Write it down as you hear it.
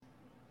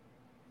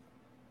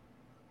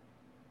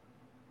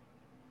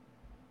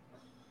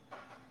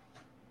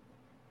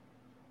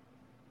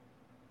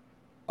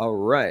All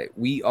right,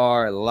 we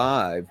are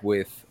live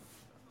with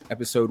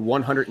episode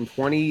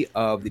 120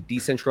 of the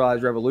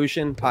Decentralized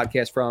Revolution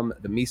podcast from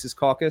the Mises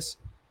Caucus.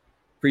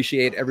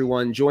 Appreciate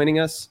everyone joining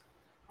us.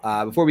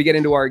 Before we get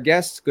into our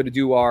guests, going to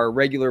do our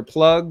regular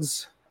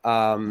plugs.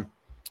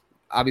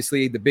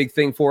 Obviously, the big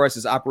thing for us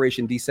is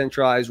Operation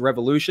Decentralized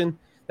Revolution.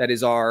 That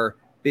is our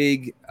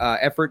big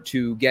effort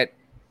to get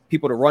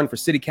people to run for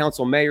city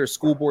council, mayor,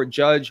 school board,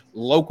 judge,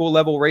 local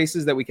level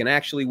races that we can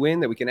actually win,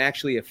 that we can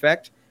actually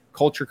affect.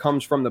 Culture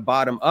comes from the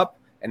bottom up,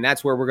 and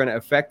that's where we're going to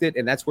affect it,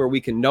 and that's where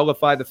we can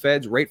nullify the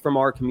feds right from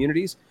our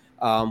communities.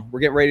 We're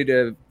getting ready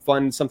to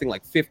fund something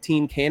like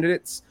 15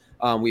 candidates.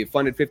 We have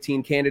funded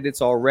 15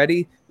 candidates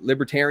already,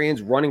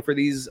 libertarians running for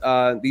these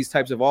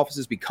types of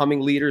offices,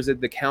 becoming leaders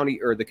at the county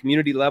or the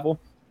community level.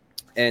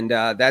 And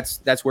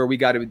that's where we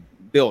got to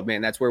build,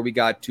 man. That's where we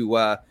got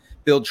to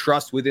build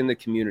trust within the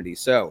community.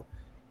 So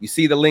you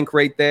see the link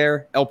right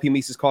there,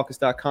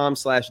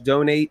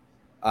 lpmisescaucus.com/donate.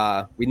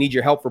 We need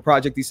your help for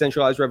Project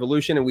Decentralized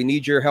Revolution, and we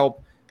need your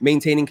help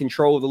maintaining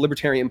control of the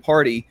Libertarian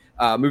Party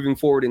moving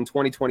forward in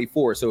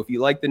 2024. So if you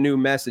like the new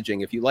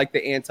messaging, if you like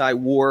the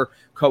anti-war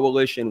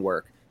coalition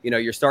work,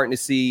 you're starting to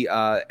see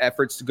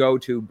efforts to go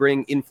to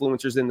bring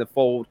influencers in the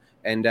fold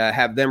and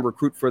have them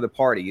recruit for the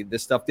party.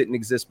 This stuff didn't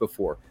exist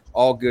before.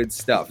 All good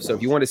stuff. So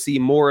if you want to see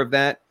more of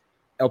that,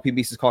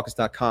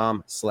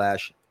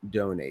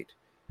 lpmisescaucus.com/donate.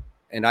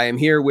 And I am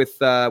here with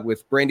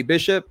Brandy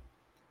Bishop.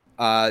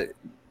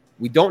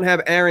 We don't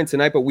have Aaron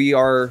tonight, but we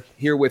are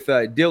here with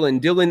Dylan.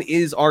 Dylan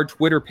is our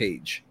Twitter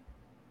page.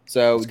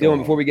 So Dylan,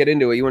 before we get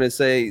into it, you want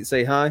to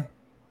say hi?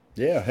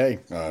 Yeah. Hey,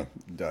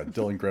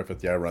 Dylan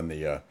Griffith. Yeah, I run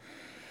the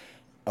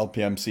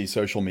LPMC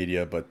social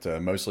media, but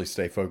mostly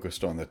stay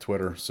focused on the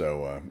Twitter.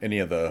 So any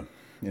of the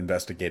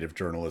investigative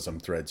journalism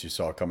threads you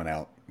saw coming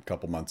out a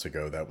couple months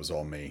ago, that was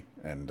all me.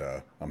 And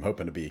I'm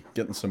hoping to be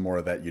getting some more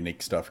of that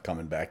unique stuff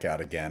coming back out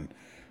again.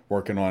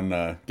 Working on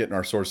getting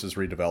our sources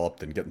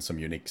redeveloped and getting some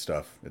unique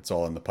stuff. It's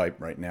all in the pipe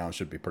right now. It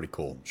should be pretty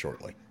cool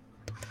shortly.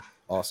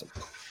 Awesome.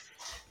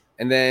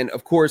 And then,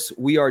 of course,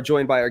 we are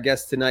joined by our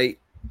guest tonight,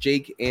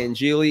 Jake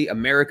Angeli,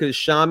 America's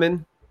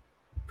Shaman.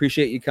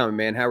 Appreciate you coming,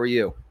 man. How are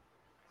you?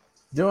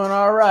 Doing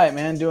all right,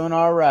 man. Doing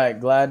all right.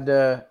 Glad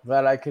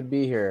I could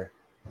be here.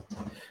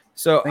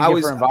 So Thank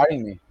you for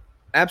inviting me.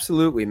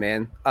 Absolutely,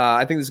 man.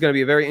 I think this is going to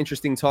be a very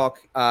interesting talk.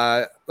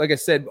 Like I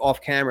said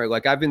off camera,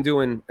 like I've been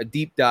doing a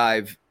deep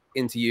dive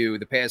into you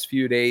the past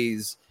few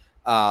days,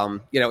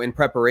 in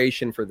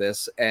preparation for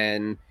this.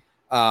 And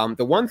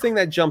the one thing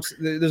that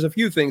there's a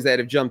few things that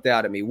have jumped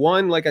out at me.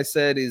 One, like I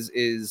said,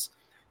 is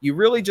you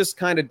really just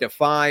kind of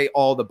defy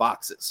all the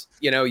boxes.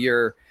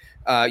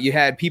 You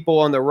had people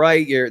on the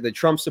right, the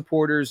Trump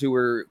supporters who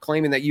were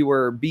claiming that you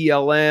were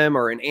BLM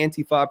or an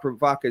Antifa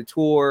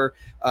provocateur.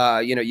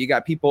 You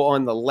got people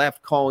on the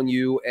left calling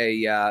you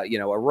a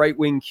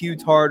right-wing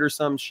Q-tard or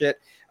some shit.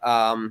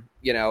 And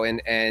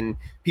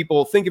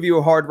people think of you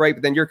a hard right,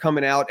 but then you're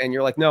coming out and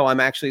you're like, no, I'm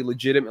actually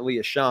legitimately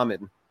a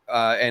shaman.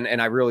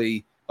 And I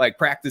really like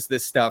practice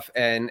this stuff.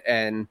 And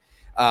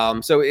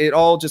so it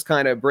all just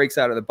kind of breaks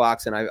out of the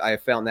box. And I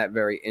found that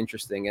very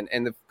interesting.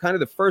 And the kind of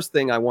the first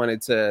thing I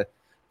wanted to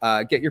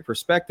get your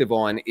perspective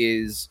on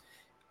is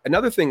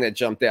another thing that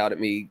jumped out at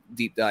me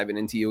deep diving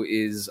into you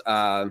is,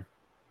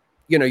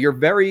 you're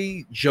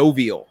very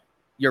jovial.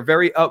 You're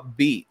very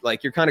upbeat.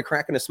 Like you're kind of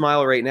cracking a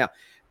smile right now.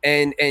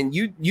 And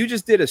you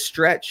just did a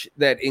stretch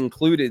that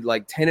included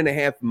like 10 and a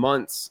half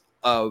months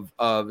of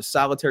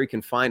solitary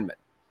confinement.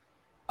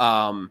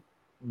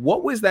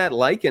 What was that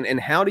like? And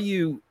how do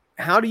you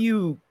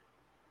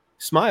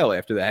smile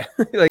after that?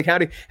 Like, how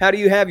do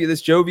you have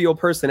this jovial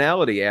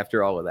personality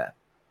after all of that?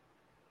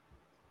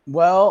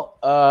 Well,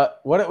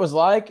 what it was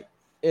like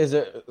is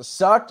it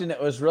sucked and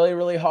it was really,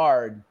 really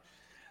hard.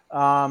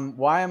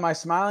 Why am I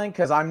smiling?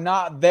 Because I'm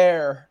not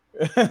there.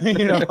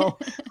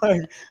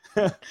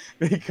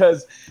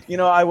 Because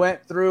I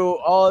went through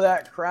all of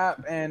that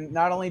crap, and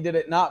not only did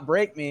it not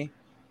break me,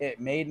 it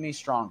made me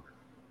stronger.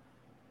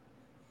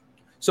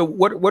 So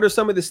what are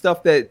some of the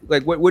stuff that,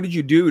 like, what did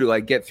you do to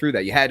like get through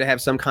that? You had to have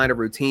some kind of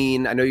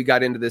routine. I know you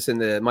got into this in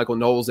the Michael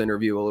Knowles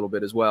interview a little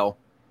bit as well.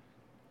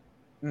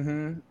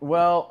 Mm-hmm.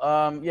 Well,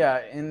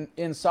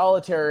 in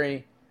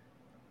solitary,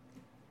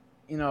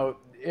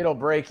 it'll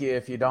break you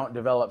if you don't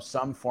develop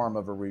some form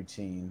of a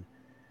routine.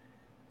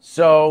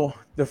 So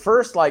the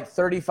first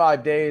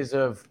 35 days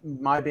of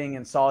my being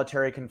in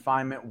solitary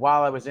confinement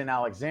while I was in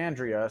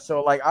Alexandria.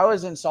 So I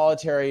was in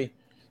solitary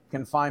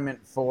confinement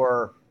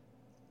for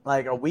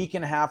a week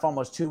and a half,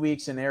 almost 2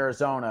 weeks in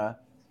Arizona.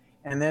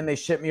 And then they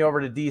shipped me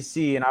over to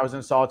DC, and I was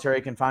in solitary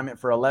confinement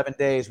for 11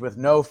 days with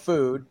no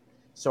food.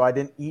 So I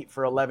didn't eat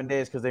for 11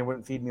 days because they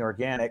wouldn't feed me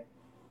organic.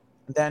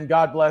 Then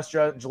God bless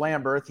Judge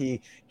Lamberth. He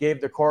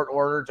gave the court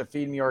order to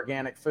feed me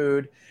organic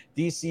food.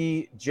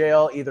 DC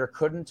jail either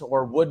couldn't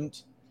or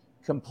wouldn't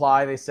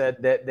comply. They said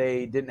that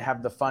they didn't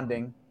have the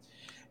funding.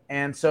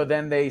 And so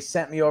then they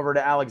sent me over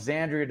to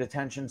Alexandria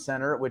Detention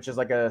Center, which is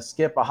like a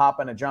skip, a hop,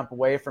 and a jump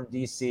away from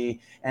DC.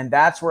 And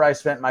that's where I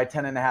spent my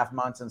 10 and a half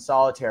months in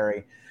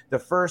solitary. the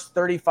first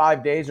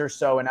 35 days or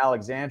so in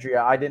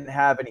Alexandria, I didn't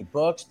have any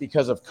books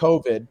because of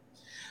COVID.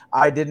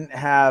 I didn't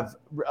have,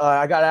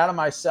 I got out of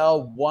my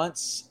cell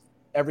once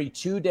every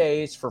 2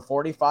 days for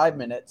 45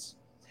 minutes.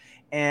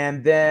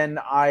 And then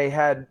I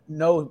had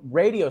no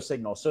radio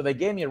signal. So they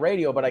gave me a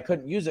radio, but I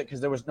couldn't use it because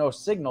there was no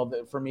signal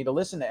for me to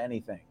listen to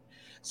anything.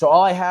 So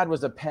all I had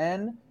was a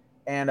pen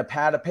and a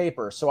pad of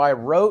paper. So I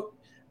wrote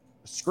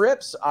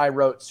scripts, I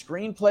wrote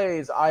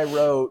screenplays, I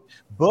wrote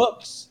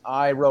books,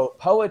 I wrote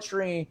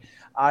poetry.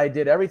 I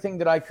did everything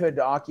that I could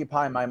to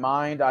occupy my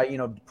mind. I,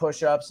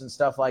 push-ups and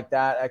stuff like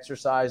that,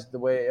 exercised the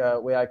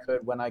way I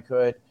could when I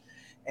could.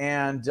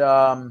 And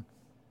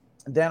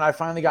then I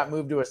finally got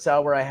moved to a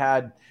cell where I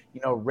had,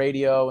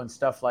 radio and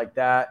stuff like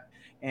that.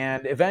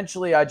 And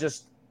eventually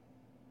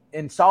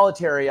in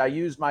solitary, I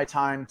used my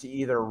time to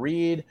either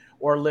read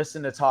or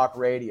listen to talk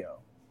radio.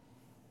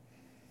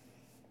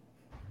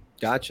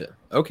 Gotcha.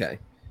 Okay.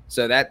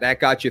 So that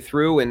got you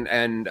through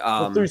and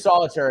through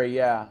solitary.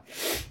 Yeah.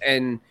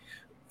 And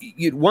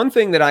one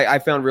thing that I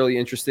found really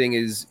interesting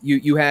is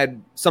you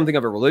had something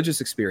of a religious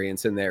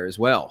experience in there as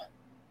well.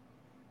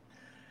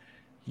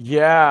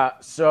 Yeah.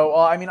 So,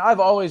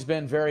 I've always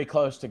been very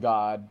close to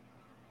God.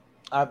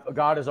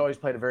 God has always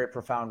played a very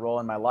profound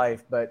role in my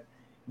life. But,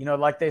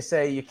 like they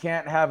say, you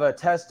can't have a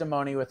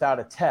testimony without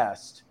a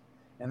test.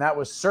 And that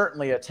was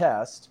certainly a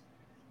test.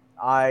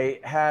 I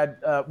had,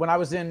 when I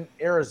was in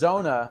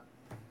Arizona,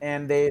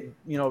 and they,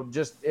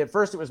 just at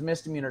first it was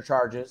misdemeanor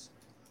charges.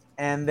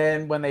 And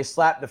then when they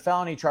slapped the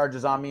felony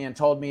charges on me and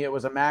told me it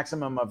was a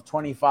maximum of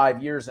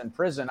 25 years in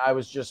prison, I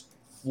was just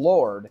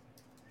floored.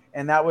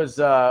 And that was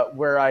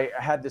where I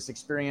had this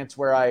experience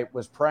where I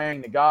was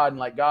praying to God and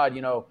like, God,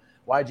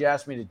 why'd you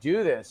ask me to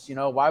do this?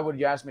 Why would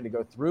you ask me to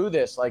go through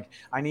this? Like,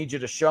 I need you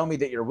to show me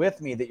that you're with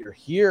me, that you're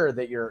here,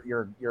 that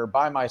you're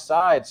by my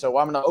side. So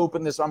I'm going to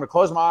open this. I'm going to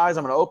close my eyes.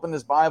 I'm going to open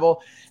this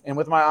Bible. And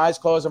with my eyes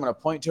closed, I'm going to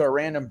point to a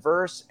random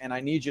verse. And I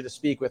need you to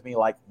speak with me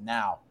like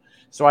now.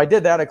 So I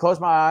did that. I closed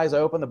my eyes. I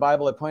opened the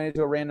Bible. I pointed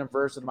to a random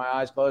verse with my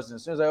eyes closed. And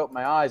as soon as I opened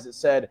my eyes, it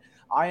said,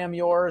 I am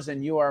yours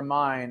and you are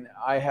mine.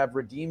 I have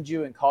redeemed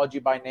you and called you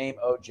by name,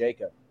 O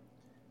Jacob.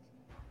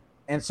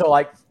 And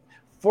so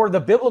for the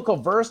biblical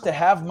verse to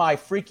have my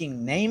freaking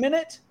name in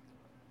it,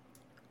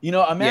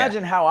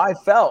 imagine how I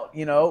felt,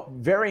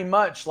 very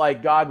much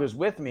like God was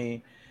with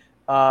me.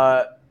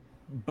 But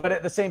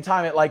at the same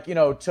time,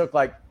 it took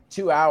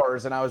 2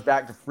 hours and I was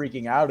back to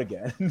freaking out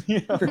again.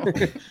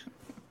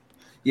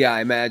 Yeah,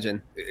 I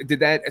imagine. Did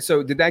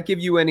that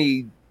give you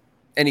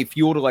any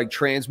fuel to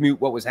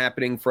transmute what was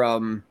happening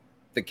from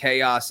the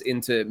chaos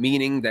into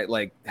meaning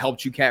that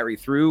helped you carry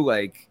through?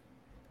 Like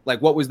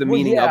what was the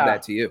meaning of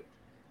that to you?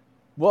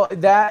 Well,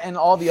 that and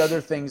all the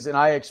other things. And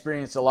I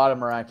experienced a lot of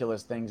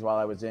miraculous things while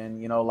I was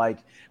in,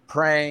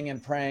 praying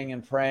and praying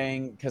and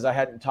praying because I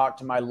hadn't talked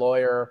to my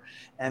lawyer.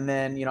 And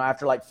then,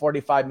 after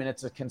 45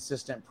 minutes of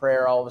consistent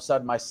prayer, all of a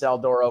sudden my cell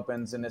door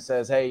opens and it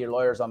says, hey, your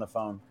lawyer's on the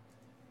phone,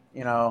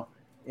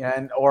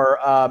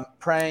 or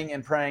praying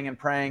and praying and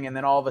praying. And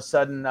then all of a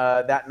sudden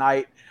that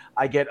night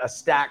I get a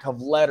stack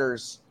of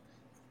letters.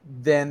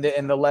 And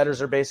the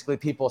letters are basically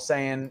people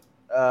saying,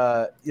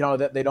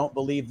 that they don't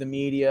believe the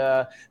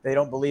media, they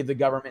don't believe the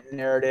government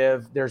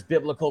narrative. There's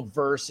biblical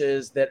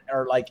verses that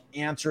are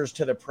answers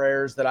to the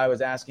prayers that I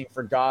was asking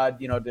for God,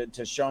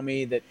 to show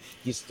me that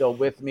he's still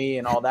with me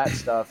and all that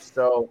stuff.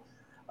 So,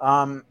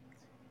 and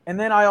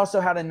then I also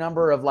had a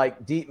number of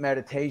deep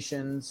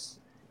meditations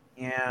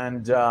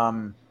and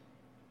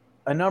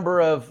a number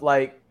of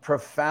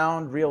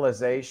profound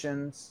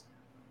realizations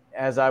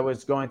as I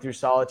was going through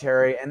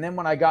solitary. And then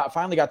when I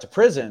finally got to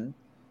prison,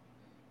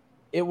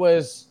 it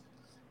was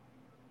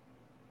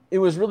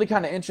really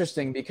kind of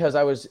interesting because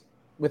I was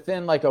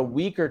within a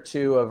week or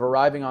two of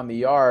arriving on the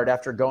yard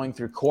after going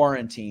through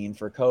quarantine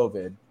for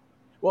COVID.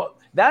 Well,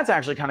 that's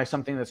actually kind of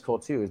something that's cool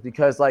too, is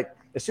because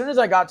as soon as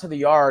I got to the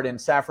yard in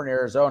Safford,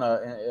 Arizona,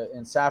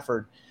 in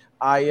Safford,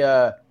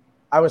 I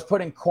was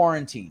put in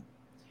quarantine.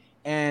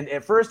 And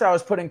at first I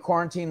was put in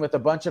quarantine with a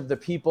bunch of the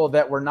people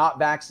that were not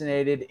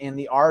vaccinated in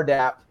the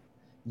RDAP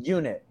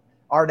unit.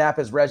 RDAP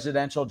is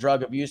Residential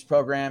Drug Abuse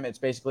Program. It's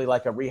basically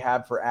like a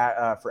rehab for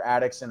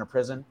addicts in a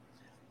prison.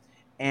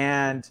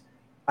 And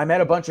I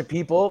met a bunch of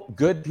people,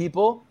 good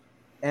people.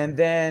 And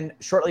then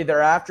shortly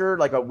thereafter,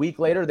 a week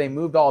later, they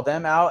moved all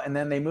them out. And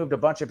then they moved a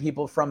bunch of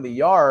people from the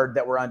yard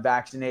that were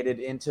unvaccinated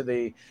into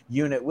the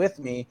unit with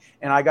me.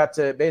 And I got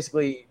to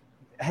basically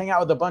hang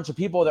out with a bunch of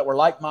people that were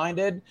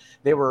like-minded.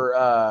 They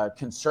were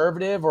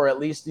conservative, or at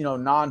least,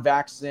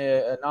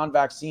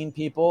 non-vaccine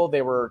people.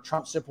 They were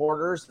Trump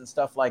supporters and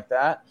stuff like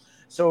that.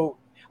 So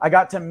I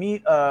got to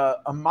meet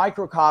a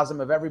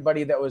microcosm of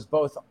everybody that was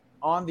both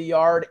on the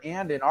yard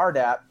and in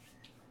RDAP.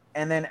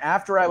 And then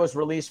after I was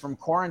released from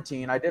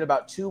quarantine, I did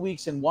about 2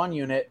 weeks in one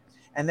unit.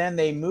 And then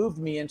they moved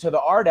me into the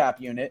RDAP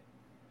unit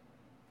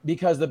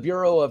because the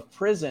Bureau of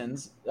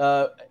Prisons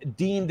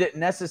deemed it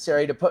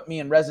necessary to put me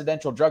in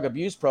residential drug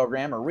abuse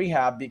program or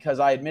rehab because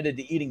I admitted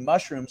to eating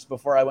mushrooms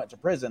before I went to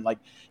prison.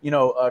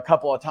 A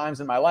couple of times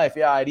in my life,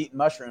 I'd eaten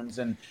mushrooms.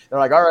 And they're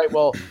like, all right,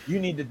 well,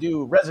 you need to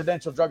do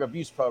residential drug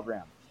abuse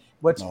program.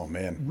 What's Oh,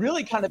 man.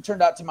 really kind of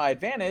turned out to my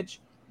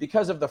advantage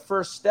because of the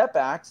First Step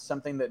Act,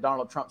 something that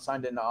Donald Trump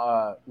signed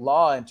into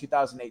law in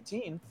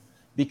 2018.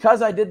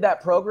 Because I did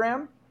that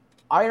program,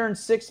 I earned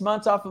 6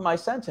 months off of my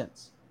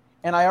sentence.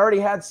 And I already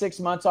had 6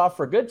 months off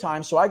for good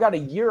time. So I got a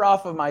year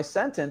off of my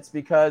sentence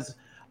because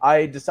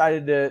I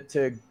decided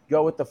to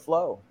go with the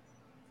flow.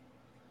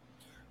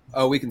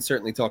 Oh, we can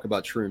certainly talk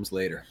about shrooms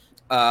later.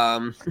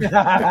 Yeah,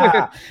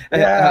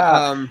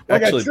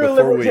 like actually, a true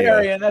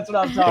libertarian. That's what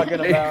I'm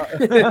talking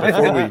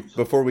about.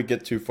 Before we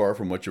get too far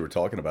from what you were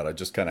talking about, I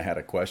just kind of had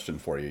a question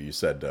for you. You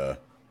said,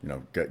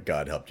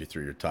 God helped you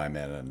through your time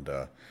in, and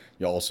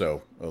you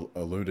also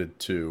alluded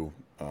to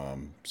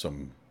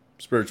some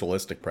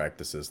spiritualistic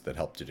practices that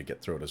helped you to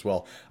get through it as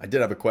well. I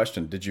did have a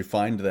question. Did you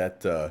find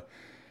that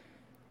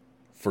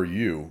for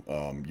you,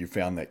 you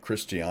found that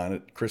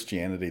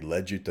Christianity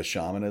led you to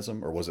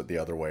shamanism, or was it the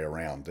other way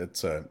around?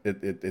 It's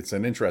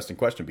an interesting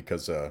question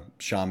because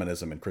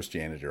shamanism and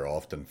Christianity are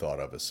often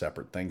thought of as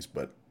separate things,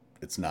 but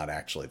it's not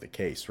actually the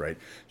case, right?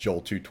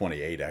 Joel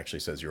 2:28 actually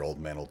says your old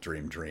men will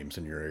dream dreams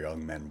and your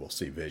young men will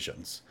see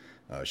visions.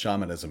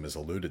 Shamanism is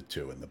alluded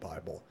to in the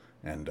Bible,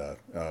 and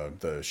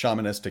the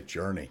shamanistic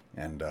journey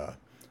and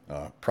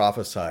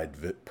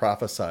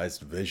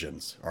prophesized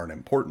visions are an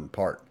important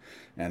part,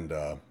 and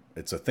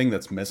it's a thing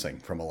that's missing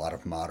from a lot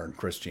of modern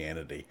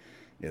Christianity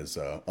is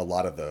a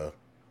lot of the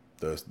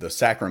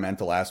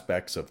sacramental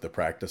aspects of the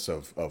practice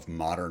of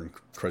modern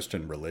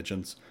Christian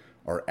religions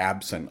are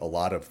absent a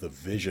lot of the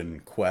vision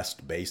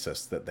quest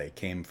basis that they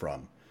came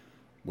from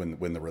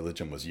when the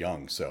religion was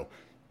young. So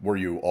were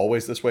you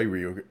always this way?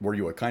 Were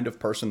you a kind of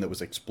person that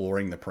was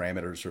exploring the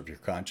parameters of your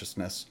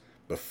consciousness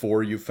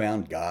before you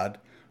found God,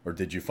 or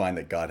did you find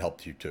that God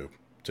helped you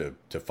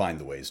to find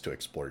the ways to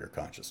explore your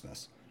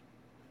consciousness?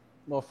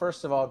 Well,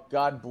 first of all,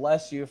 God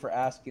bless you for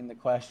asking the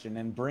question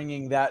and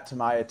bringing that to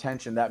my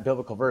attention, that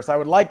biblical verse. I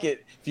would like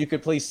it if you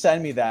could please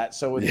send me that.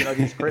 So with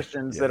these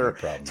Christians that are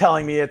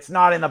telling me it's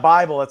not in the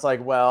Bible, it's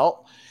like,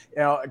 well,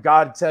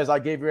 God says, I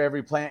gave you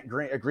every plant,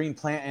 a green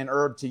plant and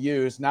herb to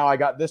use. Now I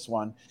got this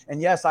one. And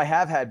yes, I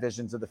have had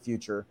visions of the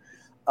future.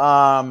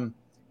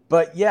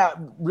 But yeah,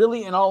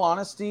 really, in all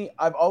honesty,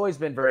 I've always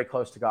been very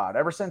close to God.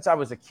 Ever since I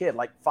was a kid,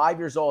 like 5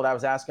 years old, I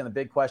was asking the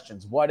big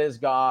questions. What is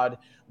God?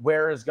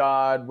 Where is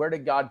God? Where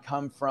did God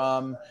come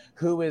from?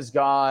 Who is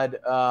God?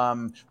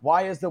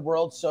 Why is the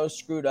world so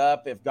screwed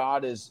up if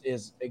God is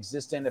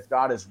existent, if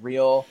God is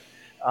real?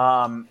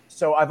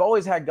 So I've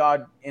always had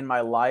God in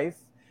my life,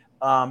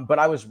 but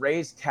I was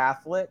raised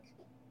Catholic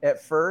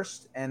at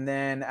first. And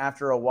then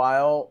after a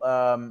while,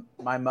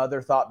 my mother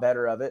thought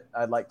better of it,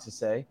 I'd like to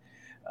say.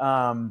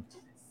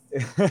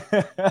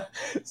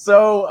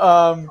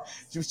 So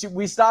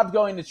we stopped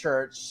going to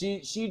church.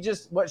 She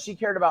just, what she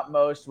cared about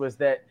most was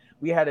that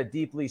we had a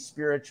deeply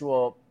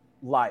spiritual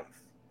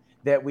life,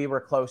 that we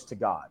were close to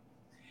God.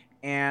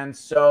 And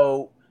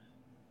so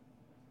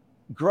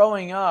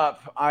growing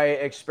up, I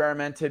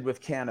experimented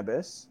with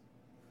cannabis,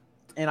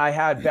 and I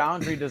had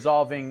boundary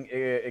dissolving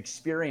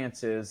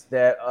experiences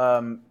that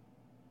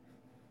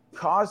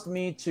caused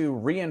me to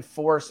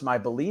reinforce my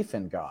belief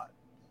in God,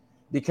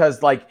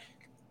 because like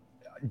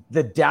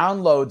the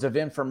downloads of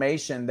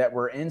information that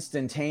were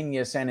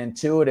instantaneous and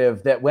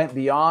intuitive that went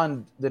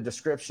beyond the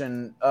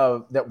description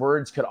of that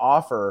words could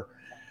offer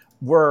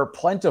were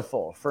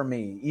plentiful for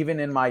me, even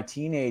in my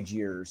teenage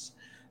years.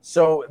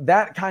 So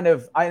that kind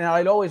of,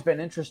 I'd always been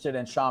interested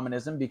in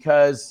shamanism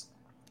because,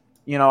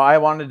 I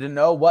wanted to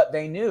know what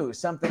they knew.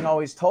 Something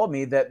always told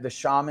me that the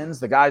shamans,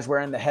 the guys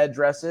wearing the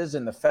headdresses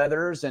and the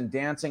feathers and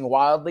dancing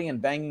wildly and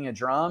banging a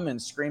drum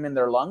and screaming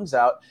their lungs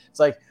out,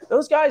 it's like,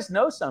 those guys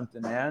know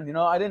something, man.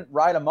 I didn't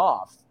write them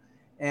off.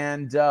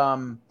 And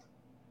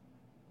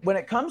when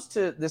it comes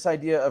to this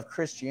idea of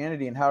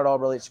Christianity and how it all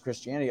relates to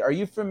Christianity, are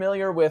you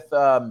familiar with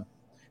the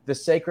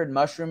sacred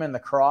mushroom and the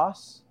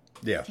cross?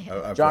 Yeah,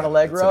 John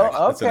Allegro.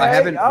 Okay, I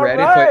haven't read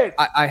it,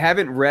 but I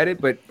haven't read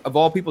it. But of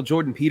all people,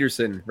 Jordan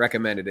Peterson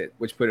recommended it,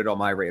 which put it on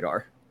my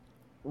radar.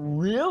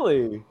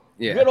 Really?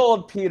 Yeah. Good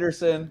old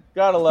Peterson.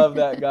 Gotta love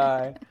that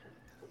guy.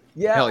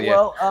 Yeah. Hell yeah.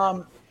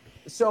 Well,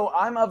 so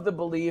I'm of the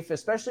belief,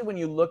 especially when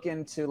you look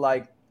into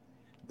like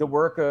the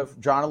work of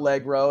John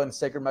Allegro and the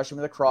Sacred Mushroom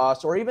of the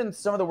Cross, or even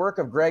some of the work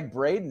of Greg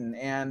Braden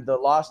and the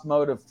Lost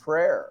Mode of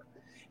Prayer,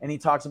 and he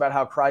talks about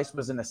how Christ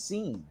was an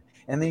Essene.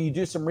 And then you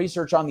do some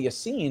research on the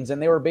Essenes,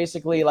 and they were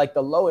basically like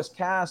the lowest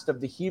caste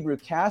of the Hebrew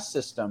caste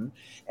system.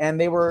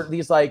 And they were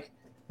these like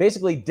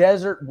basically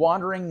desert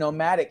wandering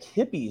nomadic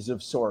hippies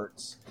of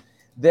sorts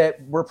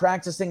that were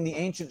practicing the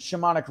ancient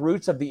shamanic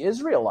roots of the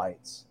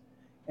Israelites.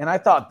 And I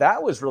thought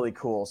that was really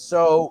cool.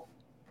 So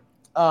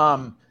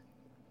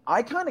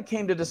I kind of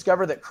came to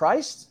discover that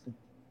Christ,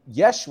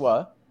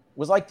 Yeshua,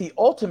 was like the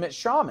ultimate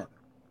shaman.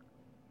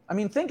 I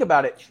mean, think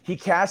about it. He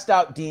cast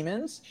out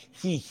demons.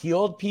 He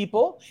healed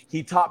people.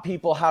 He taught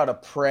people how to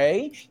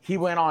pray. He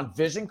went on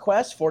vision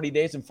quests, 40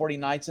 days and 40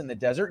 nights in the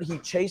desert. He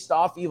chased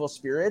off evil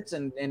spirits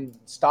and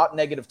stopped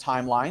negative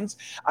timelines.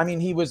 I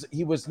mean, he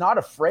was not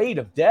afraid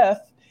of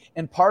death.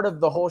 And part of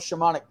the whole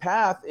shamanic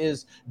path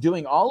is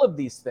doing all of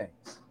these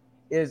things.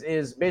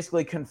 is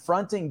basically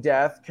confronting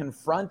death,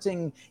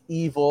 confronting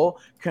evil,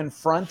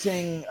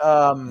 confronting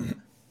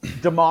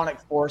demonic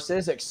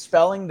forces,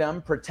 expelling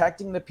them,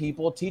 protecting the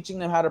people, teaching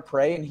them how to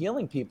pray, and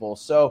healing people.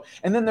 So,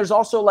 and then there's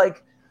also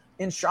like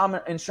in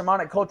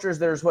shamanic cultures,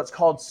 there's what's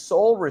called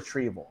soul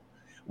retrieval,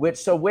 which,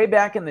 so way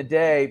back in the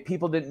day,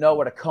 people didn't know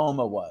what a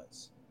coma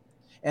was.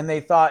 And they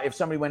thought if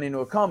somebody went into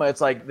a coma,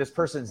 it's like this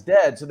person's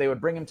dead. So they would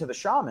bring him to the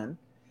shaman,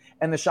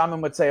 and the shaman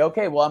would say,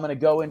 okay, well, I'm going to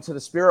go into the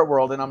spirit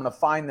world and I'm going to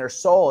find their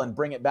soul and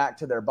bring it back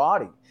to their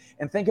body.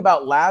 And think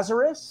about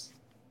Lazarus.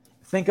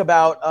 Think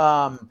about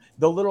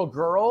the little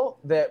girl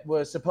that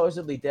was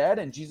supposedly dead,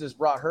 and Jesus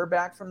brought her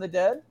back from the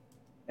dead.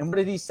 And what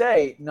did he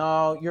say?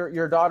 No,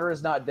 your daughter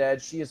is not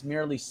dead. She is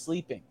merely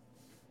sleeping.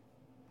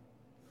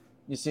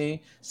 You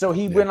see? So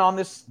he went on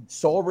this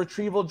soul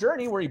retrieval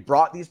journey where he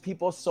brought these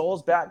people's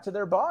souls back to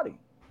their body.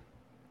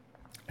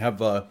 Have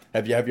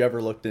you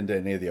ever looked into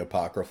any of the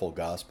apocryphal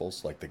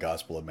gospels, like the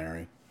Gospel of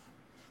Mary?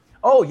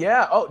 Oh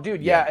yeah. Oh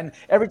dude, yeah. And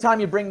every time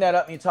you bring that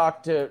up and you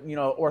talk to,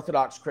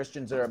 Orthodox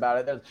Christians that are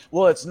about it,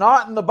 well, it's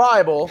not in the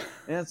Bible.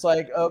 And it's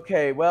like,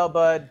 okay, well,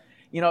 bud,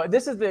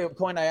 this is the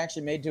point I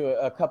actually made to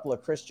a couple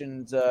of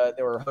Christians that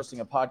were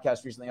hosting a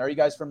podcast recently. Are you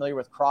guys familiar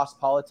with Cross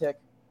Politic?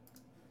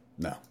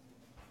 No.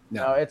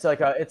 No, it's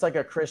like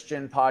a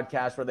Christian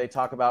podcast where they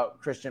talk about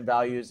Christian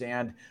values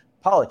and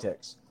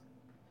politics.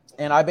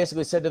 And I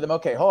basically said to them,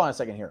 okay, hold on a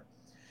second here.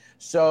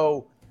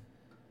 So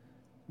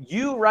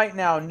you right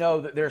now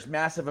know that there's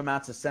massive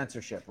amounts of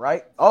censorship,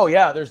 right? Oh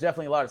yeah, there's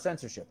definitely a lot of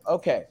censorship.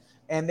 Okay.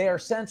 And they are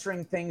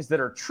censoring things that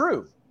are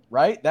true,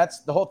 right?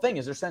 That's the whole thing,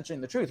 is they're censoring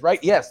the truth, right?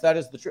 Yes, that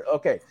is the truth.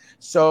 Okay.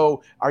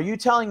 So are you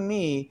telling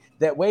me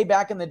that way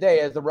back in the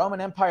day, as the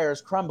Roman Empire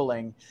is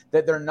crumbling,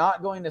 that they're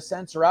not going to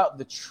censor out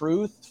the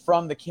truth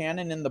from the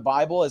canon in the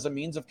Bible as a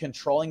means of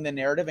controlling the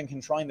narrative and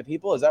controlling the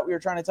people? Is that what you're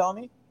trying to tell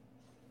me?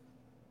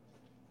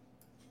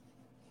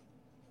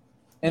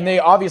 And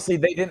they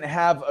didn't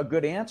have a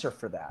good answer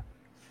for that,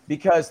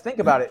 because think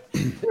about it.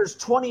 There's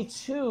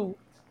 22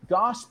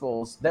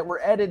 gospels that were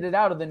edited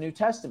out of the New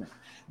Testament.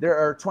 There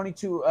are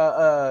 22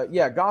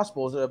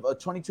 gospels of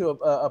 22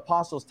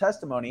 apostles'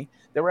 testimony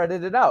that were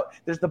edited out.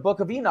 There's the book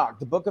of Enoch,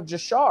 the book of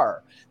Jashar.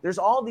 There's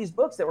all these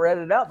books that were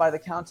edited out by the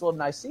Council of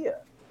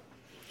Nicaea.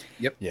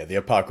 Yep. Yeah, the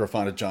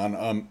Apocryphon of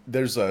John.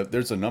 There's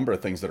a number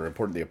of things that are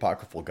important. The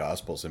apocryphal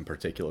Gospels, in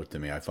particular, to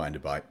me, I find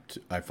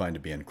to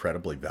be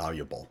incredibly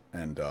valuable,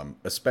 and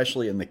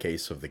especially in the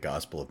case of the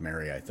Gospel of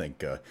Mary, I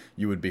think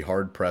you would be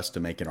hard pressed to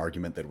make an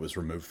argument that it was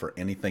removed for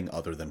anything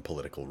other than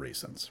political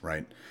reasons.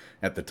 Right?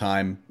 At the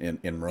time in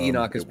Rome,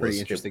 Enoch is pretty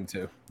interesting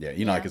too. Yeah,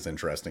 Enoch is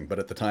interesting, but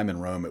at the time in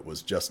Rome, it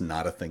was just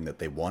not a thing that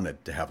they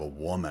wanted to have a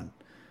woman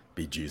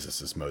be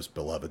Jesus's most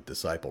beloved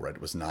disciple, right?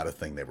 It was not a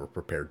thing they were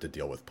prepared to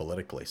deal with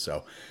politically.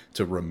 So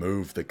to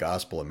remove the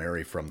Gospel of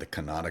Mary from the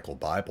canonical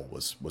Bible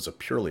was a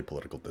purely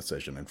political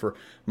decision. And for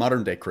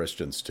modern day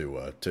Christians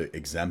to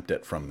exempt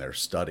it from their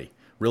study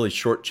really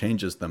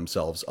shortchanges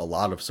themselves a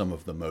lot of some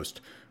of the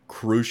most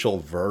crucial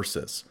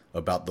verses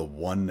about the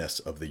oneness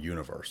of the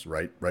universe,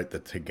 right? The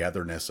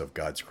togetherness of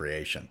God's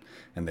creation.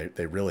 And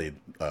they really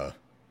are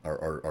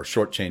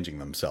shortchanging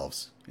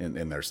themselves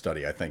in their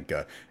study. I think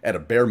at a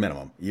bare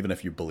minimum, even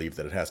if you believe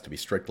that it has to be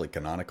strictly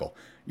canonical,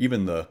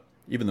 even the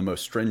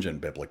most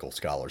stringent biblical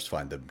scholars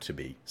find them to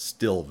be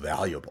still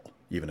valuable,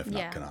 even if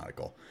not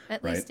canonical.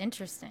 At least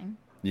interesting.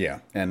 Yeah,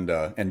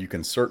 and you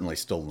can certainly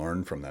still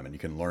learn from them, and you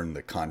can learn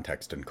the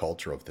context and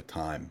culture of the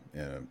time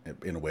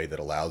in a way that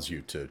allows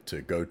you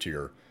to go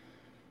to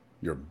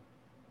your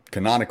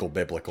canonical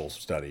biblical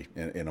study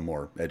in a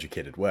more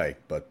educated way.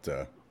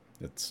 But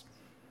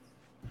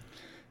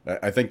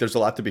I think there's a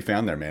lot to be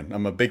found there, man.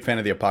 I'm a big fan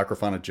of the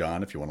Apocryphon of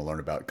John, if you want to learn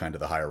about kind of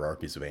the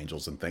hierarchies of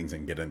angels and things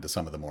and get into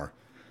some of the more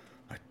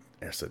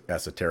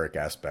esoteric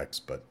aspects.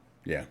 But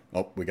yeah.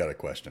 Oh, we got a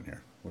question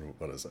here.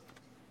 What is it?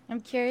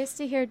 I'm curious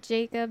to hear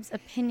Jacob's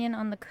opinion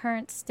on the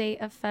current state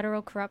of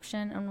federal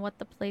corruption and what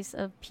the place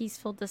of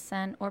peaceful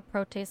dissent or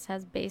protest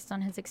has based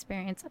on his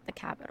experience at the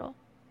Capitol.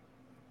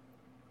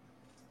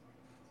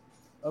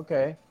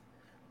 Okay.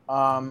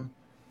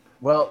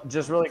 Well,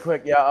 just really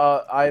quick.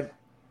 Yeah,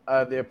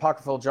 the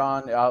Apocryphal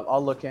John,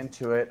 I'll look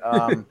into it.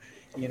 I'll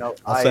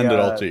send it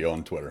all to you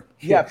on Twitter.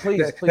 Yeah,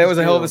 please. That was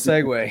a hell of a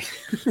segue.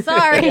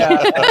 Sorry. No,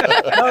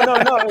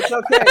 it's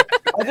okay.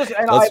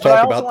 Let's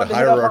talk about the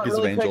hierarchies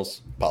of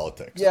angels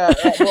politics. Yeah,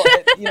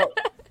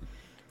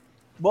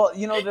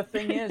 the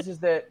thing is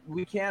that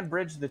we can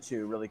bridge the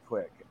two really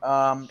quick.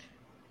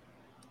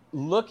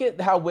 Look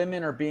at how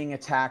women are being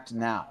attacked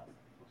now,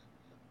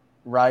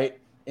 right?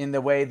 In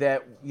the way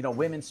that,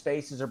 women's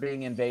spaces are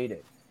being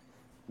invaded.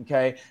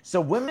 Okay,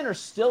 so women are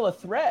still a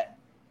threat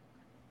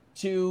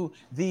to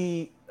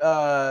the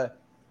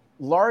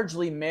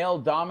largely male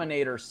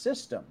dominator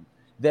system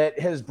that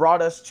has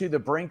brought us to the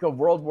brink of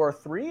World War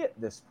III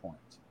at this point.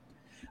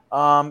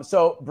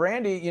 So,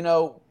 Brandy,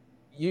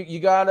 you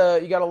got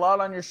a lot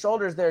on your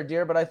shoulders there,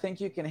 dear, but I think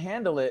you can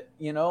handle it.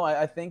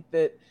 I think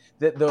that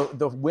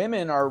the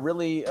women are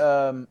really.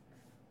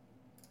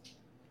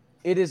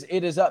 It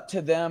is up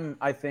to them,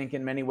 I think,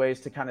 in many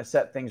ways, to kind of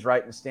set things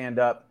right and stand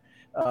up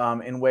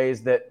in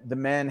ways that the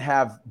men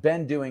have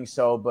been doing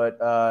so.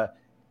 But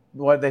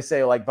what they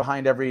say, like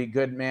behind every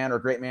good man or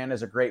great man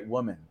is a great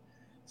woman.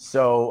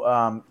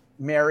 So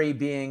Mary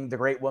being the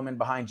great woman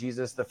behind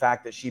Jesus, the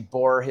fact that she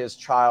bore his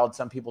child,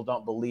 some people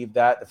don't believe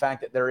that. The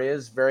fact that there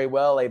is very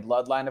well a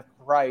bloodline of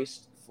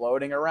Christ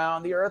floating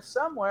around the earth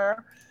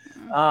somewhere.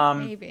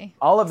 Maybe.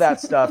 All of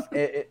that stuff,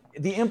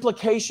 the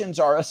implications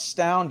are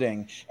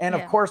astounding. And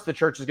of course, the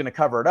church is going to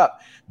cover it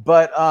up.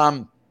 But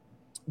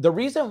the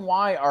reason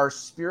why our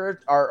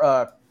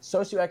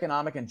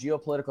socioeconomic and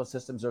geopolitical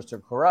systems are so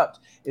corrupt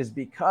is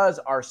because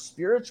our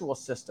spiritual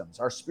systems,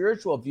 our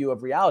spiritual view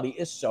of reality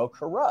is so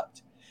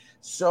corrupt.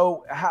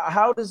 So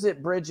how does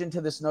it bridge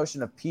into this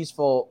notion of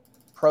peaceful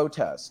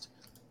protest?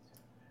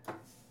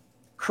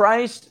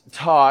 Christ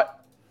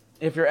taught,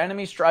 if your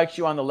enemy strikes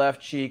you on the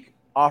left cheek,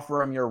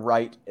 offer him your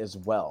right as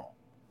well,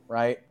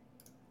 right?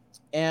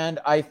 And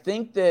I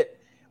think that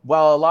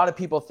while a lot of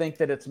people think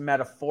that it's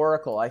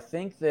metaphorical, I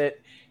think that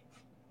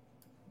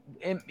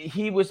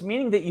he was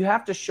meaning that you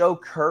have to show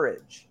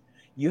courage.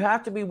 You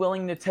have to be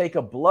willing to take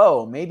a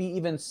blow, maybe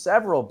even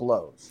several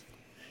blows,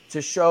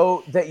 to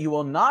show that you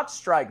will not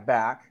strike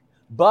back,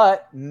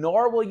 but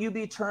nor will you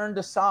be turned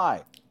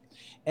aside.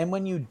 And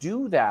when you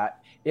do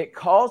that, it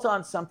calls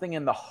on something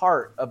in the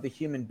heart of the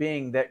human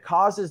being that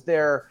causes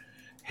their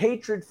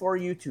hatred for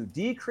you to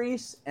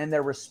decrease and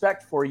their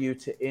respect for you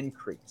to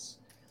increase.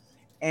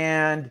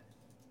 And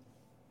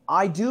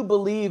I do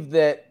believe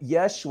that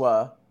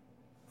Yeshua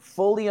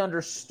fully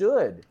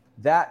understood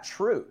that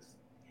truth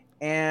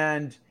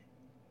and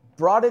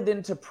brought it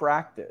into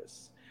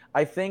practice.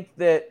 I think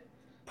that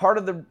part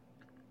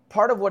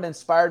of what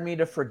inspired me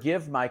to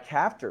forgive my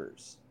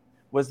captors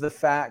was the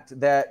fact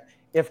that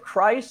if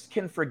Christ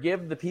can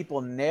forgive the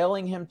people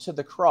nailing him to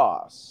the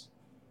cross,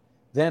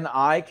 then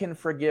I can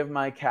forgive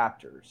my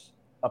captors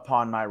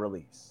upon my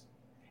release.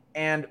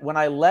 And when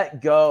I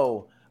let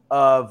go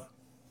of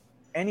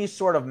any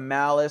sort of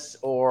malice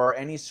or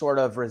any sort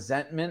of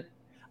resentment,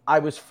 I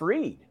was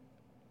freed.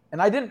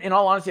 And I didn't, in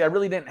all honesty, I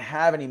really didn't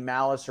have any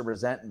malice or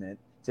resentment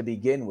to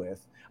begin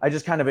with. I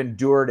just kind of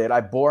endured it.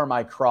 I bore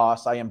my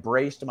cross. I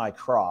embraced my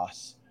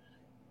cross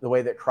the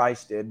way that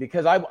Christ did,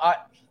 because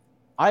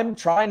I'm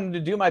trying to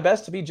do my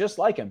best to be just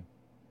like him.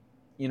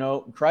 You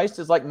know, Christ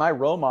is like my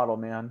role model,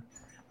 man.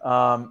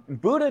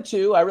 Buddha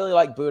too. I really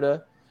like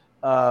Buddha.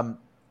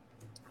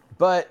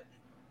 But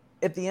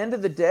at the end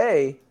of the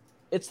day,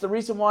 it's the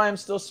reason why I'm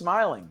still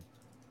smiling,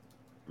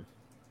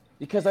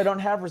 because I don't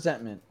have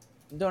resentment,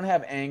 don't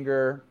have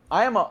anger.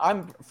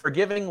 I'm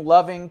forgiving,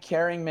 loving,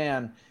 caring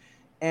man.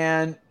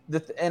 And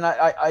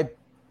I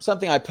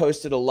something I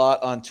posted a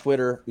lot on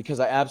Twitter because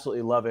I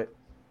absolutely love it.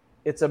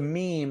 It's a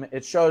meme.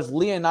 It shows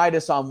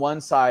Leonidas on one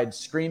side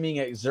screaming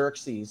at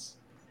Xerxes,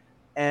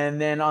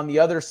 and then on the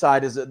other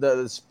side is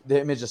the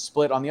image is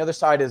split. On the other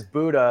side is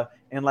Buddha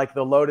in like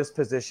the lotus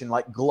position,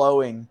 like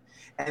glowing.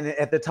 And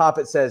at the top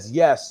it says,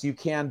 "Yes, you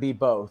can be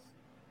both."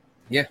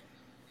 Yeah.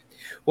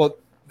 Well,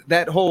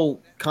 that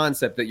whole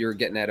concept that you're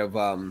getting at of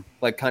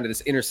like kind of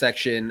this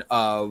intersection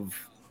of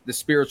the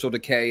spiritual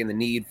decay and the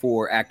need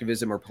for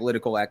activism or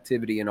political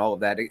activity and all of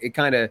that, it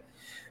kind of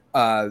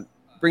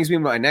brings me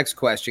to my next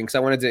question, because I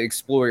wanted to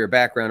explore your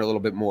background a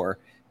little bit more.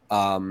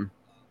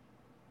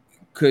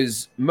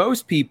 Because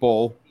most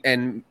people,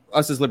 and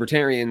us as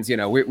libertarians, you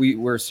know,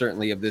 we're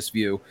certainly of this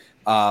view.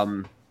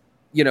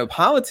 You know,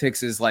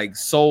 politics is like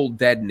soul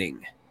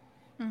deadening.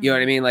 You know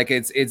what I mean? Like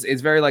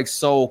it's very like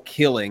soul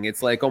killing.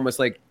 It's like almost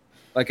like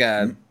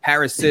a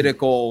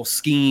parasitical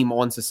scheme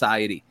on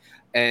society.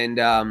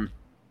 And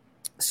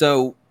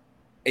so,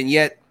 and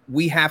yet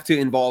we have to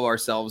involve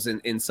ourselves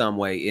in some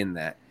way in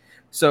that.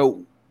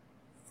 So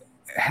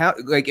how,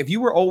 like, if you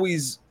were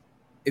always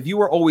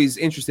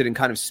interested in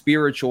kind of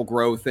spiritual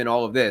growth and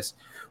all of this,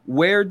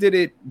 where did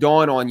it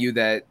dawn on you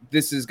that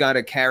this has got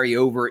to carry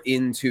over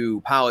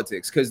into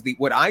politics? Because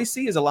what I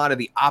see is a lot of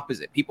the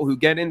opposite. People who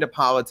get into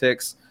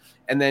politics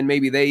and then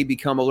maybe they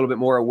become a little bit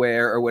more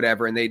aware or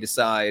whatever, and they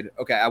decide,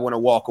 okay, I want to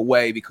walk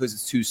away because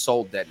it's too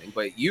soul deadening.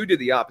 But you did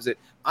the opposite.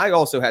 I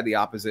also had the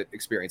opposite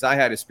experience. I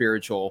had a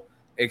spiritual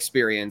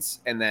experience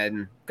and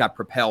then got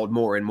propelled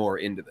more and more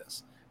into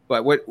this.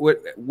 But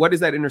what is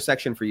that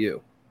intersection for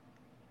you?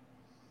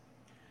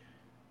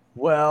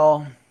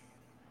 Well,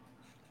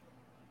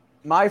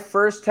 my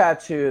first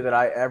tattoo that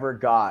I ever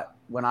got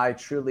when I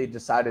truly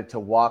decided to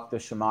walk the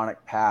shamanic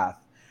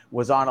path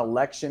was on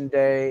election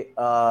day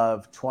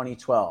of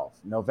 2012,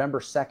 November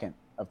 2nd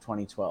of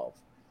 2012.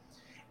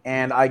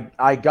 And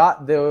I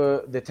got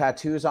the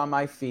tattoos on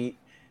my feet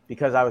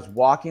because I was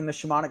walking the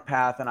shamanic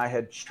path, and I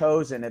had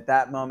chosen at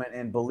that moment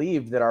and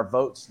believed that our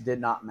votes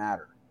did not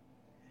matter.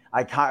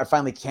 I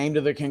finally came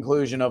to the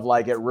conclusion of,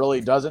 like, it really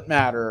doesn't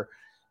matter.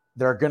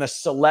 They're going to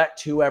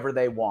select whoever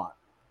they want.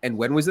 And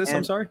when was this?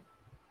 I'm sorry.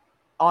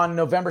 On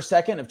November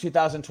 2nd of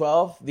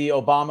 2012, the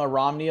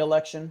Obama-Romney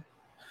election.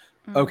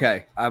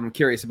 Okay. I'm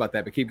curious about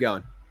that, but keep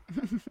going.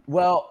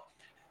 Well,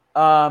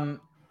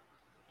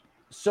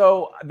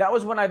 so that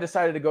was when I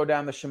decided to go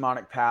down the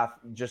shamanic path,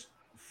 just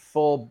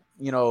full,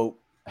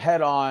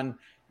 head on,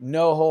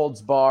 no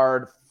holds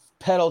barred,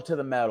 pedal to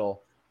the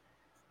metal.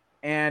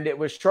 And it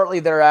was shortly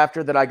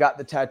thereafter that I got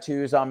the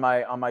tattoos on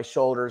my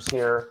shoulders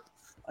here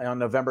on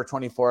November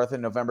 24th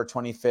and November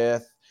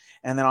 25th.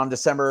 And then on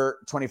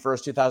December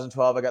 21st,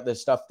 2012, I got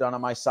this stuff done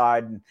on my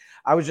side. And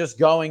I was just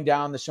going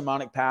down the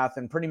shamanic path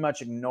and pretty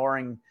much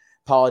ignoring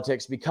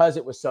politics because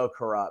it was so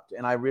corrupt.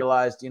 And I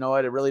realized, you know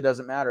what, it really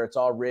doesn't matter. It's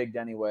all rigged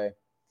anyway.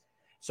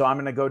 So I'm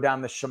going to go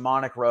down the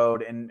shamanic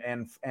road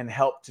and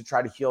help to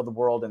try to heal the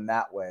world in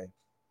that way.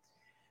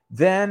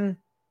 Then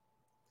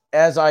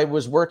as I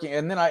was working,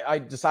 and then I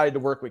decided to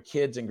work with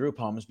kids in group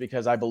homes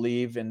because I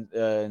believe in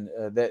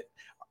that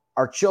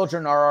our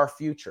children are our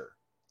future.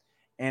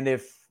 And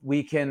if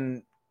we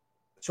can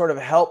sort of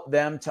help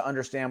them to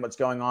understand what's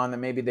going on, then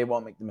maybe they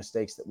won't make the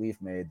mistakes that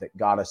we've made that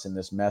got us in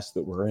this mess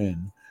that we're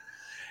in.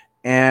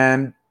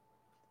 And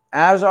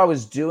as I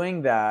was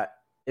doing that,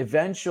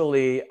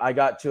 eventually I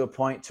got to a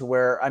point to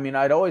where, I mean,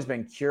 I'd always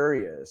been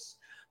curious,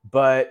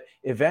 but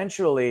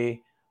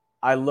eventually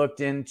I looked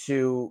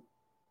into,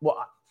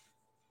 well,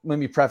 let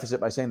me preface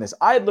it by saying this.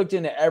 I had looked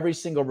into every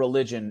single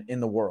religion in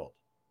the world.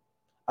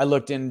 I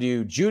looked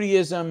into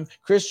Judaism,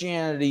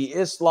 Christianity,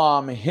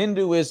 Islam,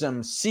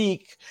 Hinduism,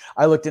 Sikh.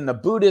 I looked into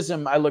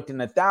Buddhism. I looked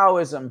into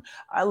Taoism.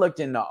 I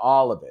looked into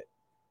all of it.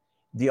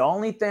 The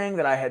only thing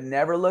that I had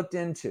never looked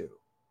into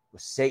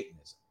was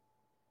Satanism.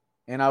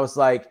 And I was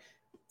like,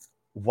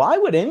 why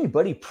would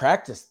anybody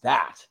practice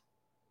that?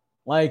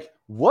 Like,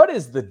 what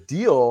is the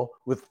deal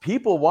with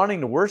people wanting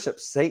to worship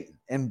Satan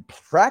and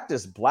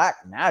practice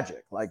black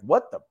magic? Like,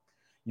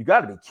 you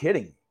got to be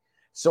kidding me.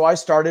 So I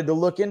started to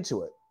look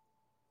into it.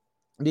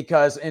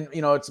 Because, and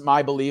you know, it's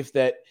my belief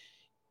that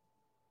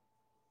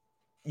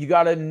you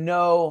got to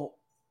know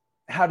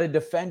how to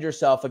defend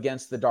yourself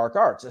against the dark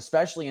arts,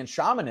 especially in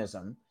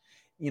shamanism.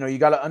 You know, you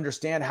got to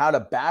understand how to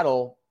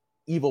battle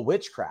evil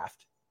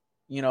witchcraft,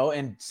 you know,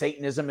 and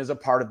Satanism is a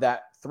part of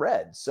that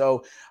thread.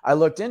 So I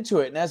looked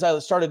into it. And as I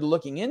started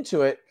looking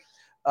into it,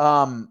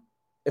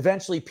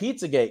 eventually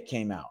Pizzagate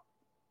came out.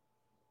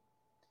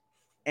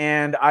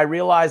 And I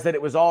realized that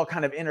it was all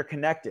kind of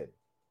interconnected.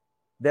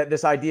 That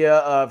this idea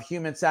of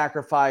human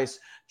sacrifice,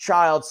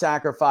 child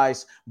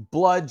sacrifice,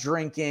 blood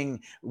drinking,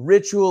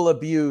 ritual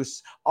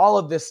abuse, all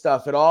of this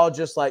stuff, it all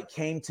just like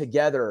came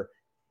together,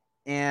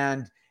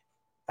 and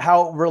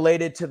how it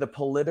related to the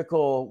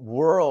political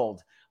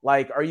world.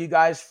 Like, are you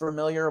guys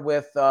familiar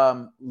with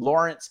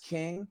Lawrence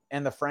King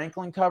and the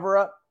Franklin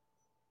cover-up?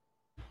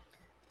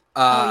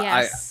 Oh,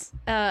 yes.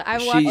 I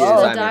watched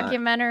the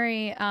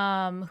documentary,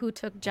 Who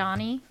Took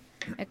Johnny?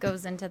 It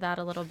goes into that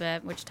a little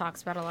bit, which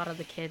talks about a lot of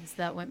the kids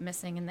that went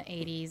missing in the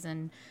 80s.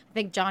 And I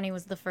think Johnny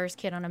was the first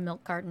kid on a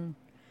milk carton.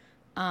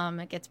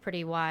 It gets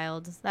pretty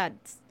wild. That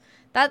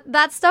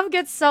stuff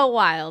gets so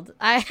wild.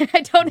 I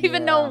don't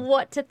even know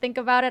what to think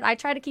about it. I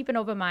try to keep an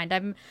open mind.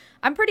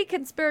 I'm pretty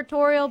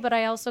conspiratorial, but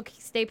I also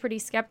stay pretty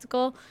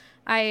skeptical.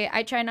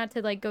 I try not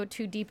to like go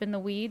too deep in the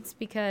weeds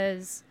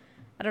because,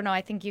 I don't know,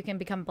 I think you can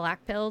become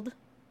black-pilled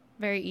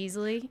very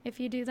easily if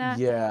you do that.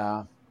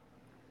 Yeah.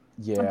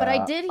 Yeah, but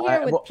I did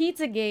hear with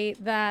Pizzagate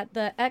that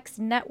the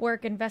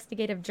ex-network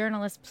investigative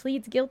journalist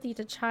pleads guilty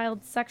to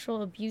child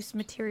sexual abuse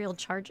material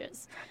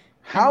charges.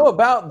 How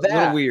about that? A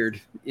little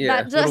weird.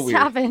 Yeah, that just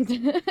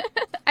happened.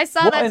 I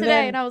saw that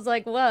today, and I was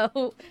like,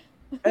 whoa.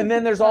 And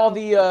then there's all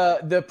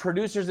the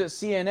producers at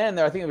CNN.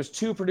 There, I think it was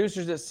 2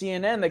 producers at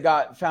CNN that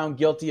got found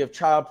guilty of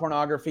child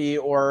pornography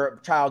or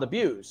child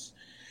abuse.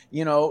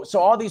 You know, so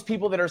all these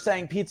people that are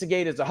saying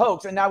Pizzagate is a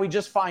hoax, and now we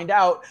just find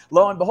out,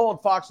 lo and behold,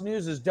 Fox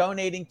News is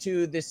donating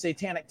to this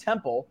satanic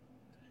temple,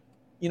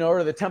 you know,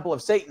 or the temple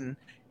of Satan.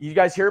 You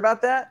guys hear about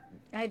that?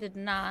 I did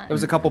not. It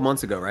was a couple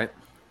months ago, right?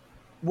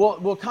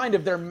 Well, kind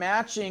of. They're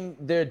matching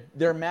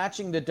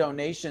the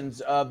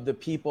donations of the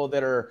people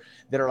that are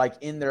like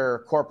in their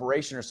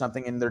corporation or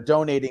something, and they're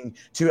donating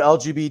to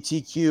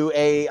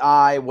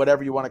LGBTQAI,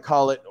 whatever you want to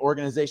call it,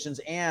 organizations,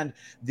 and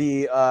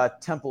the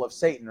Temple of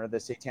Satan or the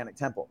Satanic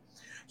Temple.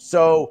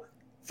 So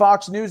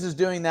Fox News is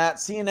doing that.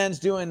 CNN's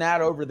doing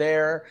that over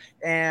there.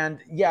 And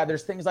yeah,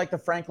 there's things like the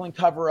Franklin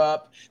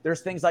cover-up.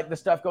 There's things like the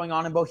stuff going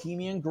on in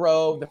Bohemian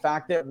Grove, the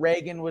fact that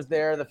Reagan was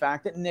there, the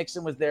fact that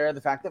Nixon was there,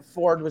 the fact that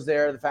Ford was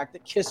there, the fact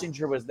that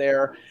Kissinger was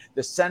there,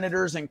 the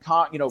senators and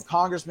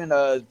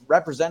congressmen,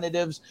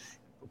 representatives,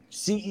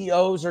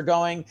 CEOs are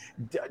going,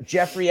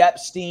 Jeffrey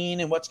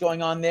Epstein and what's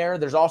going on there.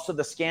 There's also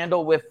the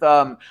scandal with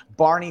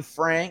Barney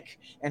Frank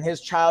and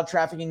his child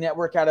trafficking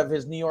network out of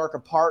his New York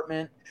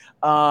apartment,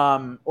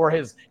 or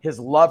his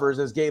lovers,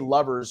 his gay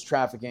lovers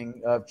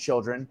trafficking of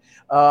children.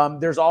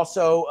 There's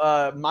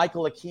also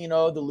Michael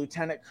Aquino, the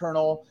lieutenant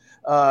colonel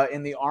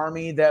in the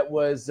Army that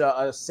was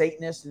a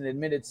Satanist, an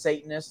admitted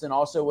Satanist, and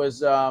also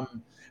was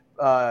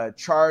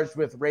charged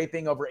with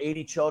raping over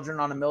 80 children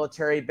on a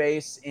military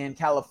base in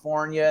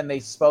California. And they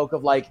spoke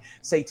of like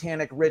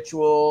satanic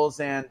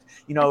rituals and,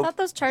 I thought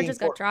those charges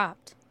got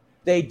dropped.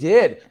 They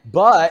did.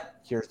 But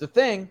here's the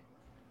thing.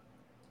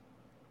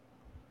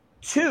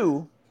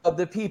 2 of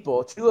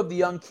the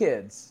young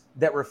kids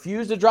that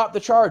refused to drop the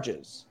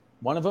charges.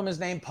 One of them is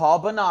named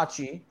Paul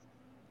Bonacci,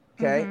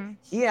 Okay. Mm-hmm.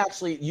 He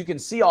actually, you can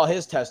see all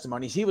his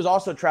testimonies. He was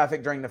also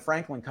trafficked during the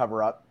Franklin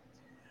cover-up.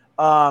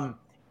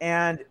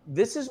 And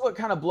this is what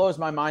kind of blows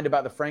my mind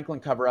about the Franklin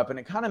cover-up, and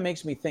it kind of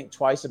makes me think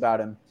twice about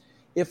him.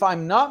 If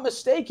I'm not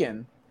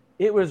mistaken,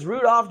 it was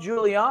Rudolph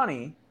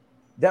Giuliani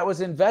that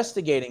was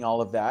investigating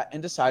all of that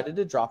and decided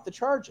to drop the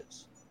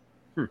charges.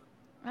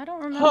 I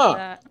don't remember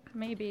that.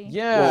 Maybe.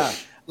 Yeah. Well,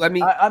 let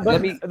me.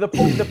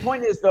 The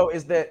point is, though,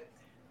 is that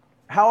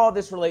how all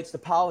this relates to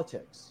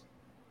politics.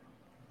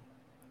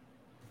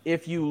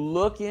 If you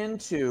look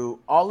into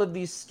all of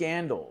these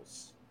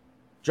scandals,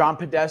 John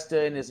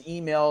Podesta and his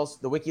emails,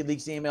 the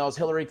WikiLeaks emails,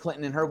 Hillary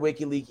Clinton and her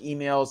WikiLeaks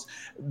emails,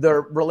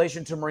 the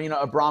relation to Marina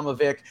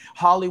Abramovic,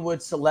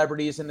 Hollywood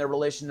celebrities and their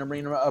relation to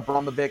Marina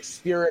Abramovic,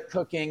 spirit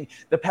cooking,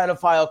 the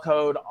pedophile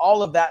code,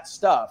 all of that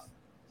stuff,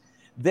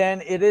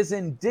 then it is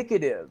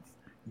indicative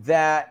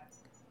that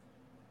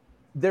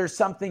there's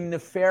something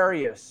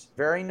nefarious,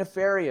 very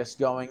nefarious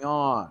going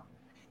on.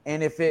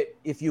 And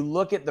if you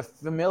look at the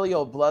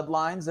familial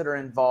bloodlines that are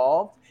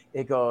involved,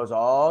 it goes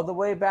all the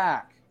way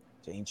back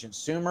to ancient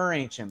Sumer,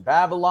 ancient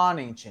Babylon,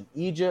 ancient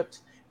Egypt,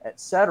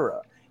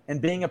 etc.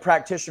 And being a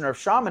practitioner of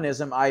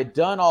shamanism, I had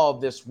done all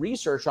of this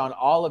research on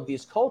all of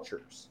these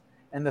cultures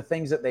and the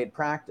things that they'd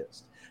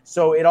practiced.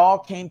 So it all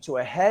came to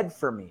a head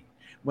for me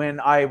when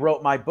I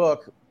wrote my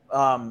book,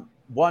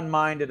 One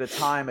Mind at a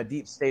Time, A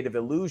Deep State of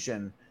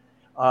Illusion.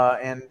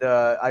 And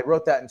I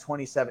wrote that in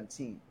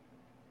 2017.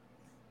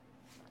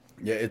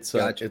 Yeah,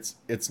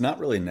 it's not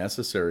really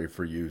necessary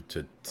for you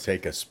to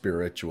take a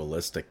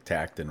spiritualistic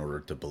tact in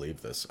order to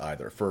believe this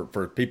either.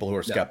 For people who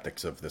are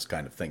skeptics of this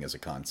kind of thing as a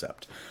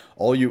concept,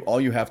 all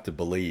you have to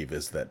believe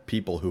is that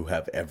people who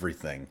have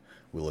everything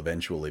will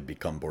eventually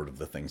become bored of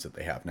the things that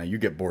they have. Now, you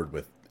get bored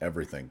with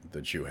everything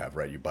that you have,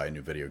 right? You buy a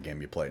new video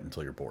game, you play it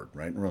until you're bored,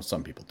 right? Well,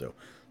 some people do.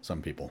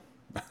 Some people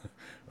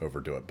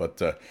overdo it.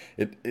 But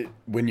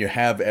when you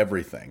have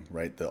everything,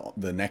 right,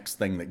 the next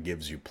thing that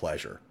gives you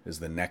pleasure is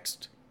the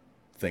next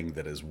thing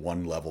that is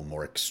one level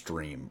more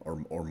extreme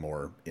or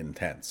more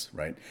intense,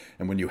 right?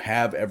 And when you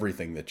have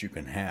everything that you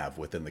can have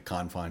within the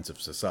confines of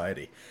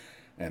society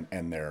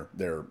and their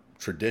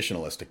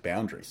traditionalistic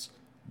boundaries,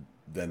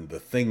 then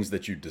the things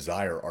that you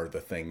desire are the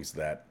things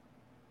that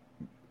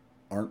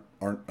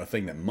aren't a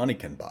thing that money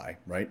can buy,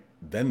 right?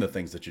 Then the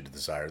things that you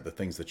desire, the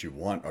things that you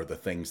want, are the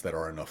things that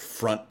are an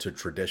affront to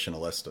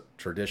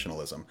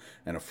traditionalism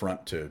and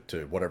affront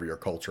to whatever your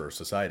culture or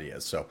society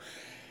is. So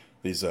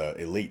these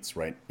elites,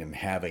 right, in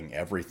having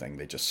everything,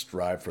 they just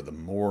strive for the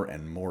more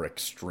and more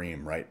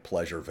extreme, right?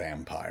 Pleasure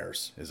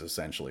vampires is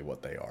essentially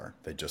what they are.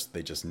 They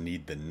just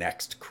need the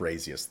next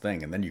craziest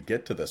thing. And then you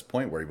get to this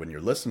point where when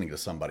you're listening to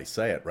somebody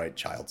say it, right,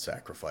 child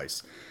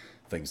sacrifice,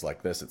 things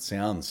like this, it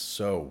sounds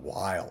so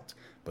wild.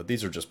 But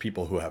these are just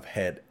people who have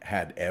had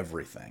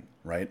everything,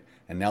 right?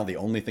 And now the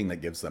only thing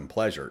that gives them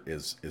pleasure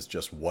is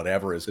just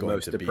whatever is going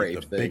to be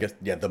the biggest,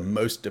 the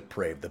most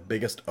depraved, the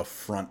biggest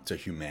affront to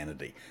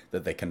humanity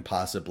that they can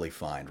possibly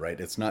find, right?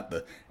 It's not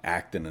the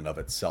act in and of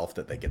itself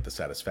that they get the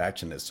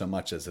satisfaction as so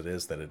much as it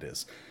is that it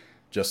is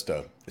just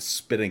a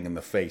spitting in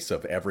the face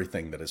of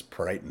everything that is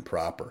right and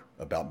proper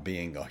about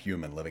being a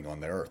human living on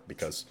the earth,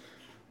 because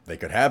they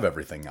could have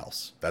everything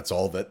else. That's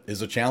all that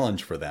is a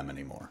challenge for them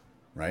anymore,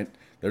 right?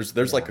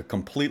 There's like a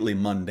completely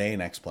mundane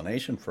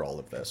explanation for all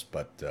of this,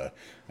 but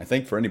I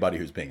think for anybody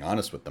who's being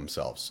honest with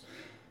themselves,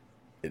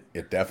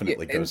 it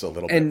definitely goes a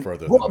little bit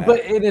further than that. But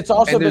it's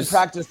also been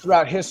practiced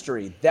throughout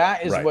history.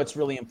 That is what's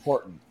really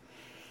important.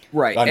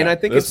 Right. And I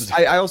think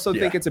I also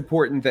think it's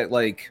important that,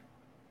 like,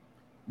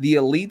 the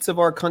elites of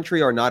our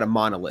country are not a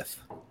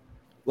monolith.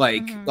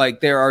 Like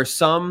there are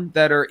some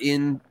that are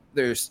in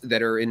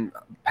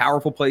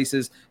powerful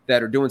places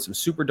that are doing some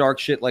super dark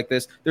shit like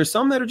this. There's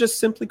some that are just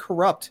simply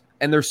corrupt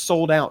and they're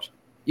sold out.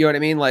 You know what I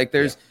mean? Like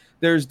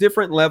there's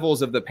different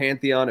levels of the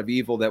pantheon of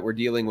evil that we're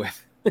dealing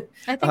with.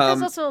 I think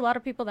there's also a lot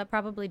of people that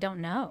probably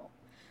don't know.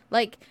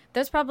 Like,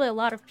 there's probably a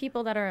lot of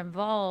people that are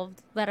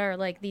involved that are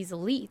like these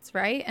elites,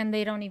 right? And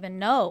they don't even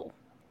know.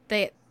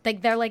 They're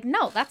like,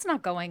 no, that's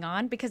not going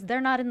on, because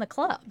they're not in the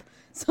club.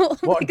 So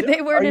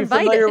they weren't invited. Are you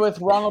familiar with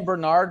Ronald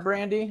Bernard,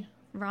 Brandy?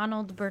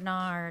 Ronald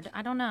Bernard.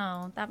 I don't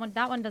know. That one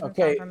doesn't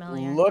sound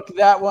familiar. Look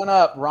that one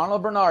up.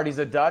 Ronald Bernard, he's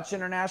a Dutch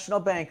international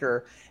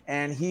banker,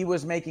 and he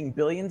was making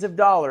billions of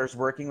dollars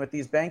working with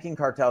these banking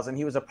cartels, and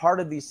he was a part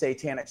of these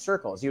satanic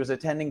circles. He was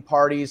attending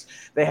parties.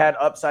 They had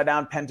upside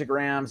down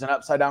pentagrams and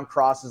upside down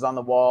crosses on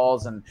the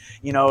walls, and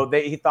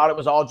he thought it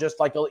was all just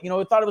like he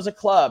thought it was a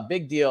club.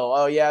 Big deal.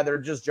 Oh yeah, they're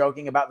just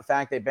joking about the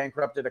fact they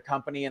bankrupted a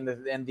company and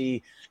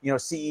the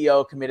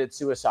CEO committed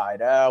suicide.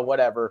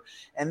 Whatever.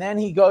 And then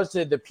he goes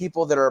to the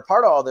people that are a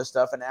part of all this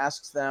stuff and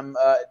asks them,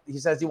 he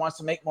says he wants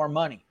to make more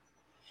money.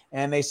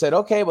 And they said,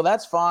 okay, well,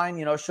 that's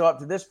fine. Show up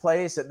to this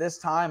place at this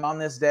time on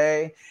this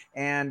day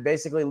and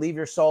basically leave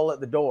your soul at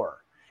the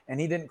door. And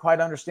he didn't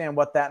quite understand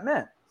what that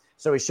meant.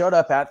 So he showed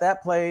up at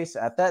that place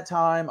at that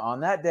time on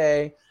that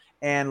day.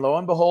 And lo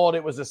and behold,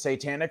 it was a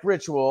satanic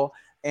ritual.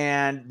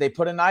 And they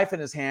put a knife in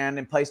his hand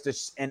and placed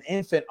an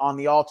infant on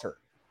the altar.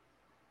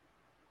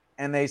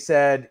 And they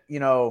said,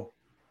 you want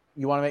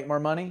to make more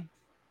money?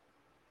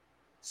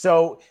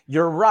 So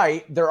you're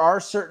right. There are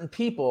certain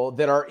people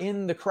that are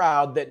in the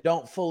crowd that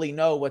don't fully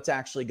know what's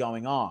actually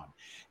going on.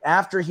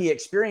 After he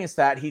experienced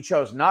that, he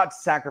chose not to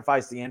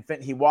sacrifice the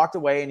infant. He walked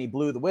away and he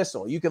blew the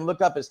whistle. You can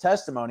look up his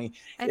testimony.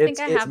 I think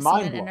I have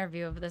seen an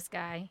interview of this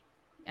guy.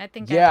 I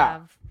think I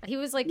have. He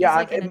was like, yeah,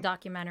 he's like in a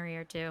documentary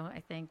or two,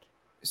 I think.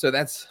 So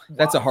that's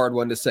a hard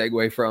one to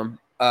segue from.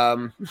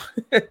 I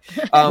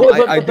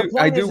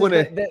do want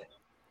to.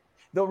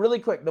 Though really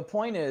quick, the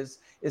point is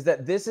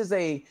that this is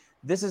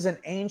an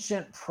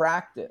ancient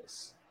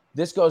practice.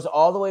 This goes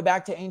all the way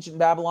back to ancient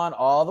Babylon,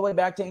 all the way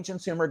back to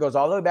ancient Sumer, goes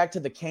all the way back to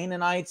the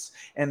Canaanites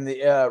and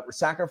the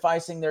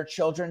sacrificing their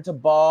children to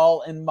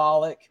Baal and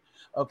Moloch.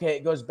 Okay,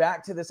 it goes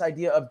back to this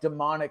idea of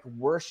demonic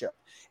worship.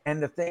 And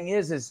the thing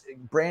is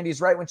Brandy's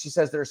right when she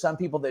says there are some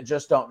people that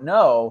just don't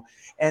know.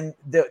 And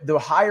the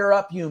higher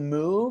up you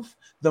move,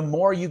 the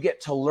more you get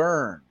to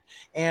learn.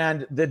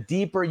 And the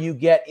deeper you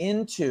get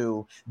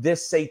into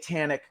this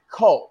satanic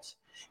cult.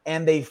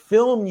 And they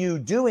film you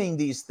doing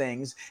these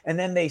things. And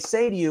then they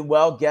say to you,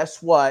 well,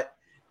 guess what?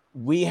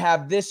 We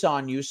have this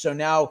on you. So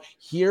now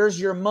here's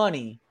your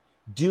money.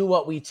 Do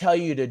what we tell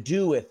you to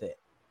do with it.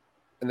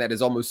 And that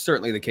is almost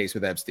certainly the case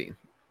with Epstein.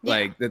 Yeah.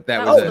 Like that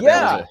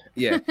was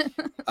yeah.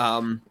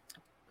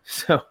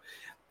 So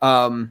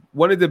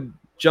wanted to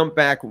jump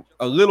back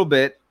a little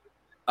bit.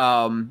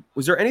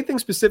 Was there anything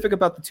specific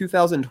about the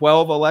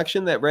 2012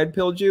 election that red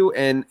pilled you?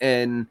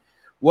 And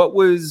what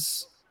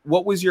was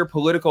your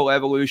political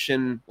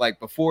evolution like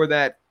before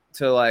that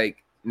to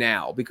like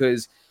now?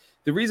 Because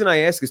the reason I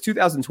ask is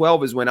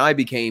 2012 is when I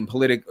became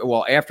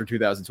after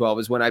 2012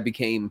 is when I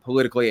became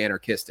politically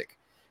anarchistic.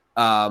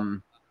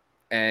 And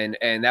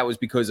that was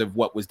because of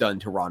what was done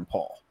to Ron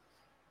Paul.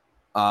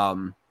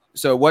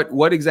 So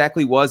what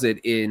exactly was it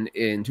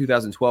in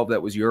 2012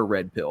 that was your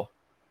red pill?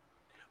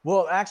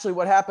 Well, actually,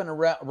 what happened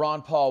to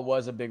Ron Paul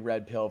was a big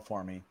red pill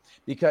for me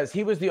because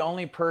he was the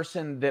only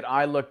person that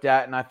I looked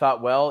at and I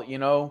thought, well,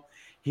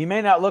 he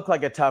may not look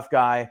like a tough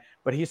guy,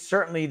 but he's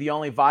certainly the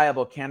only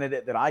viable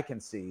candidate that I can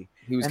see.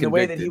 He was and the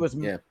way that he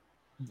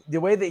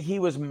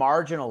was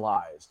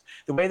marginalized,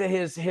 the way that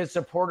his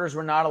supporters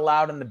were not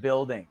allowed in the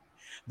building,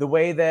 the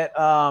way that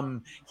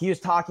he was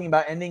talking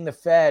about ending the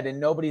Fed and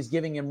nobody's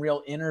giving him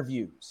real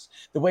interviews,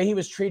 the way he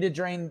was treated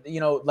during,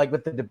 like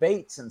with the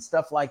debates and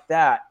stuff like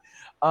that.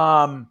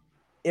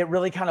 It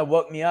really kind of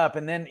woke me up.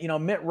 And then,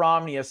 Mitt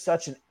Romney is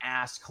such an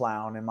ass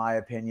clown, in my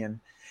opinion.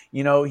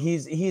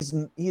 He's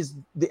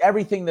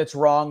everything that's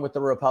wrong with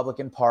the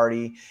Republican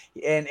Party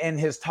and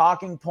his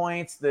talking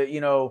points that,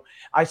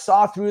 I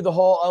saw through the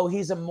whole,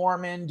 he's a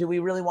Mormon. Do we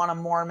really want a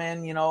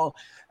Mormon?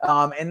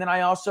 And then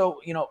I also,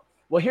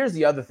 well, here's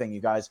the other thing, you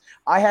guys.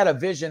 I had a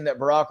vision that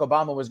Barack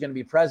Obama was going to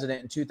be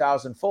president in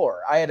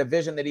 2004. I had a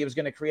vision that he was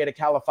going to create a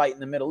caliphate in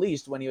the Middle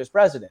East when he was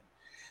president.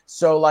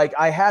 So like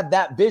I had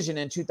that vision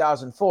in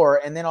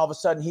 2004, and then all of a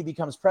sudden he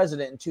becomes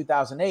president in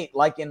 2008,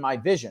 like in my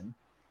vision.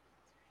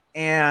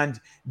 And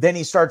then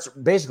he starts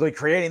basically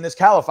creating this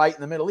caliphate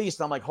in the Middle East.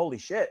 And I'm like, holy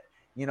shit,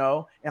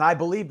 and I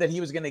believed that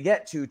he was going to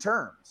get 2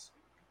 terms.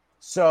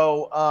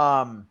 So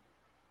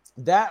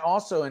that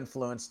also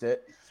influenced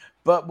it.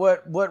 But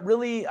what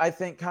really, I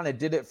think, kind of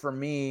did it for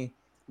me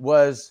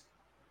was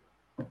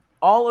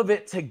all of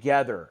it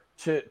together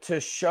to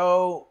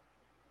show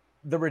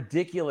the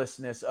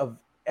ridiculousness of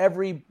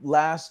every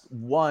last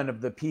one of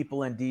the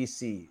people in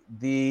DC.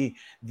 The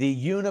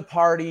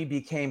uniparty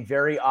became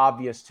very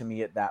obvious to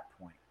me at that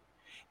point.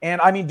 And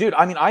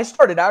I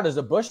started out as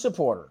a Bush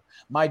supporter.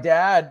 My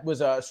dad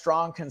was a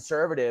strong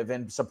conservative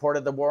and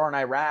supported the war in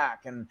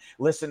Iraq and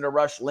listened to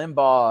Rush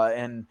Limbaugh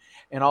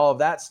and all of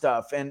that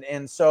stuff.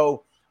 And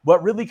so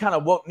what really kind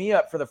of woke me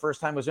up for the first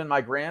time was when my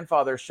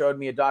grandfather showed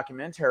me a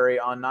documentary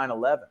on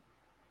 9/11.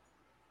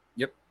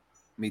 Yep,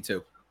 me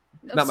too.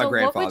 Not my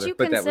grandfather, what would you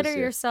but consider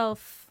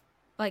yourself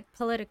like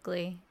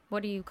politically?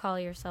 What do you call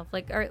yourself?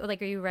 Are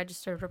you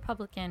registered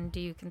Republican? What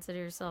do you consider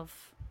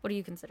yourself?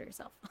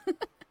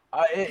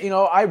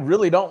 I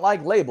really don't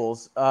like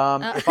labels.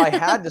 If I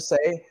had to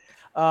say,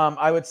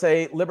 I would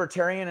say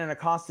libertarian and a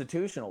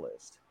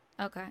constitutionalist.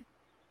 Okay.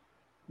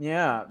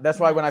 Yeah, that's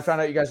why when I found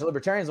out you guys are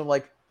libertarians, I'm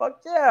like,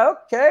 fuck yeah,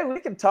 okay, we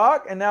can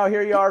talk. And now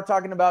here you are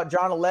talking about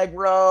John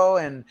Allegro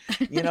and,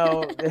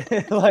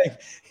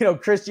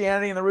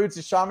 Christianity and the roots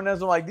of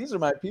shamanism. Like, these are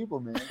my people,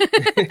 man.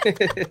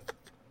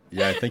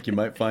 Yeah, I think you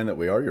might find that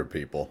we are your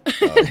people.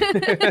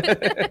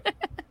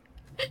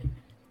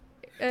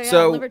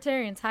 So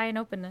libertarians, high in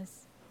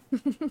openness.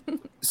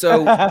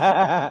 So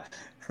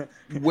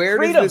where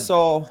does this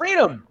all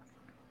freedom?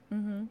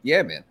 Mm-hmm.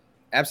 Yeah, man,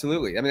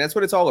 absolutely. I mean, that's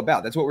what it's all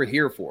about. That's what we're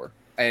here for.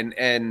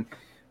 And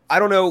I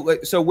don't know.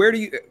 So where do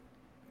you,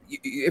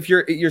 if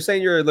you're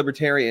saying you're a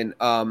libertarian,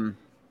 then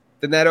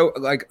that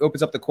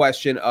opens up the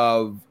question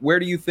of where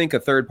do you think a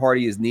third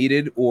party is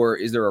needed, or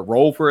is there a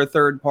role for a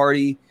third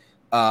party?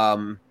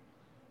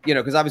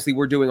 Because obviously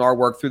we're doing our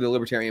work through the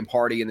Libertarian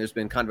Party, and there's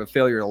been kind of a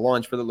failure to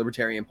launch for the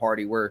Libertarian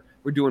Party. We're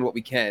doing what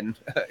we can.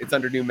 It's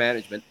under new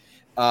management.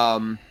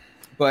 And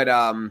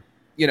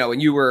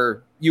you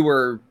were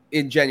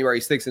in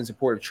January 6th in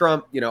support of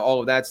Trump, all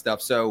of that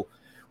stuff. So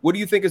What do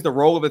you think is the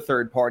role of a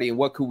third party, and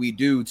what could we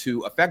do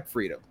to affect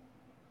freedom?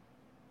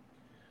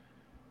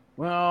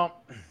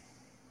 Well,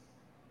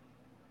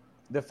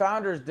 the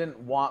founders didn't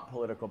want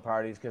political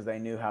parties because they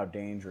knew how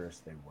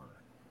dangerous they were.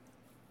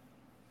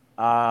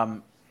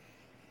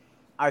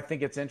 I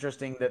think it's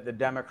interesting that the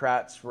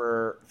Democrats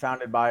were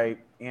founded by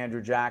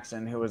Andrew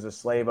Jackson, who was a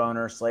slave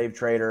owner, slave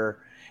trader,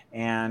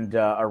 and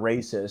a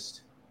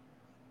racist,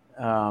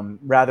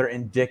 rather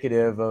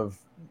indicative of,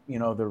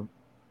 the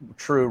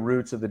true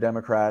roots of the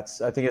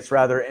Democrats. I think it's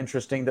rather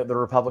interesting that the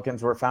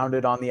Republicans were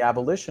founded on the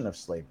abolition of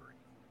slavery.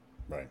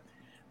 Right.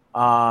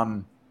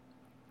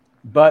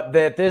 But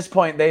at this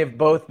point, they've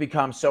both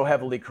become so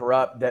heavily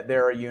corrupt that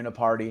they're a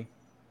uniparty.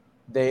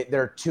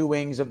 They're two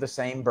wings of the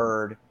same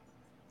bird.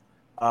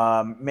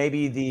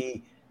 Maybe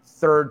the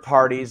third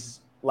parties,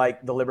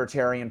 like the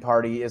Libertarian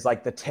Party, is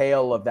like the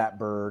tail of that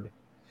bird.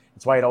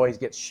 That's why it always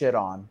gets shit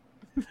on.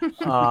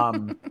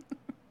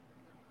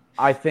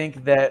 I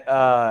think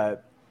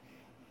that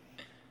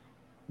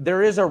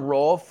there is a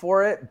role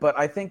for it, but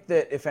I think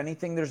that if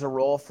anything, there's a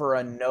role for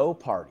a no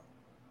party.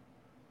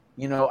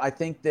 I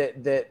think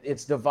that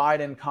it's divide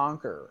and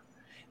conquer.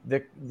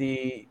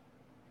 The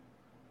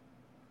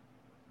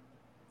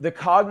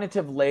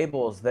cognitive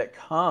labels that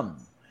come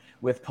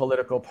with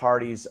political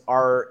parties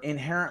are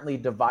inherently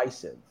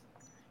divisive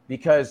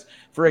because,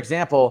 for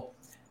example,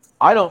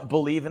 I don't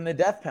believe in the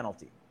death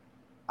penalty.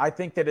 I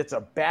think that it's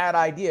a bad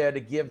idea to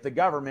give the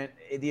government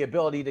the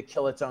ability to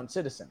kill its own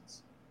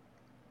citizens.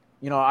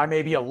 I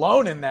may be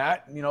alone in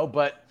that,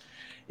 but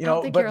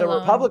the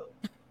Republic.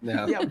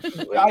 Yeah. Yeah,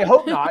 I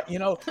hope not,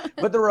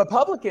 but the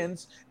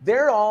Republicans,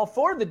 they're all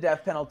for the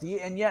death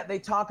penalty. And yet they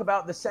talk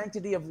about the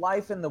sanctity of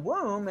life in the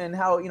womb and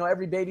how,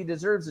 every baby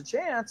deserves a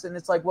chance. And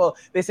it's like, well,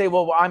 they say,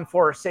 well, I'm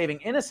for saving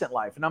innocent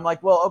life. And I'm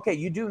like, well, okay,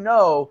 you do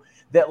know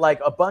that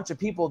like a bunch of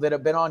people that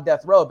have been on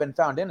death row have been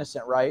found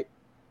innocent, right?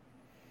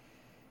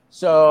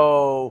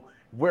 So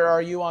where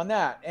are you on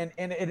that? And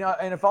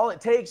if all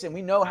it takes, and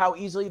we know how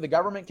easily the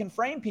government can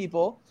frame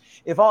people,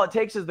 if all it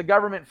takes is the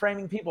government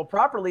framing people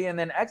properly and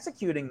then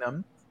executing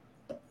them,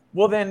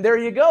 well, then there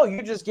you go.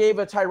 You just gave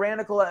a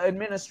tyrannical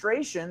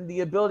administration the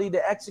ability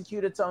to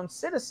execute its own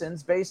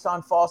citizens based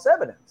on false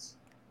evidence.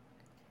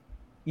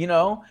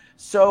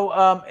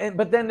 So,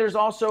 but then there's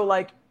also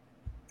like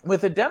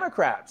with the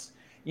Democrats,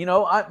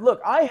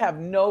 I have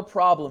no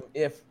problem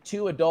if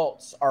two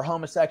adults are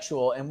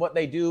homosexual and what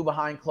they do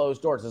behind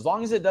closed doors, as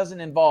long as it doesn't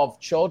involve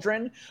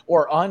children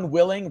or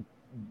unwilling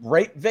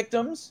rape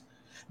victims,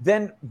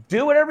 then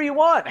do whatever you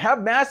want.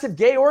 Have massive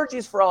gay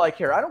orgies for all I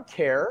care. I don't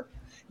care.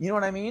 You know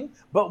what I mean?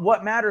 But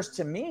what matters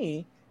to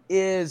me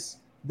is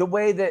the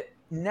way that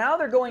now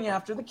they're going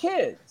after the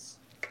kids.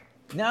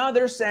 Now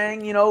they're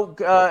saying,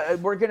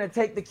 we're going to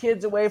take the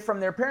kids away from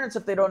their parents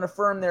if they don't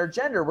affirm their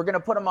gender. We're going to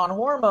put them on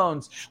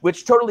hormones,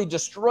 which totally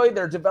destroy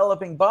their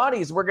developing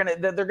bodies. They're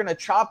going to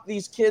chop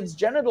these kids'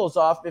 genitals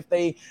off if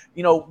they,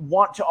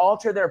 want to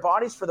alter their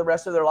bodies for the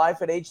rest of their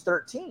life at age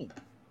 13,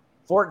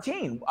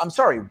 14. I'm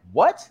sorry,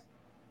 what?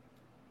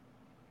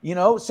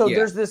 So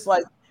there's this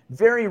like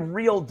very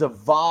real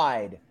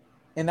divide.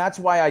 And that's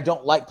why I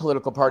don't like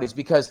political parties,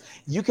 because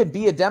you could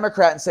be a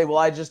Democrat and say, well,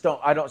 I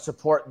don't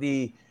support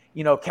the,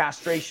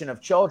 castration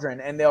of children,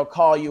 and they'll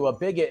call you a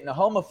bigot and a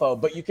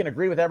homophobe, but you can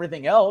agree with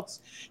everything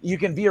else. You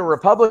can be a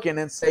Republican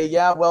and say,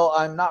 yeah, well,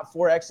 I'm not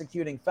for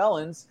executing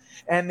felons.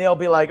 And they'll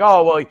be like,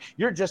 oh, well,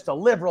 you're just a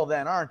liberal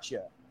then, aren't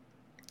you?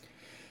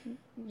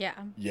 Yeah.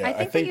 Yeah,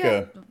 I think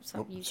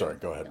sorry,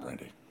 go ahead,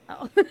 Brandy.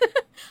 Oh.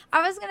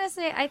 I was going to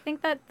say, I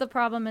think that the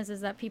problem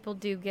is that people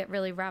do get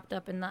really wrapped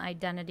up in the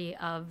identity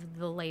of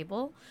the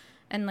label.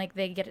 And, like,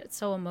 they get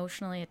so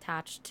emotionally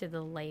attached to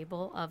the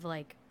label of,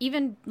 like,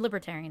 even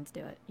libertarians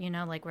do it,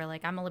 like, we're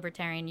like, I'm a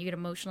libertarian. You get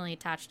emotionally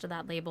attached to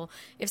that label.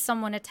 If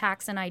someone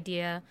attacks an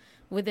idea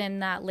within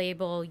that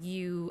label,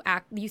 you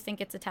think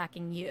it's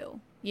attacking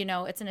you.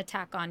 It's an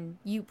attack on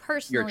you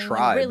personally. Your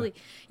tribe.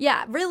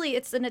 Really,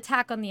 it's an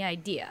attack on the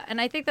idea. And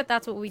I think that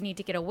that's what we need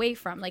to get away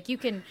from. Like,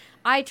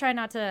 I try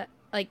not to,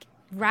 like,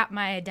 wrap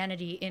my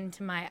identity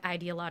into my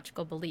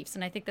ideological beliefs.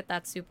 And I think that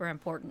that's super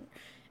important,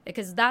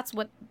 because that's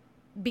what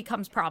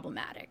becomes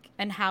problematic,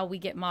 and how we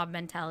get mob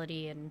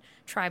mentality and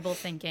tribal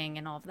thinking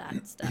and all of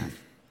that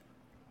stuff.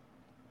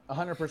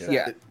 100%.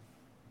 Yeah.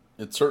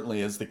 It certainly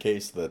is the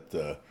case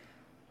that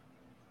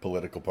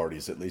political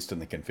parties, at least in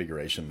the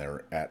configuration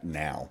they're at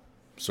now,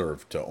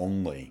 serve to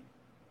only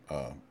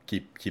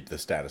keep the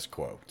status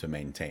quo, to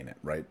maintain it,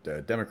 right?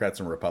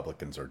 Democrats and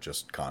Republicans are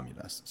just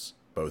communists.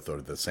 Both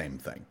are the same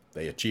thing.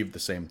 They achieve the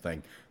same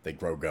thing. They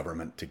grow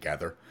government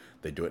together.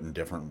 They do it in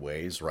different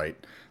ways, right?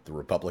 The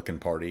Republican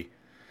Party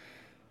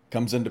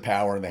comes into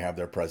power and they have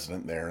their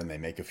president there, and they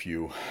make a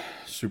few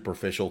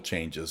superficial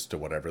changes to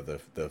whatever the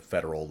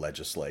federal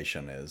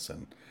legislation is.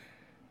 And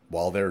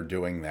while they're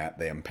doing that,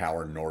 they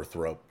empower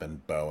Northrop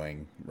and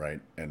Boeing,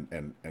 right?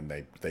 And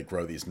they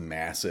grow these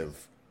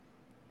massive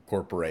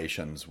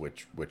corporations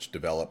which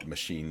develop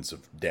machines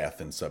of death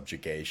and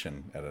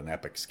subjugation at an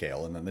epic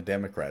scale. And then the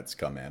Democrats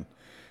come in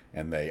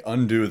and they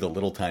undo the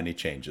little tiny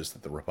changes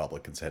that the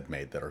Republicans had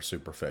made that are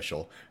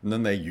superficial, and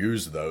then they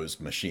use those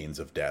machines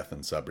of death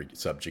and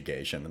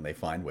subjugation, and they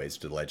find ways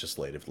to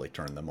legislatively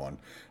turn them on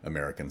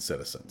American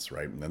citizens,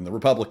 right? And then the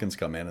Republicans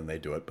come in and they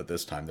do it, but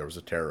this time there was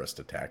a terrorist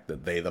attack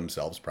that they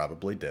themselves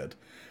probably did,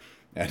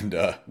 and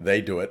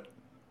they do it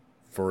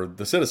for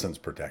the citizens'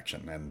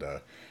 protection, and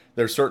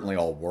they're certainly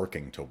all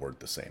working toward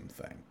the same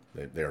thing.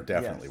 They are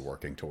definitely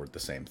working toward the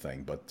same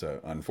thing, but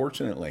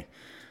unfortunately,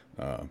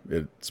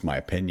 it's my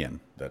opinion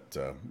that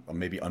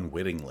maybe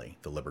unwittingly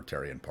the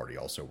Libertarian Party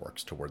also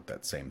works toward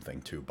that same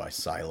thing too, by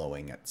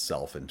siloing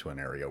itself into an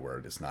area where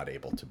it is not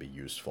able to be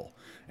useful.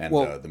 And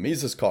the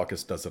Mises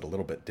Caucus does it a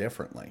little bit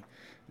differently,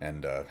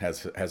 and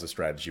has a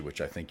strategy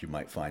which I think you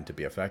might find to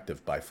be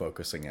effective by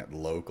focusing at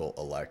local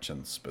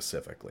elections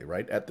specifically,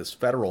 right? At this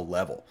federal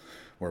level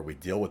where we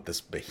deal with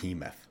this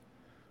behemoth,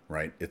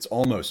 right? It's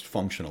almost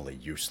functionally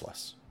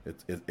useless.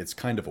 It's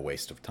kind of a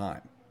waste of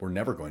time. We're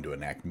never going to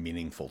enact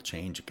meaningful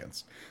change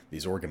against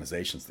these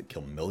organizations that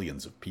kill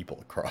millions of people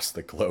across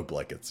the globe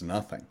like it's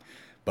nothing.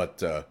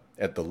 But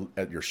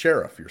at your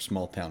sheriff, your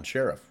small town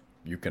sheriff,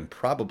 you can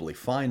probably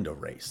find a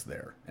race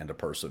there and a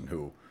person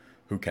who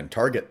can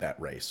target that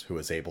race, who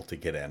is able to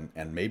get in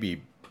and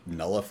maybe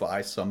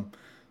nullify some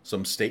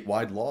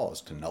statewide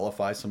laws, to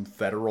nullify some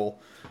federal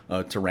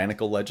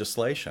tyrannical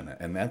legislation.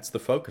 And that's the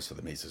focus of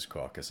the Mises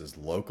Caucus, is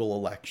local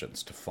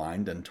elections, to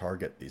find and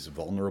target these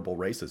vulnerable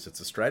races. It's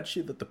a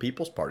strategy that the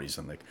People's Parties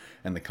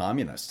and the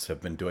communists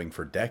have been doing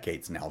for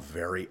decades now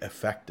very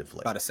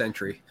effectively. About a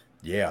century.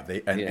 Yeah,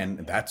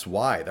 and that's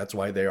why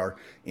they are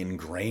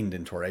ingrained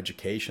into our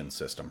education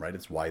system, right?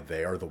 It's why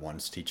they are the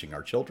ones teaching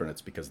our children.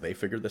 It's because they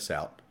figured this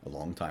out a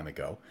long time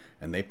ago,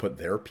 and they put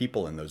their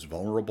people in those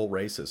vulnerable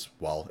races.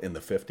 While in the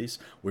 50s,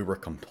 we were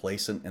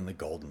complacent in the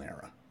golden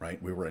era,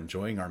 right? We were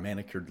enjoying our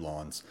manicured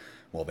lawns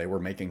while they were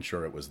making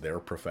sure it was their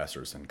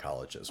professors in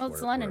colleges, where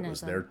it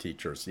was their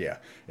teachers. Yeah,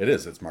 it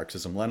is. It's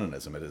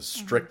Marxism-Leninism. It is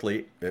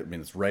strictly,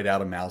 it's right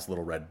out of Mao's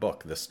Little Red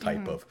Book, this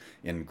type of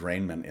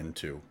ingrainment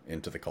into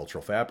the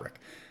cultural fabric.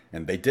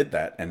 And they did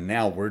that, and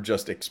now we're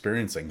just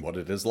experiencing what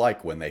it is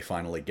like when they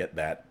finally get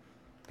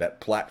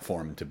that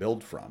platform to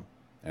build from.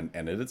 And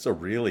it's a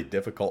really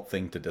difficult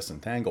thing to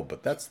disentangle,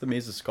 but that's the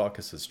Mises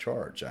Caucus's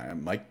charge.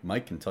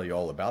 Mike can tell you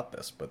all about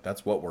this, but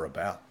that's what we're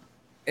about.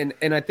 And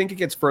I think it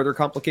gets further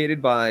complicated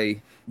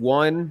by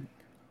one.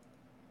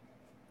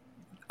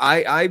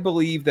 I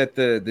believe that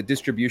the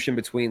distribution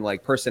between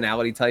like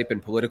personality type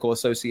and political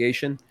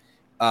association,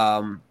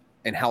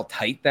 and how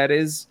tight that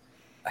is,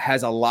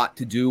 has a lot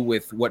to do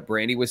with what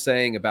Brandy was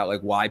saying about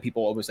like why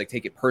people almost like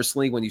take it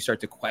personally when you start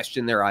to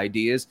question their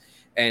ideas,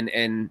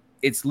 and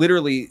it's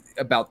literally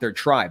about their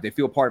tribe. They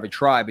feel part of a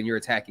tribe, and you're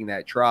attacking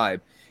that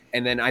tribe.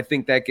 And then I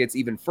think that gets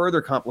even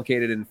further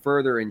complicated and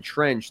further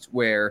entrenched,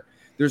 where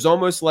there's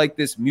almost like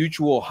this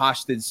mutual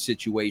hostage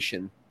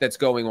situation that's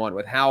going on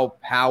with how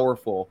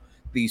powerful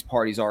these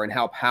parties are and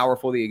how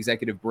powerful the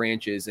executive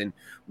branch is, and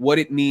what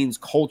it means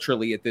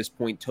culturally at this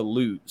point to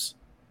lose.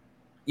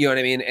 You know what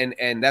I mean?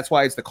 And that's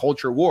why it's the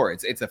culture war.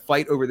 It's a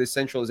fight over this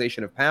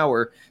centralization of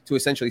power to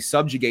essentially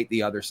subjugate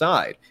the other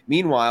side.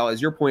 Meanwhile,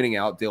 as you're pointing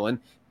out, Dylan,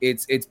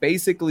 it's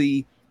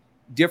basically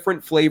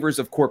different flavors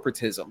of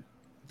corporatism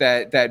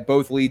that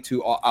both lead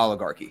to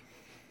oligarchy.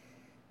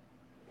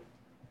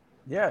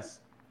 Yes.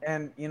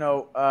 And,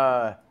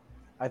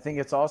 I think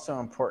it's also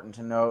important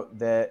to note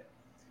that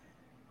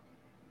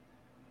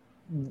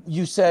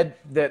you said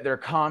that they're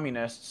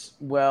communists.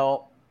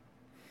 Well,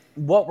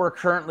 what we're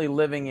currently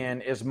living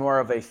in is more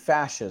of a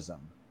fascism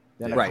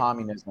than a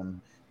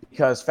communism,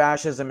 because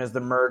fascism is the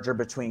merger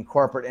between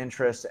corporate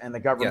interests and the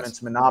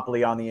government's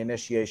monopoly on the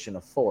initiation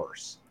of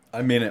force.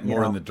 I mean it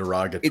more in the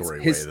derogatory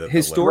way.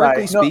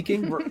 Historically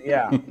speaking,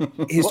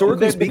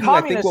 historically speaking,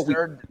 I think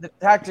the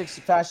tactics,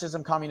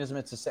 fascism, communism,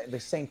 it's the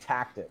same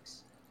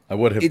tactics. I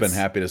would have been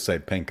happy to say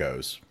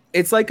pinkos.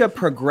 It's like a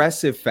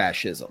progressive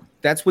fascism.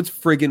 That's what's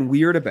friggin'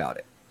 weird about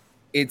it.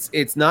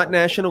 It's not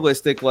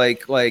nationalistic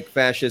like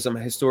fascism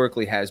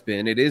historically has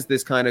been. It is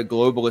this kind of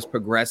globalist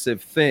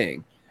progressive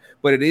thing,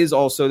 but it is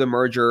also the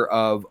merger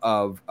of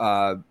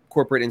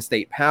corporate and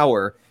state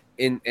power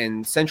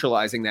in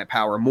centralizing that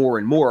power more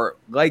and more,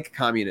 like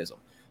communism.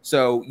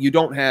 So you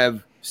don't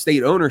have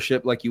state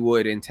ownership like you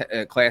would in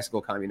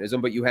classical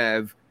communism, but you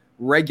have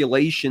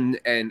regulation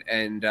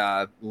and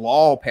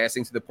law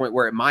passing to the point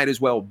where it might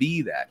as well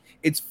be that.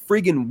 It's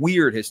friggin'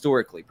 weird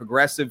historically.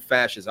 Progressive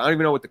fascism. I don't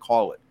even know what to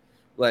call it.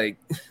 Like,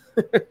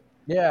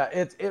 yeah,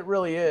 it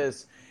really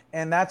is.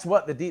 And that's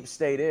what the deep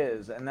state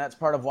is. And that's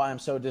part of why I'm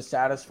so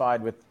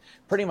dissatisfied with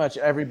pretty much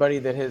everybody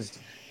that has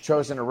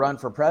chosen to run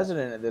for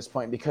president at this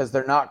point, because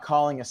they're not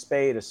calling a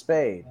spade a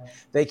spade.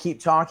 They keep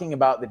talking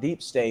about the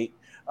deep state.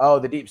 Oh,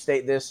 the deep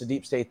state this, the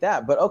deep state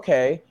that. But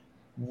okay,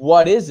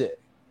 what is it?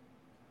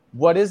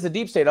 What is the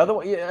deep state?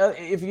 Otherwise,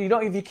 if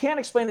you can't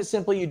explain it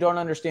simply, you don't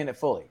understand it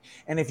fully.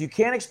 And if you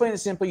can't explain it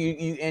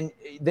simply,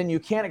 then you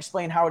can't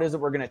explain how it is that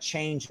we're going to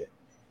change it.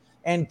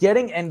 And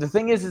the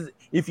thing is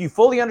if you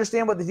fully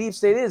understand what the deep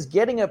state is,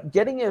 getting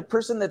a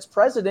person that's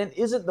president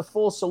isn't the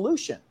full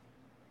solution.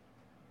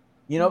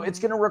 It's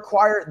going to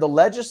require the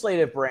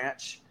legislative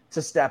branch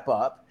to step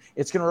up.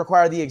 It's going to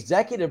require the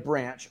executive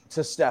branch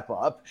to step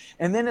up.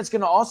 And then it's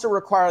going to also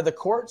require the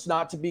courts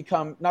not to be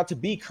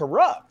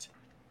corrupt,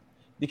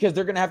 because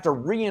they're going to have to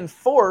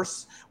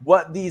reinforce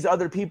what these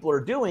other people are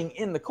doing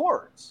in the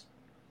courts.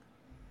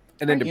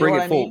 And then to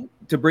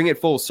bring it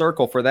full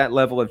circle, for that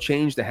level of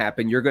change to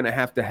happen, you're going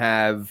to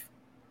have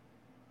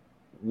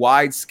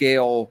wide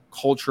scale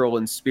cultural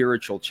and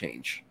spiritual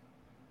change.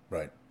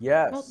 Right.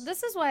 Yes. Well,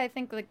 this is why I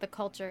think like the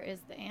culture is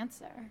the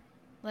answer.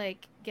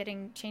 Like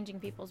changing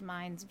people's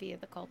minds via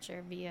the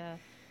culture, via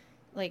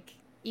like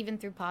even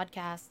through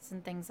podcasts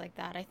and things like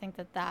that. I think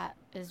that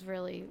is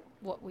really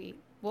what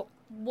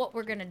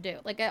we're going to do.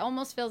 Like it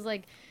almost feels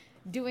like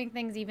doing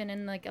things even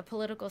in like a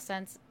political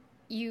sense,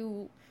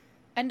 people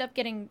end up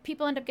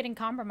getting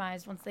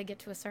compromised once they get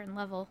to a certain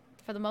level,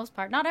 for the most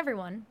part. Not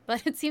everyone,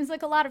 but it seems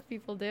like a lot of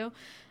people do.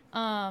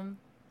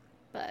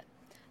 But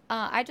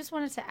I just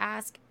wanted to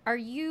ask,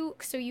 you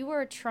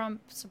were a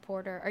Trump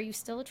supporter. Are you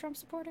still a Trump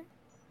supporter?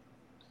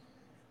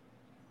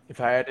 If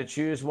I had to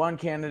choose one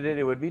candidate,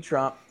 it would be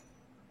Trump.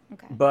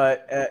 Okay.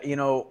 But,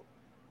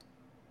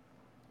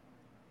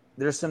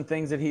 there's some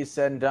things that he's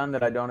said and done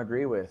that I don't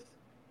agree with.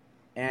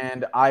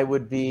 And I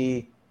would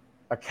be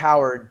a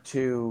coward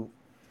to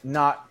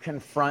not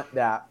confront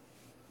that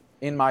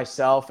in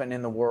myself and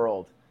in the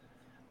world.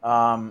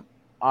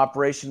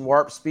 Operation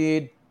Warp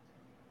Speed,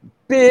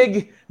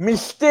 big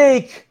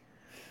mistake.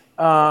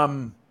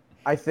 I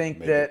think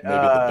maybe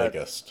the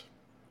biggest.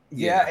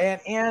 Yeah,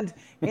 and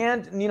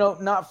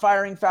not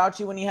firing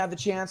Fauci when he had the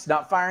chance,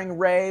 not firing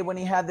Ray when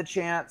he had the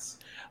chance,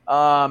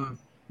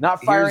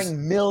 not firing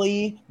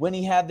Milley when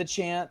he had the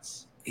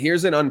chance.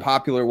 Here's an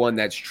unpopular one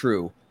that's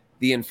true.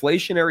 The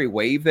inflationary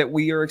wave that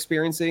we are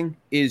experiencing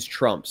is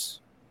Trump's.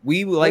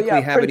 We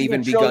likely haven't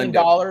even begun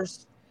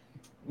dollars.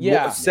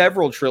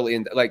 Several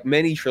trillion, like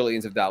many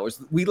trillions of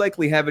dollars. We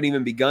likely haven't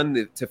even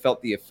begun to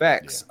felt the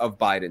effects of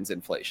Biden's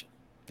inflation.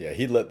 Yeah,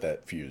 he lit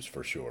that fuse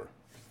for sure.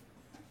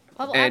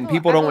 Well, and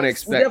people don't want to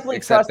accept that. He definitely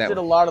trusted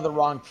a lot of the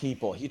wrong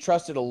people. He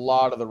trusted a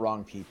lot of the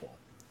wrong people.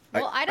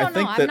 Well, I don't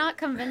know. I'm not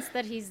convinced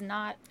that he's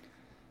not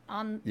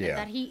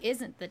that he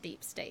isn't the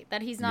deep state,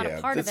 that he's not a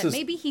part of it.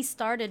 Maybe he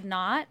started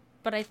not,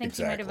 but I think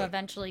he might have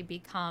eventually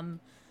become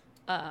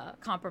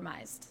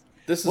compromised.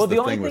 This is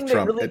the thing with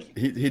Trump.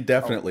 He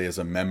definitely is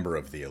a member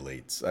of the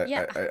elites.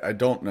 I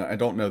don't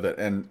know that.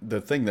 And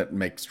the thing that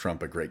makes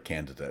Trump a great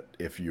candidate,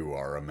 if you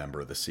are a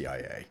member of the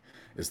CIA,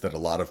 is that a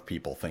lot of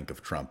people think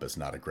of Trump as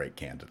not a great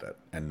candidate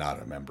and not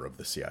a member of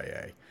the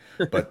CIA.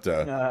 But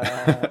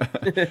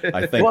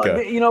I think,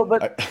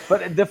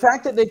 but the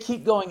fact that they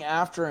keep going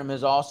after him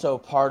is also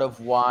part of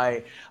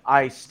why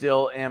I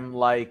still am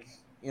like,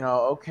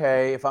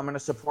 okay, if I'm going to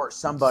support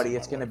somebody,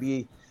 it's going to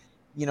be,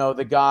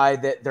 the guy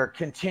that they're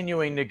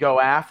continuing to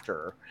go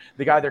after,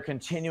 the guy they're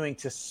continuing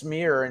to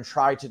smear and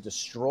try to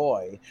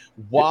destroy.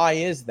 Why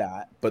is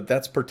that? But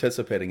that's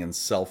participating in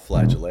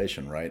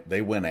self-flagellation, right?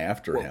 They went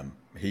after him.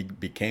 He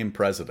became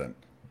president,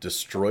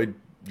 destroyed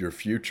your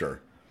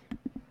future,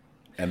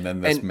 and then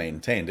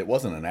maintained. It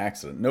wasn't an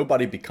accident.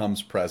 Nobody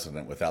becomes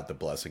president without the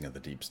blessing of the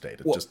deep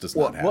state. It just does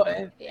not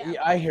happen.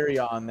 I hear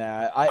you on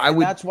that.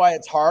 That's why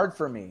it's hard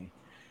for me,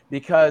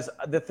 because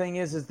the thing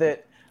is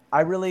that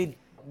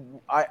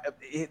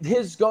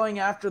his going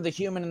after the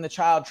human and the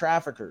child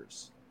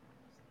traffickers.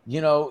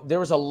 There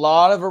was a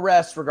lot of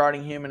arrests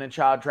regarding human and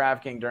child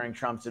trafficking during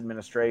Trump's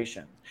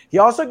administration. He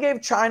also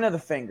gave China the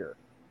finger,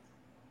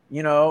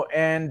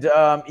 and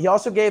he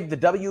also gave the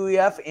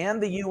WEF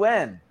and the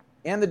UN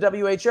and the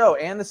WHO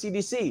and the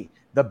CDC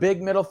the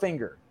big middle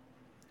finger.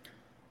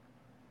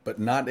 But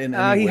not in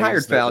any ways. He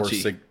hired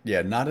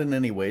Fauci. Not in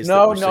any ways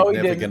that were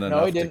significant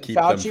enough to keep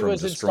them from destroying your life. Fauci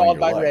was installed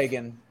by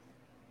Reagan.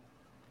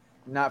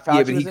 Not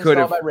Fauci was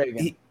installed by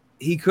Reagan.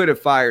 He could have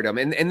fired him.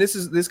 And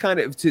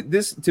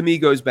this to me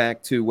goes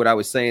back to what I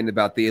was saying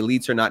about the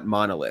elites are not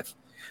monolith,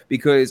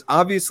 because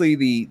obviously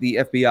the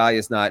FBI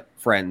is not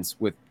friends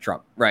with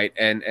Trump, right?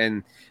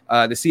 And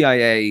the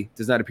CIA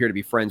does not appear to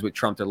be friends with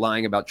Trump. They're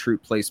lying about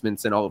troop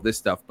placements and all of this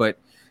stuff. But,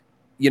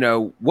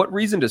 what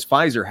reason does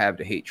Pfizer have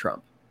to hate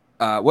Trump?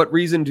 What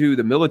reason do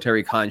the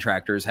military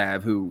contractors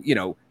have who,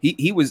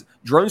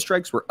 drone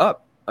strikes were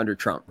up under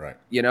Trump, right?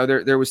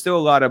 There was still a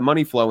lot of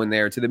money flowing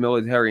there to the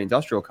military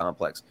industrial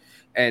complex.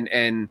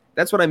 And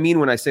that's what I mean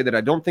when I say that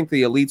I don't think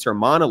the elites are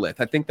monolith.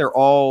 I think they're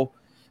all,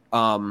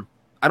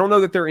 I don't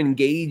know that they're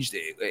engaged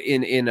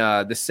in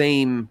the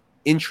same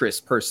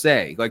interests per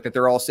se, like that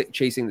they're all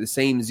chasing the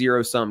same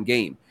zero-sum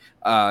game.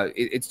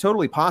 It's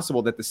totally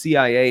possible that the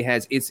CIA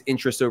has its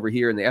interest over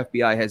here and the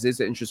FBI has its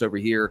interest over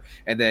here,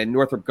 and then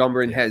Northrop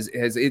Grumman has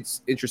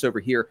its interest over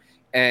here.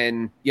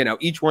 And,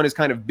 each one is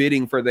kind of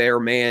bidding for their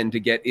man to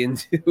get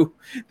into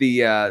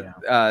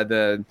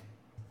the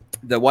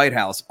White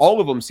House. All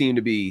of them seem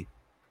to be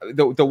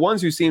the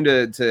ones who seem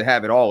to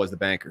have it all as the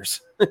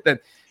bankers.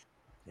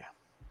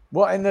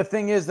 Well, and the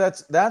thing is,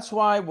 that's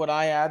why what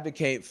I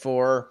advocate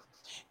for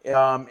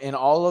in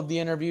all of the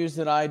interviews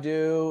that I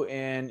do,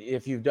 and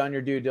if you've done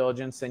your due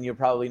diligence, then you'll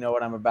probably know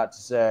what I'm about to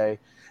say,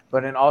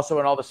 but also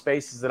in all the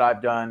spaces that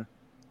I've done,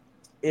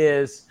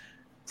 is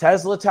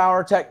Tesla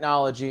Tower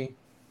technology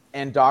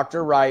and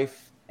Dr.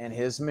 Rife and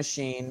his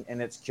machine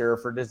and its cure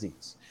for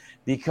disease.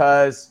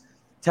 Because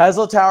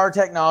Tesla Tower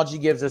technology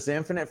gives us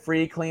infinite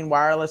free, clean,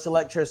 wireless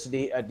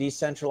electricity, a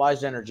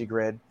decentralized energy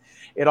grid.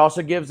 It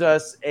also gives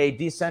us a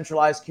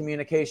decentralized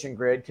communication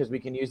grid because we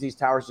can use these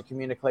towers to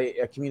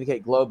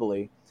communicate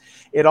globally.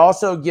 It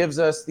also gives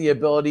us the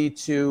ability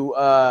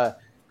to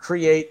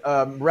create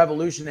a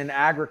revolution in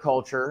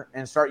agriculture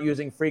and start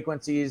using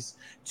frequencies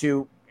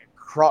to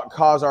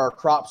cause our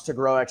crops to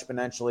grow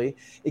exponentially.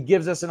 It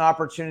gives us an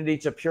opportunity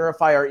to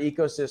purify our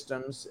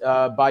ecosystems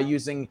by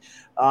using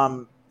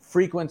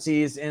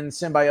frequencies in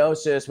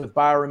symbiosis with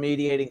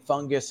bioremediating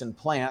fungus and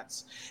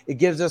plants. It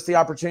gives us the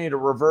opportunity to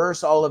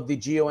reverse all of the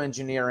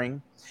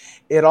geoengineering.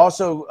 It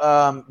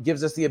also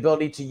gives us the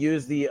ability to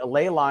use the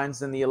ley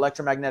lines and the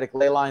electromagnetic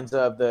ley lines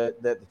of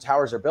the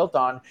towers are built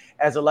on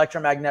as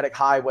electromagnetic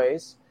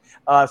highways.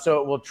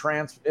 So it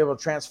will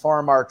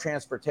transform our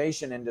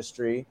transportation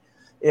industry.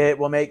 It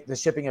will make the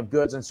shipping of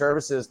goods and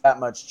services that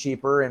much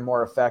cheaper and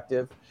more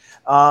effective.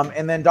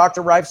 And then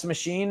Dr. Rife's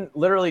machine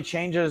literally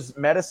changes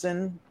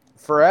medicine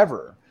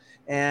forever.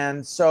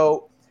 And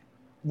so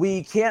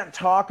we can't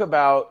talk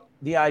about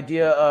the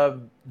idea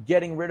of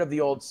getting rid of the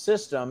old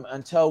system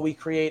until we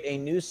create a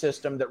new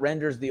system that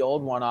renders the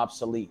old one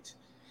obsolete.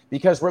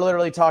 Because we're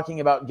literally talking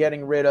about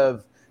getting rid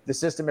of the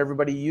system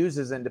everybody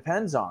uses and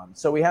depends on.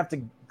 So we have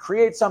to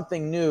create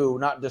something new,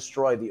 not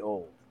destroy the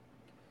old.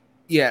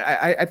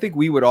 Yeah, I think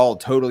we would all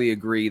totally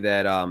agree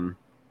that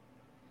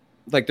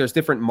like there's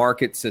different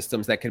market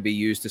systems that can be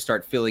used to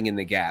start filling in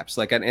the gaps.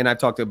 Like, and I've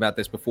talked about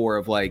this before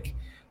of like,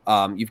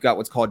 you've got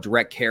what's called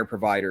direct care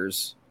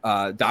providers,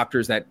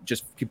 doctors that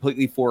just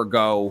completely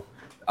forego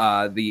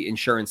the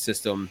insurance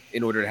system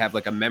in order to have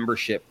like a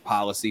membership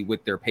policy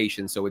with their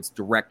patients. So it's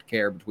direct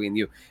care between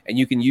you, and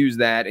you can use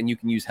that, and you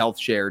can use health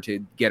share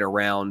to get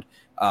around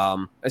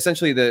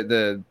essentially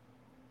the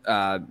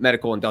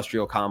medical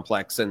industrial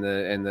complex and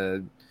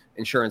the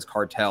insurance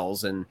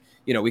cartels. And,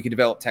 you know, we could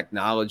develop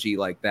technology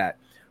like that.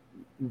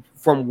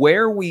 From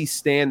where we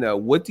stand, though,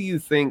 what do you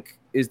think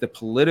is the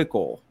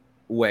political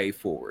way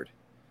forward?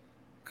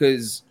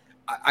 Because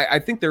I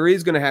think there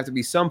is going to have to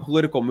be some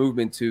political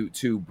movement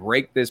to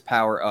break this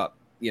power up,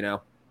 you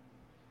know?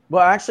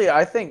 Well, actually,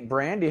 I think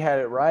Brandy had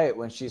it right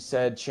when she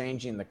said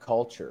changing the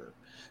culture.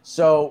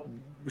 So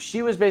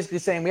she was basically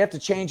saying we have to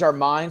change our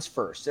minds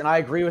first. And I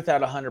agree with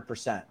that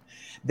 100%.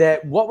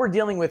 That what we're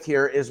dealing with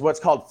here is what's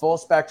called full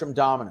spectrum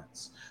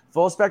dominance.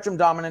 Full spectrum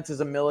dominance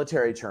is a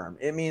military term.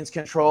 It means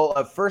control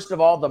of, first of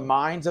all, the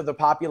minds of the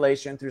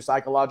population through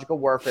psychological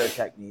warfare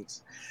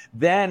techniques.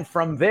 Then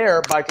from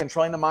there, by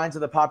controlling the minds of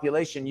the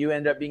population, you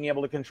end up being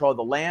able to control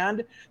the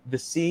land, the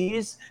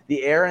seas,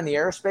 the air and the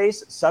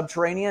airspace,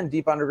 subterranean,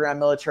 deep underground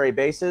military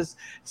bases,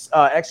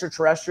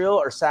 extraterrestrial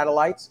or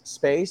satellites,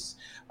 space,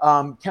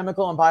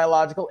 chemical and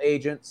biological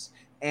agents,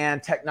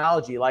 and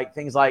technology, like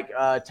things like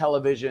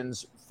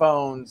televisions,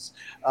 phones,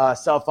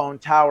 cell phone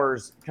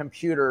towers,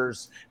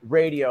 computers,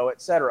 radio,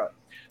 etc.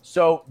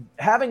 So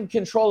having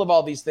control of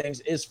all these things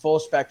is full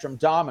spectrum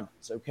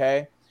dominance,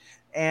 okay?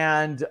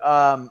 And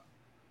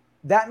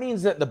that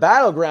means that the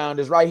battleground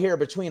is right here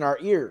between our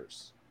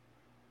ears.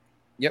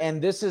 Yep.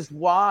 And this is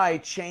why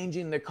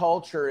changing the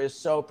culture is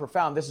so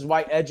profound. This is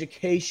why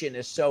education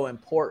is so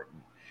important,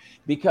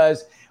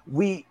 because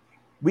we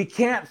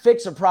can't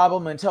fix a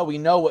problem until we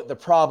know what the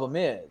problem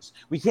is.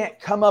 We can't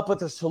come up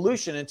with a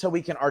solution until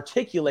we can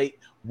articulate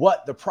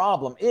what the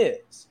problem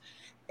is.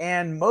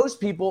 And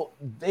most people,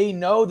 they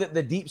know that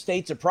the deep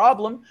state's a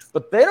problem,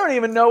 but they don't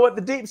even know what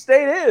the deep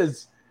state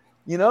is,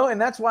 you know? And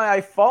that's why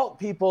I fault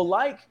people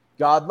like,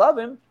 God love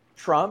him,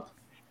 Trump,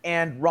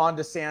 and Ron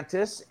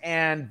DeSantis,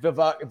 and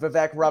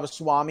Vivek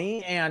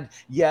Ramaswamy, and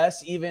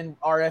yes, even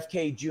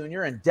RFK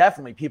Jr., and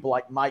definitely people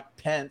like Mike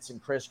Pence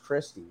and Chris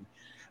Christie.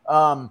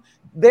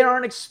 They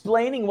aren't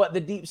explaining what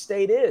the deep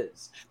state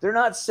is. They're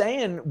not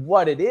saying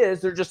what it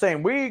is. They're just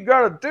saying, we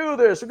got to do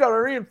this. We got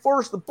to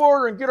reinforce the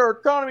border and get our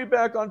economy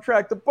back on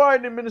track. The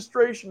Biden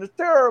administration is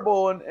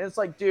terrible. And it's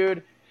like,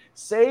 dude,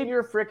 save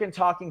your freaking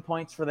talking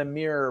points for the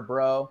mirror,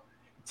 bro.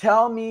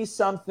 Tell me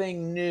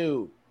something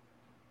new.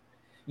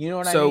 You know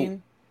what I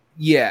mean?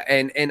 Yeah.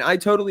 And I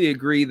totally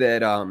agree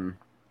that,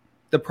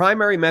 the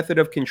primary method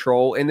of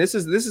control, and this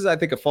is, I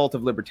think, a fault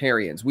of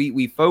libertarians.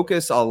 We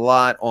focus a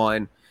lot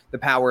on the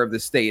power of the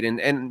state,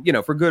 and you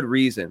know, for good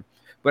reason.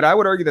 But I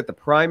would argue that the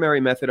primary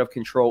method of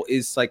control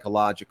is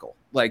psychological.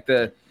 Like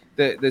the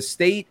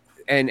state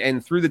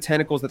and through the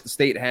tentacles that the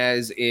state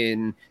has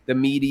in the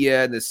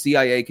media, the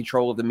CIA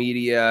control of the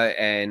media,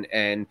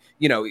 and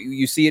you know,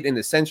 you see it in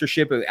the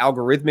censorship of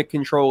algorithmic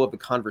control of the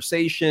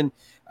conversation.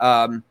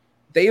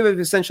 They have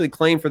essentially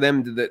claimed for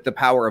them the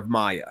power of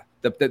Maya.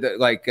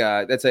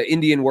 That's an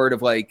Indian word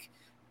of like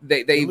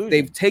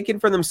they've taken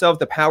for themselves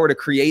the power to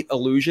create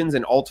illusions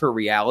and alter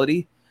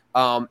reality.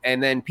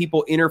 And then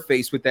people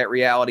interface with that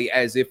reality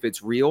as if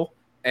it's real.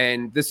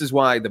 And this is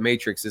why The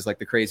Matrix is like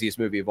the craziest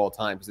movie of all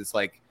time, because it's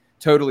like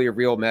totally a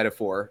real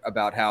metaphor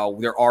about how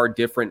there are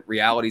different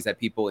realities that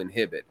people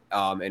inhibit.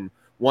 And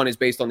one is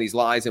based on these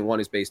lies and one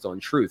is based on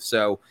truth.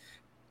 So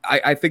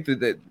I think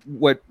that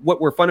what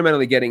we're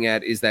fundamentally getting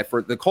at is that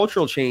for the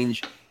cultural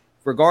change,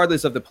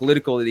 regardless of the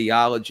political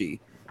ideology,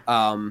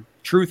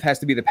 truth has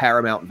to be the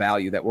paramount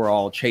value that we're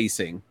all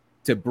chasing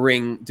to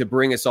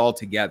bring us all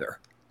together.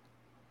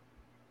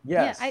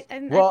 Yes. Yeah,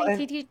 I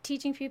think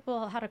teaching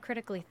people how to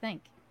critically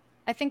think.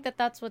 I think that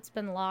that's what's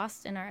been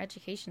lost in our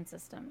education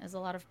system, is a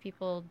lot of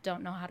people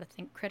don't know how to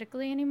think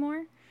critically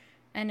anymore,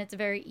 and it's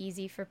very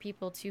easy for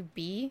people to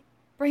be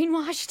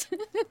brainwashed.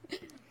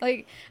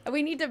 Like,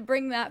 we need to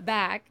bring that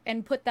back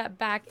and put that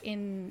back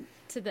into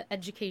the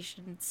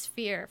education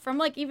sphere from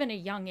like even a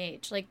young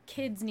age. Like,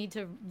 kids need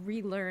to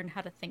relearn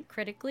how to think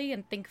critically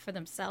and think for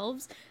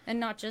themselves and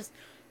not just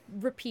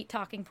repeat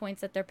talking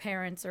points that their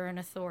parents or an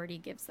authority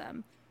gives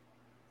them.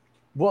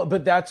 Well,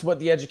 but that's what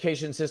the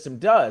education system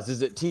does,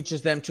 is it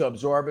teaches them to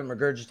absorb and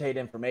regurgitate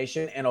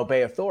information and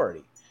obey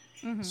authority.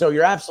 Mm-hmm. So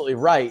you're absolutely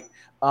right.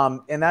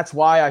 And that's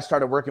why I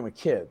started working with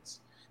kids,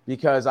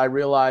 because I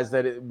realized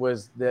that it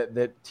was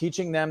that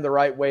teaching them the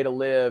right way to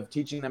live,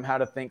 teaching them how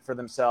to think for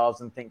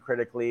themselves and think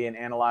critically and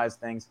analyze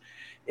things,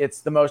 it's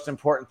the most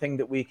important thing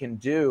that we can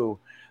do.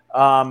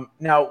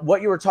 Now,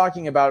 what you were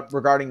talking about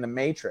regarding the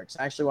matrix,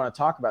 I actually want to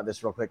talk about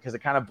this real quick because it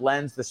kind of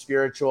blends the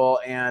spiritual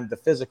and the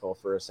physical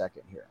for a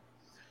second here.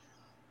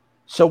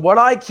 So what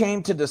I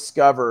came to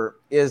discover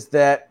is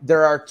that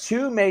there are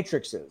two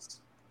matrices.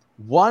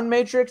 One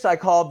matrix I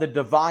call the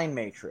divine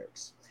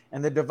matrix.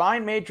 And the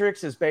divine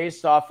matrix is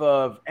based off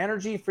of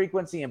energy,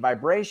 frequency, and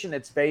vibration.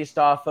 It's based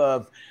off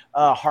of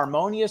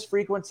harmonious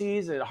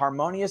frequencies,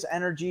 harmonious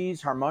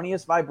energies,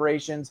 harmonious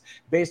vibrations,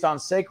 based on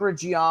sacred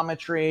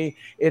geometry.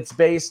 It's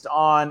based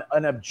on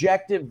an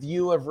objective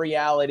view of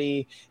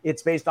reality.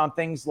 It's based on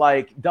things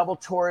like double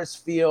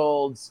torus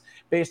fields,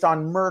 based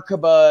on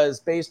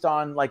Merkabas, based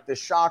on like the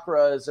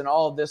chakras and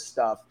all of this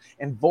stuff,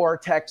 and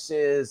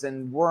vortexes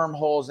and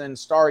wormholes and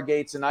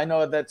stargates. And I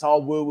know that's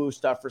all woo-woo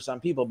stuff for some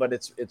people, but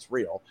it's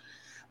real.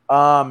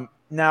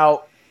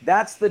 Now,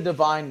 that's the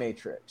divine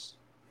matrix.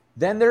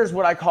 Then there's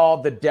what I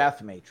call the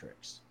death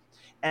matrix.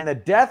 And the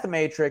death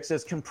matrix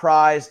is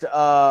comprised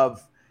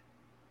of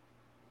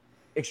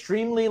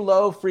extremely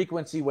low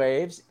frequency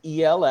waves,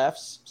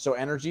 ELFs, so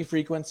energy,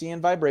 frequency,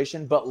 and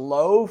vibration, but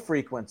low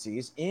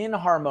frequencies,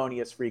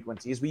 inharmonious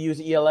frequencies. We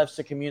use ELFs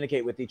to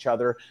communicate with each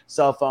other,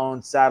 cell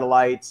phones,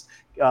 satellites,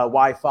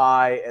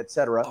 Wi-Fi,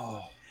 etc.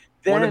 Oh,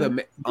 one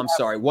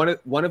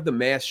of the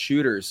mass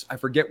shooters, I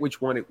forget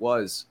which one it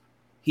was,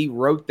 he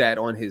wrote that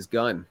on his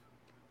gun.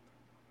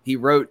 He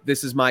wrote,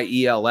 "This is my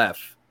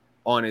ELF,"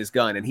 on his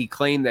gun, and he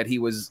claimed that he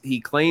was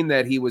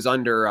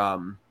under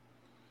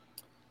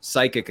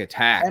psychic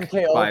attack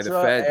by the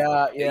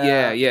Fed.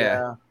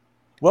 Yeah.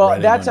 Well,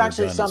 writing that's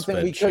actually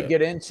something we could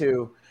get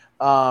into.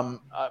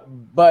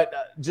 But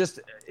just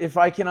if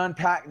I can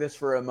unpack this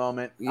for a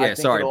moment, I think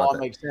it'll all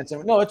make sense.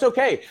 No, it's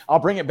okay. I'll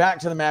bring it back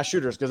to the mass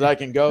shooters because I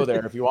can go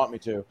there if you want me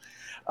to.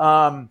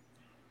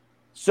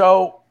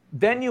 So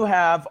then you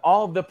have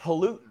all of the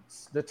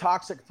pollutants, the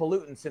toxic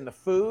pollutants in the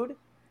food,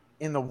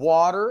 in the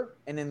water,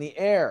 and in the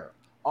air,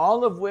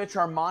 all of which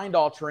are mind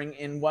altering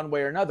in one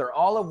way or another,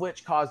 all of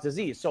which cause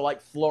disease. So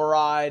like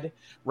fluoride,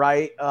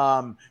 right?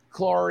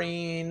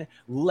 Chlorine,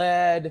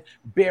 lead,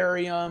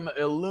 barium,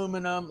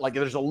 aluminum, like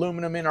there's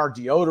aluminum in our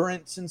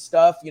deodorants and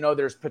stuff. You know,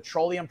 there's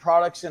petroleum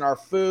products in our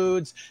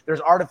foods.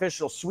 There's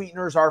artificial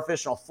sweeteners,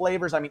 artificial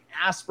flavors. I mean,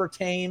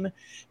 aspartame,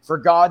 for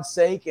God's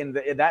sake. And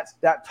that's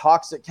that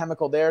toxic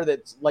chemical there.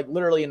 That's like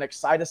literally an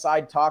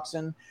exciticide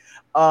toxin.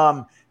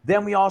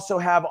 Then we also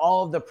have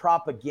all of the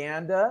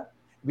propaganda.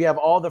 We have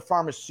all the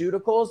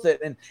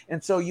pharmaceuticals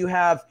and so you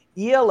have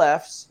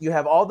ELFs, you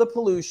have all the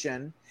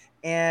pollution,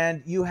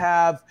 and you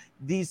have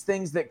these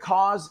things that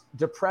cause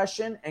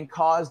depression and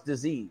cause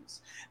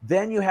disease.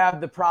 Then you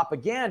have the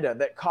propaganda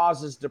that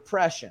causes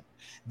depression.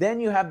 Then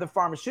you have the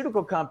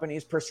pharmaceutical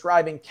companies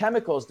prescribing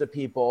chemicals to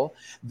people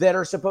that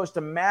are supposed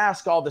to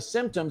mask all the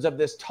symptoms of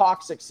this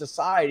toxic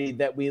society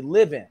that we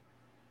live in.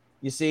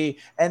 You see,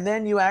 and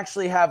then you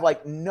actually have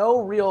like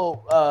no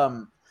real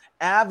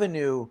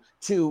avenue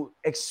to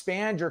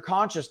expand your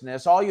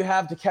consciousness. All you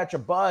have to catch a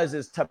buzz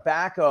is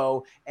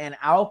tobacco and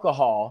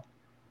alcohol.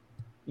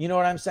 You know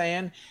what I'm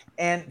saying?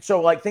 And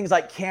so like things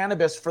like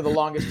cannabis for the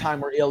longest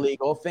time were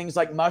illegal. Things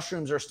like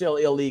mushrooms are still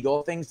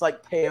illegal. Things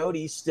like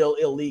peyote still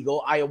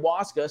illegal.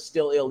 Ayahuasca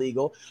still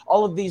illegal.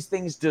 All of these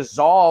things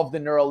dissolve the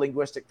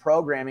neuro-linguistic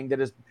programming that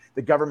is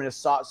the government has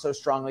sought so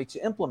strongly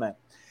to implement.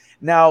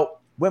 Now,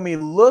 when we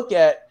look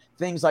at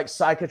things like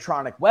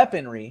psychotronic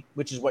weaponry,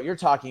 which is what you're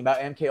talking about,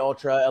 MK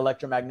Ultra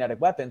electromagnetic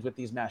weapons with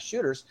these mass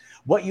shooters,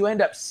 what you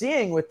end up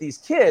seeing with these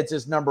kids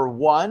is, number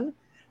one,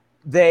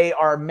 they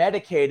are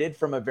medicated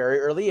from a very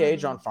early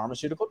age on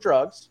pharmaceutical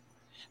drugs.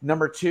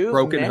 Number two,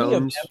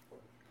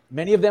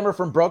 many of them are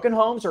from broken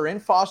homes or in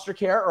foster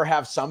care or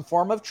have some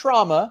form of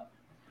trauma.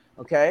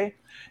 Okay.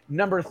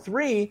 Number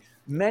three,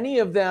 many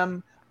of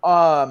them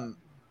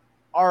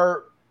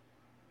are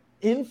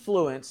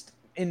influenced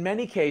in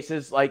many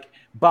cases, like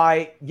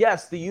by,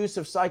 yes, the use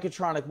of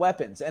psychotronic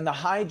weapons and the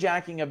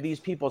hijacking of these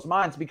people's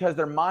minds, because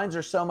their minds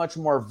are so much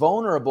more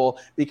vulnerable,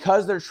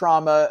 because they're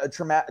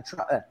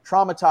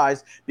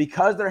traumatized,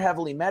 because they're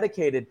heavily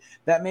medicated,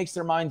 that makes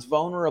their minds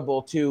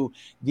vulnerable to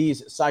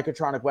these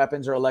psychotronic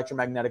weapons or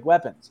electromagnetic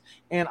weapons.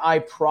 And I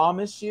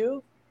promise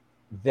you,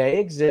 they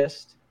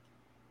exist.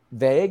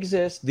 They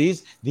exist.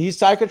 These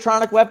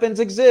psychotronic weapons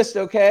exist,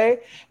 okay?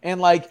 And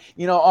like,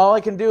 you know, all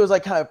I can do is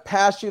like kind of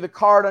pass you the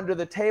card under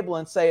the table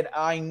and say,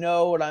 I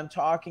know what I'm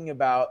talking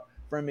about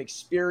from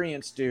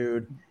experience,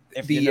 dude.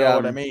 If you know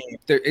what I mean.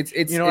 It's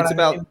you know it's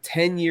about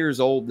 10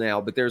 years old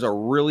now, but there's a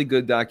really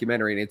good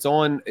documentary, and it's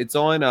on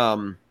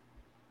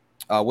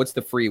what's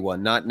the free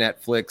one? Not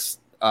Netflix.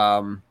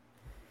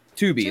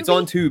 Tubi. It's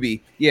on Tubi.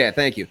 Yeah,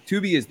 thank you.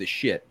 Tubi is the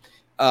shit.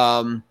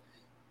 Called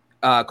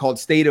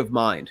State of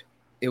Mind.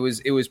 It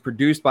was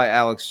produced by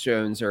Alex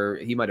Jones, or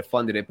he might have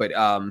funded it, but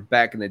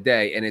back in the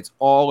day, and it's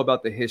all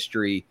about the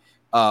history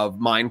of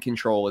mind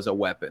control as a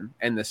weapon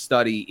and the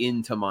study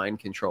into mind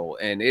control,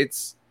 and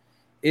it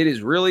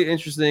is really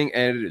interesting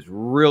and it is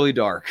really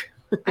dark.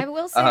 I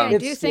will say, I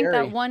do think scary.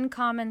 that one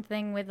common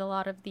thing with a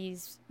lot of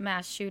these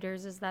mass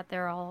shooters is that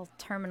they're all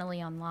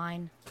terminally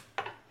online,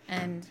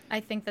 and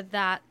I think that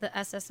the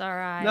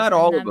SSRI, not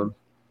all of them.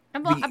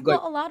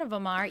 Well, a lot of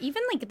them are.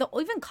 Even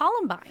even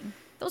Columbine.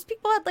 Those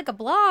people had like a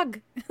blog.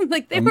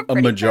 Like they were a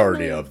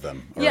majority terminally... of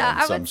them are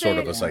on some sort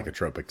of a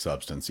psychotropic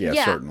substance.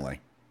 Yeah,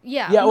 certainly.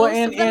 Yeah. Well,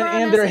 and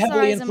they're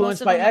heavily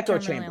influenced by echo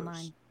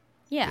chambers.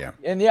 Yeah.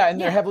 And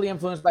they're heavily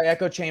influenced by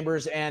echo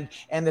chambers and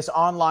this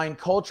online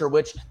culture,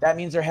 which that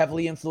means they're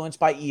heavily influenced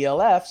by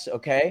ELFs.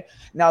 Okay.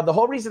 Now, the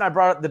whole reason I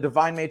brought up the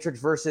divine matrix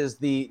versus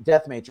the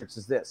death matrix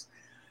is this.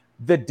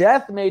 The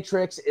death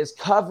matrix is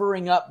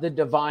covering up the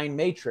divine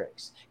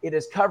matrix. It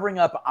is covering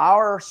up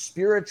our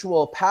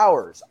spiritual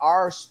powers,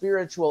 our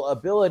spiritual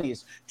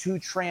abilities to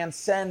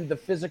transcend the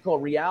physical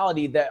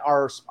reality that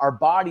our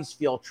bodies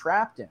feel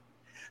trapped in.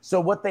 So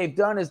what they've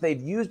done is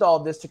they've used all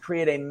of this to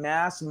create a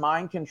mass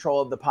mind control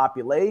of the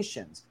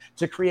populations,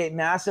 to create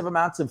massive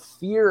amounts of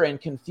fear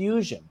and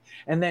confusion,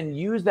 and then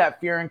use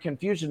that fear and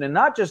confusion to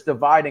not just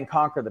divide and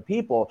conquer the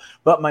people,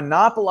 but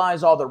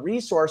monopolize all the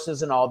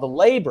resources and all the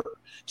labor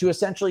to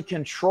essentially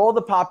control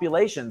the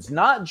populations,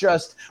 not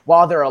just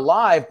while they're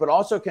alive, but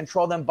also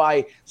control them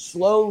by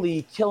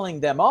slowly killing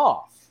them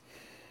off.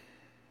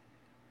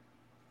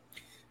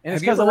 And it's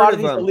because a lot of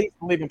these elites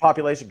believe in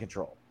population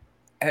control.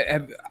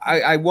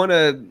 I want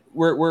to.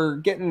 We're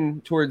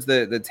getting towards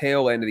the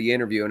tail end of the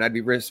interview, and I'd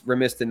be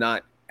remiss to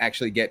not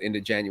actually get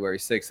into January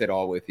 6th at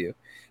all with you.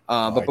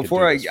 But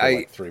before I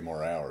like 3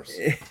 more hours.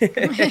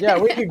 Yeah,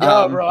 we can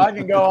go, bro. I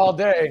can go all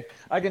day.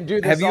 I can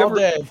do this all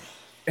day.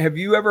 Have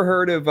you ever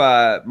heard of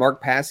Mark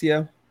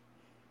Passio?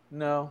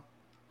 No.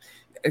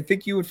 I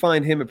think you would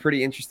find him a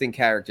pretty interesting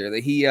character.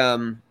 That he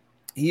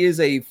is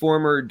a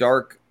former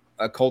dark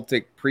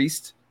occultic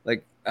priest,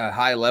 like a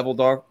high level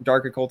dark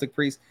occultic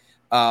priest.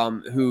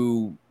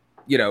 Who,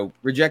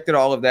 rejected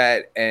all of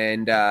that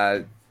and,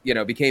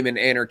 became an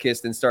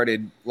anarchist and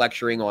started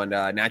lecturing on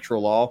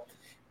natural law.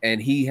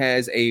 And he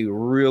has a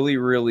really,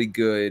 really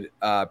good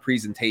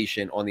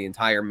presentation on the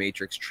entire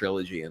Matrix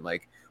trilogy and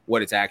like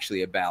what it's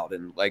actually about.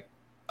 And like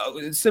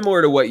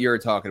similar to what you're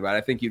talking about,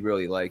 I think you'd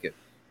really like it.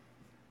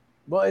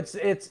 Well,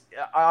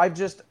 I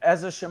just,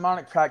 as a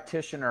shamanic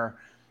practitioner,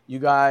 you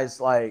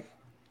guys, like,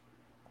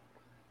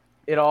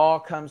 it all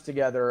comes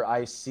together.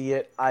 I see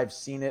it. I've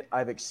seen it.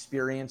 I've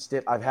experienced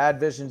it. I've had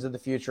visions of the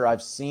future.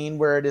 I've seen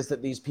where it is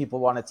that these people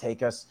want to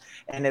take us.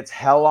 And it's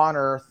hell on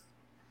earth.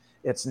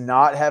 It's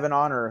not heaven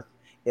on earth.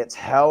 It's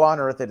hell on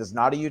earth. It is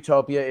not a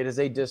utopia. It is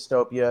a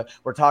dystopia.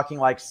 We're talking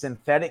like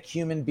synthetic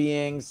human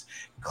beings,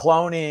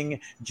 cloning,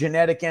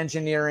 genetic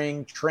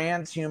engineering,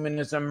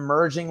 transhumanism,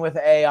 merging with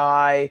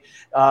AI.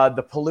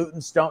 The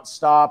pollutants don't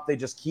stop. They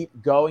just keep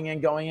going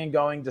and going and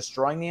going,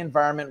 destroying the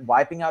environment,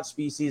 wiping out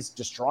species,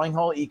 destroying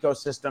whole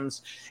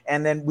ecosystems.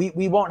 And then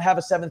we won't have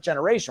a 7th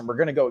generation. We're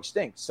going to go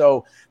extinct.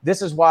 So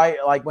this is why,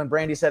 like when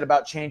Brandy said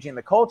about changing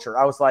the culture,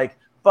 I was like,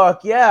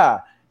 fuck yeah.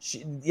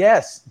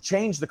 Yes,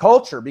 change the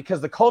culture,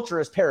 because the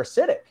culture is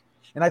parasitic.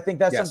 And I think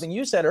that's something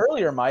you said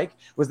earlier, Mike,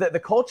 was that the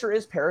culture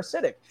is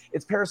parasitic.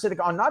 It's parasitic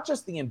on not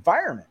just the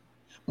environment,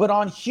 but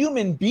on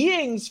human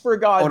beings, for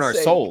God's sake. On our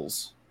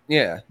souls.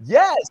 Yeah.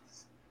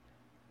 Yes.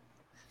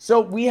 So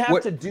we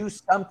have to do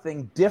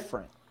something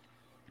different.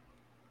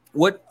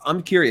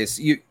 I'm curious,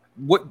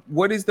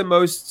 what is the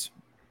most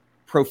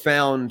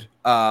profound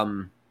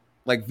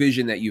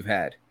vision that you've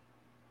had?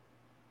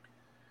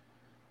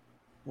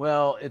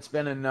 Well, it's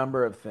been a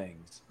number of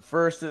things.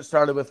 First, it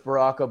started with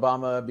Barack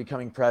Obama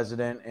becoming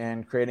president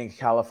and creating a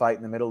caliphate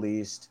in the Middle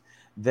East.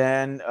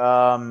 Then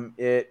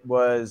it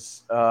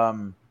was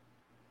the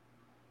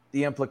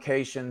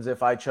implications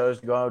if I chose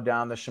to go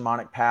down the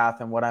shamanic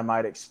path and what I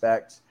might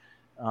expect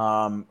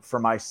for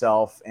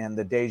myself, and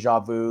the deja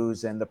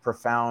vus and the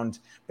profound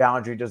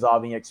boundary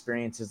dissolving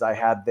experiences I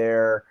had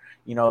there.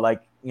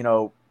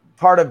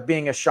 Part of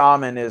being a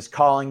shaman is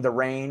calling the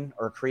rain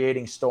or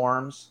creating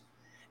storms.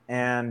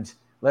 And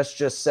let's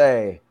just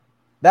say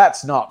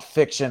That's not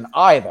fiction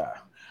either.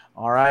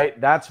 All right.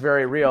 That's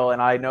very real.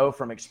 And I know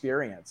from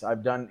experience,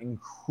 I've done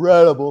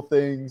incredible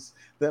things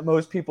that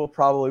most people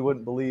probably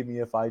wouldn't believe me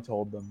if I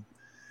told them.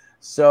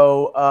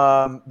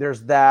 So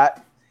there's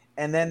that.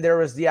 And then there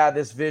was,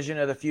 this vision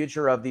of the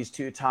future of these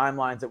two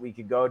timelines that we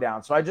could go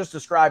down. So I just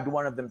described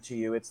one of them to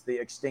you. It's the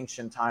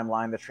extinction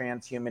timeline, the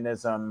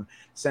transhumanism,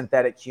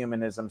 synthetic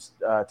humanism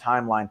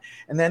timeline.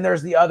 And then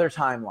there's the other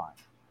timeline.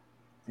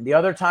 And the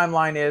other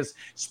timeline is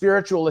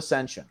spiritual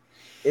ascension.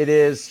 It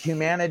is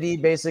humanity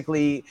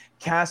basically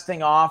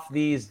casting off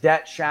these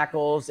debt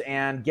shackles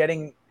and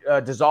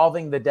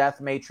dissolving the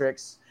death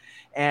matrix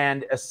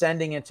and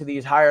ascending into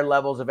these higher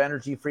levels of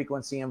energy,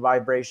 frequency, and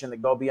vibration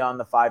that go beyond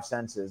the five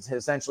senses.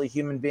 Essentially,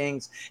 human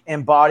beings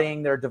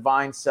embodying their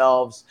divine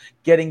selves,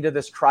 getting to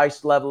this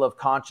Christ level of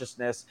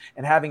consciousness,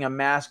 and having a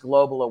mass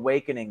global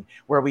awakening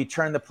where we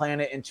turn the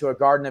planet into a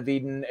Garden of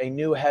Eden, a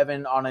new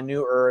heaven on a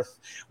new earth.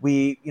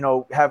 We,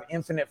 have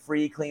infinite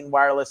free, clean,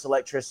 wireless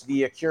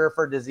electricity, a cure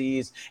for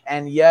disease,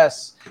 and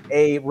yes,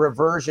 a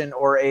reversion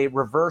or a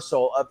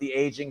reversal of the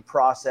aging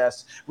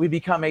process. We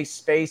become a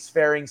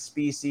spacefaring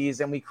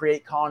species, and we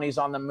create colonies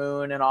on the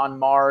moon and on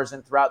Mars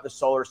and throughout the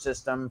solar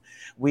system.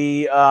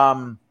 We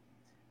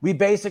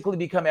basically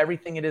become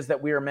everything it is that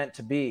we are meant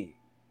to be.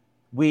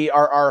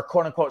 Our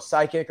quote unquote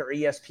psychic or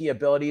ESP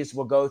abilities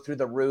will go through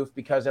the roof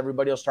because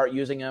everybody will start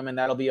using them, and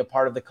that'll be a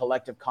part of the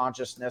collective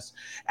consciousness.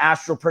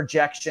 Astral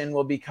projection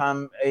will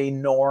become a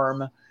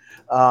norm.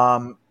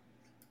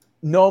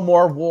 No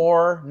more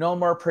war, no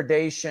more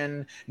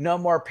predation, no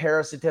more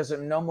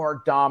parasitism, no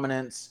more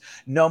dominance,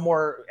 no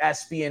more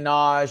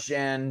espionage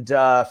and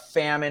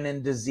famine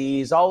and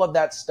disease. All of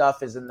that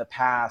stuff is in the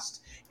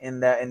past in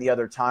the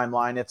other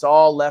timeline. It's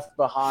all left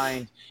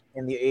behind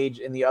in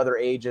the other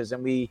ages,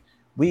 and we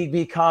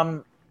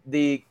become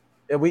the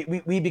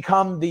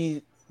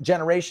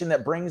generation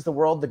that brings the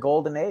world the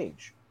golden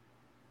age.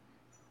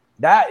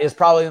 That is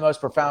probably the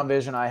most profound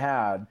vision I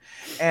had,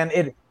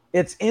 and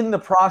it's in the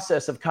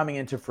process of coming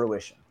into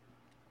fruition.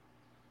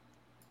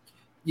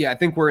 Yeah, I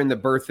think we're in the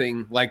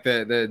birthing, like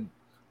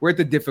we're at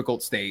the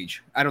difficult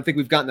stage. I don't think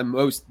we've gotten the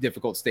most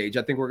difficult stage.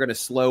 I think we're going to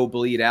slow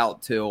bleed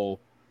out till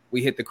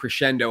we hit the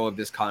crescendo of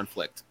this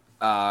conflict.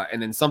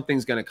 And then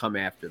something's going to come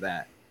after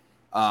that.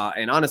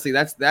 And honestly,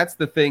 that's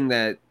the thing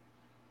that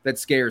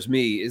scares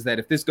me, is that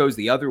if this goes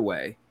the other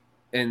way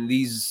and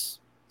these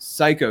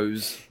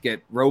psychos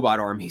get robot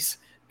armies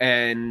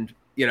and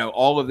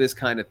all of this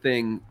kind of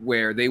thing,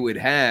 where they would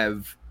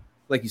have,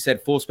 like you said,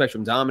 full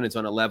spectrum dominance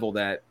on a level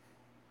that,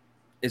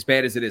 as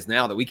bad as it is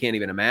now, that we can't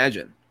even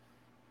imagine,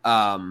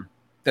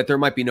 that there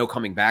might be no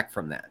coming back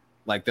from that.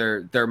 Like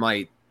that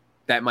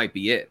might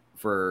be it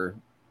for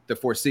the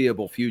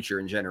foreseeable future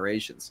and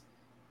generations.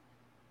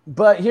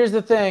 But here's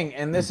the thing,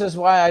 and this is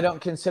why I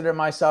don't consider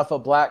myself a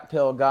black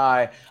pill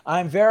guy.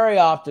 I'm very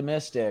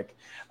optimistic.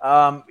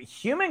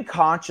 Human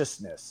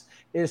consciousness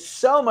is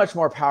so much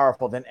more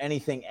powerful than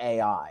anything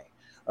AI.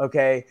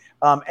 Okay.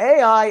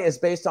 AI is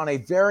based on a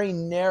very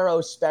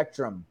narrow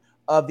spectrum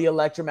of the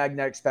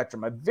electromagnetic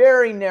spectrum, a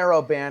very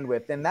narrow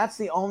bandwidth. And that's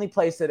the only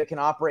place that it can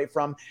operate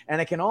from. And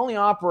it can only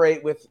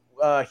operate with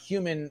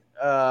human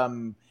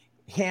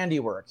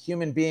handiwork,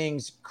 human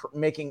beings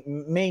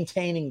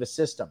maintaining the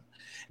system.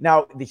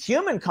 Now, the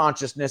human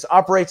consciousness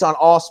operates on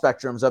all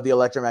spectrums of the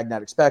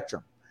electromagnetic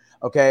spectrum.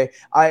 Okay.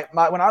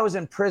 When I was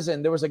in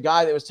prison, there was a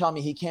guy that was telling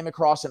me he came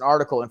across an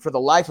article, and for the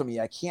life of me,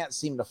 I can't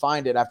seem to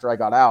find it after I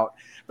got out.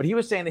 But he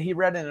was saying that he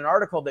read in an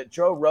article that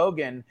Joe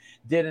Rogan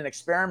did an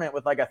experiment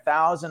with like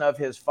 1,000 of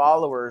his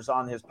followers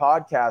on his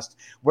podcast,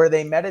 where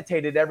they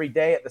meditated every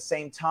day at the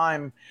same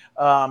time.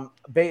 And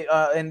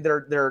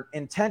their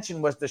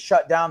intention was to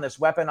shut down this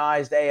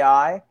weaponized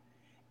AI,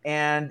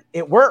 and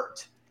it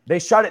worked. They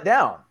shut it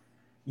down,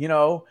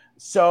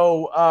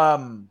 So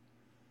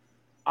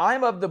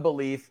I'm of the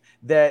belief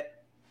that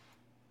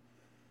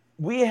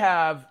we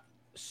have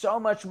so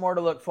much more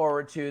to look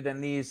forward to than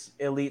these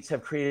elites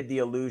have created the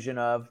illusion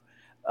of.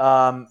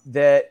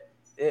 They're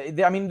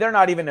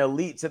not even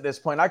elites at this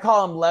point. I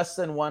call them less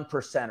than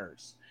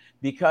 1%ers,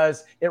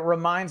 because it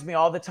reminds me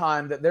all the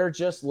time that they're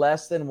just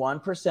less than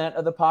 1%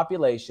 of the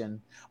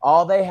population.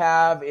 All they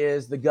have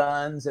is the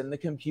guns and the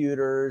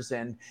computers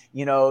and,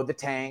 the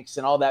tanks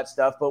and all that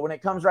stuff. But when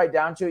it comes right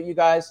down to it, you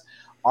guys,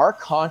 our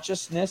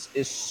consciousness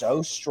is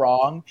so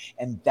strong,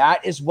 and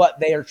that is what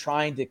they are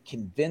trying to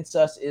convince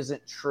us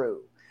isn't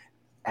true.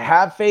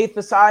 Have faith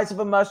the size of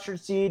a mustard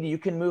seed, you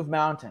can move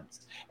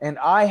mountains. And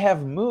I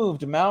have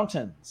moved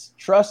mountains,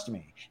 trust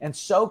me, and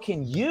so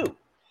can you.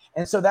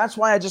 And so that's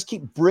why I just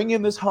keep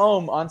bringing this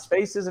home on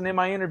Spaces and in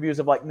my interviews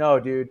of like, no,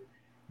 dude,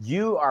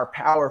 you are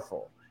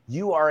powerful.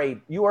 You are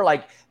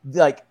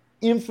like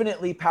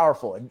infinitely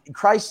powerful. And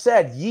Christ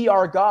said, ye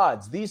are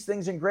gods. These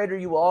things and greater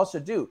you will also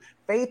do.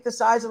 Faith the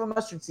size of a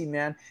mustard seed,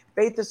 man.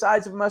 Faith the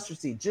size of a mustard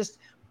seed. Just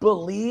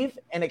believe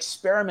and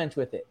experiment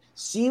with it.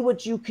 See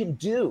what you can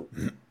do.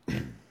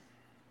 You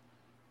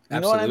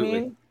know what I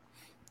mean?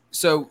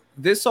 So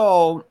this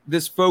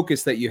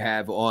focus that you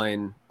have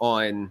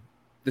on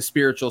the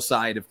spiritual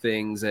side of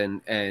things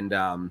and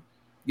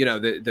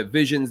the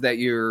visions that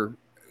you're,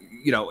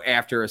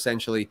 after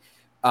essentially,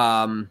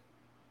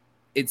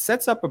 it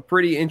sets up a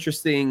pretty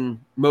interesting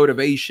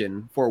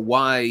motivation for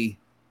why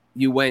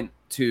you went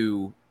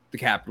to the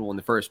Capitol in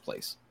the first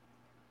place.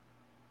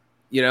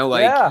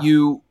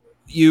 Watching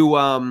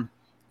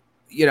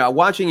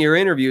your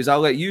interviews, I'll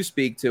let you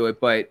speak to it,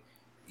 but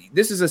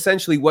this is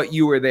essentially what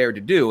you were there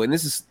to do. And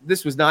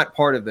this was not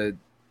part of the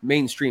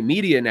mainstream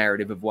media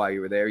narrative of why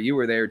you were there. You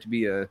were there to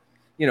be a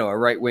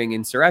right-wing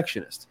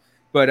insurrectionist.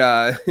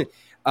 But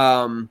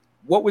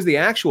what was the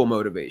actual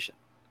motivation?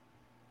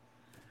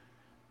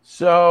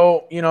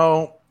 So,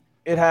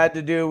 it had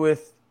to do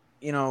with,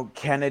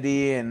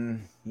 Kennedy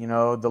and,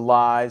 the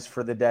lies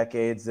for the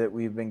decades that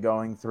we've been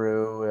going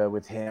through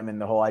with him,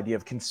 and the whole idea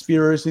of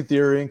conspiracy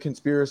theory and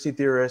conspiracy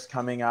theorists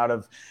coming out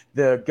of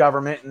the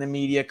government and the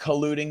media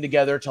colluding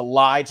together to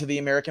lie to the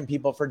American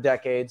people for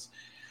decades,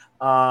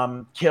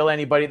 kill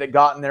anybody that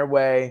got in their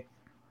way.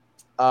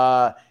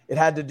 It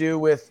had to do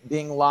with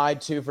being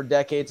lied to for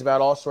decades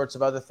about all sorts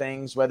of other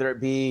things, whether it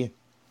be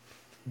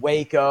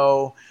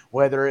Waco,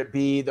 whether it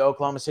be the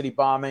Oklahoma City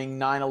bombing,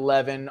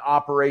 9/11,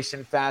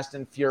 Operation Fast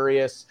and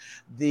Furious,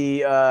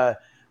 the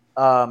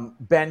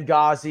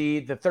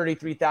Benghazi, the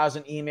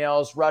 33,000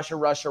 emails,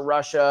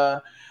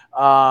 Russia,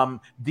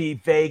 the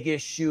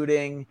Vegas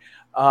shooting,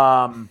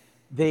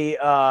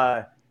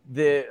 the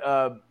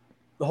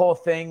whole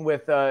thing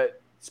with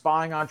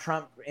spying on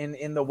Trump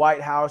in the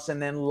White House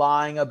and then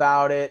lying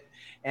about it,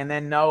 and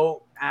then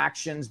no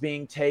actions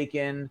being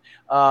taken,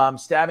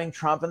 stabbing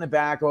Trump in the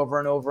back over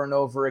and over and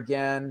over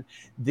again,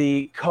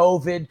 the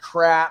COVID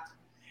crap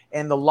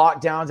and the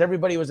lockdowns.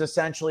 Everybody was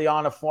essentially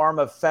on a form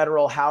of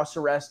federal house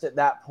arrest at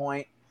that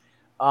point.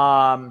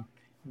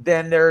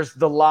 Then there's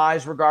the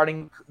lies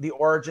regarding the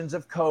origins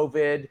of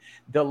COVID,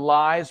 the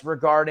lies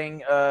regarding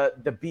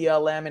the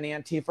BLM and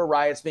Antifa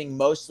riots being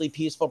mostly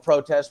peaceful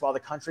protests while the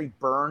country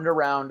burned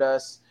around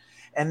us,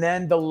 and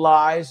then the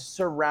lies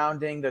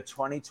surrounding the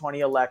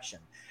 2020 election.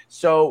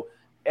 So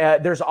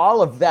there's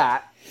all of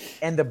that,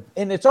 and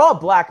it's all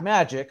black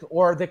magic,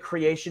 or the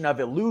creation of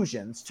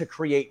illusions to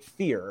create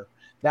fear.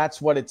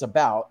 That's what it's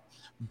about.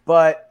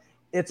 But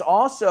it's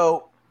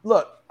also,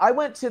 look, I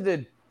went to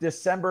the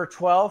December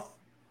 12th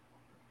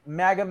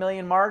MAGA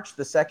Million March,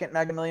 the second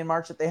MAGA Million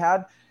March that they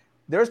had.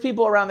 There's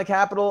people around the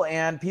Capitol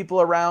and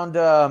people around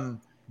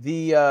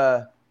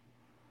the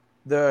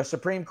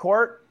Supreme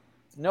Court.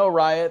 No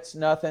riots,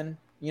 nothing.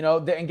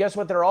 And guess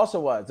what there also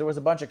was? There was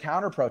a bunch of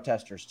counter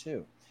protesters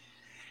too.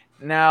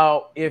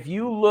 Now, if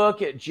you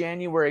look at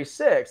January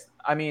 6th,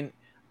 I mean,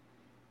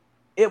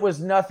 it was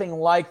nothing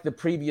like the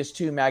previous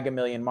two MAGA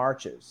Million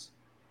marches.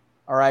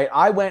 All right.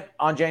 I went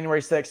on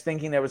January 6th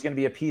thinking there was going to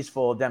be a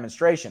peaceful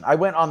demonstration. I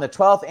went on the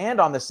 12th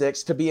and on the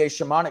 6th to be a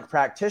shamanic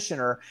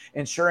practitioner,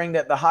 ensuring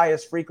that the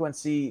highest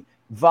frequency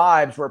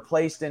vibes were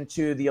placed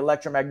into the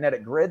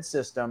electromagnetic grid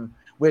system,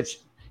 which,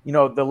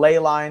 the ley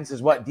lines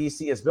is what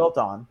DC is built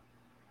on.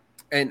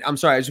 And I'm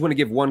sorry, I just want to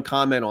give one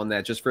comment on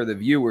that just for the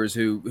viewers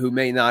who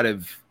may not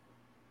have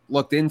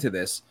looked into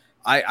this.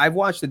 I've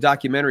watched a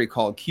documentary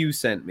called Q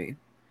Sent Me.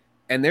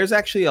 And there's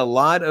actually a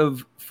lot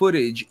of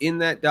footage in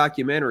that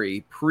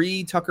documentary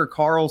pre-Tucker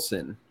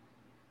Carlson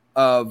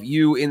of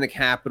you in the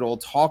Capitol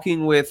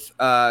talking with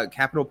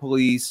Capitol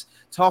Police,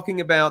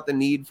 talking about the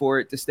need for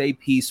it to stay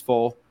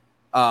peaceful.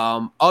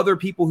 Other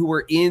people who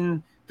were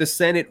in the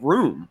Senate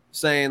room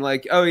saying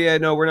like, oh, yeah,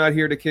 no, we're not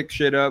here to kick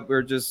shit up.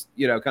 We're just,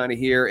 kind of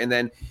here. And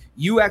then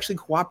you actually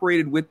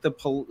cooperated with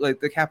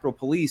the Capitol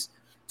Police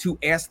to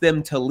ask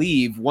them to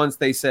leave once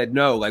they said,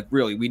 no, like,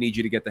 really, we need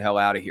you to get the hell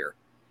out of here.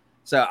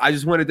 So I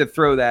just wanted to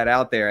throw that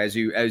out there as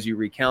you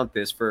recount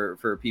this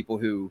for people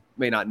who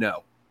may not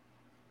know.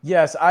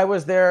 Yes, I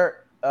was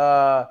there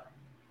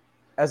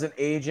as an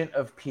agent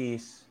of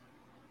peace.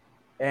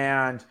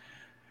 And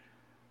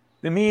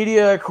the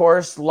media, of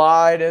course,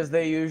 lied as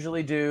they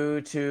usually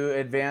do to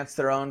advance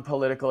their own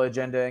political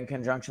agenda in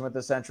conjunction with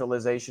the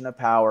centralization of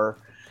power.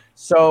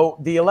 So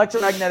the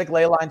electromagnetic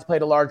ley lines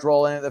played a large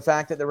role in it. The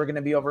fact that there were going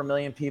to be over 1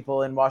 million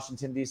people in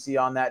Washington, D.C.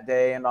 on that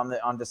day and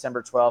on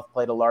December 12th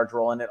played a large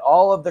role in it.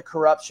 All of the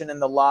corruption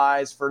and the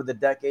lies for the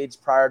decades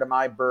prior to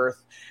my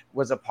birth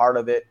was a part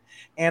of it.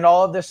 And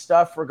all of this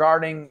stuff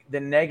regarding the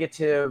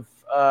negative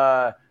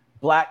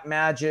black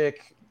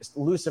magic,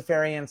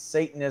 Luciferian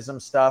Satanism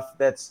stuff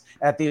that's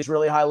at these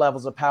really high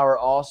levels of power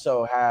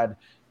also had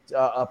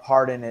a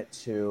part in it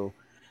too.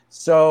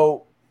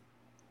 So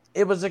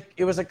it was a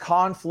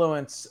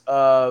confluence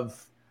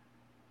of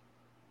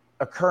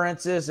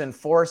occurrences and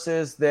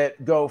forces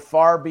that go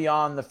far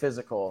beyond the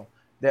physical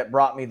that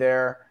brought me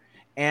there.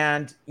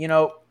 And,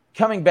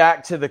 coming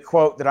back to the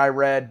quote that I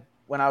read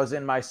when I was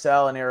in my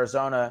cell in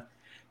Arizona,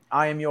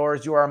 I am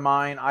yours, you are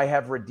mine. I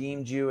have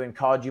redeemed you and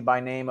called you by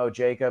name, O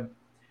Jacob.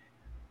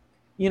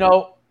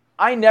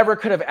 I never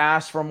could have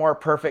asked for more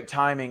perfect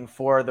timing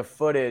for the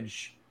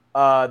footage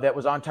that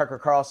was on Tucker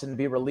Carlson to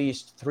be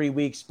released 3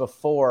 weeks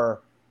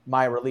before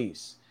my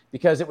release,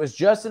 because it was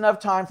just enough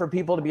time for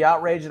people to be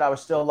outraged that I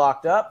was still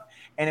locked up.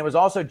 And it was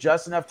also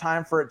just enough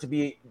time for it to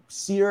be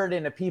seared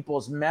into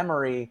people's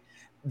memory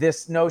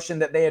this notion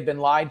that they had been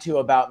lied to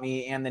about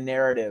me and the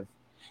narrative,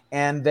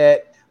 and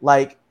that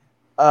like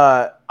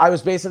I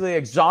was basically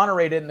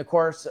exonerated in the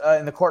court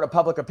of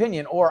public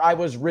opinion, or I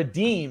was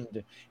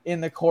redeemed in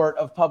the court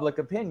of public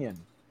opinion.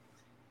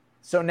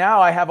 So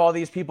now I have all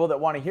these people that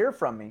want to hear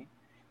from me.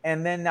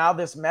 And then now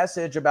this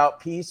message about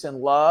peace and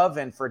love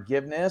and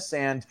forgiveness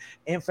and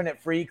infinite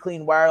free,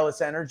 clean, wireless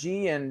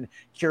energy and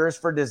cures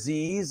for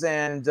disease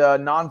and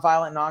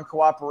nonviolent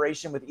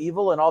non-cooperation with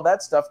evil and all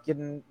that stuff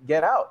can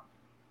get out.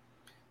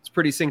 It's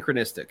pretty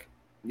synchronistic.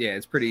 Yeah,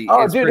 it's pretty.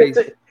 Oh,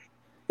 dude,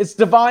 it's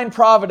divine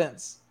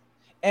providence.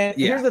 And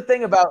here's the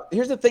thing about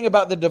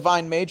the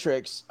divine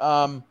matrix.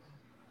 The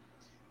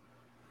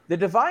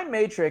divine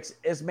matrix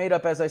is made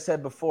up, as I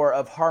said before,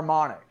 of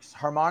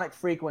harmonic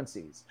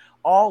frequencies,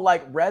 all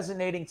like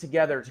resonating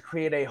together to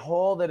create a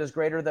whole that is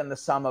greater than the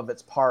sum of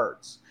its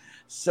parts.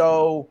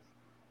 So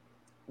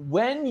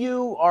when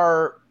you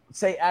are,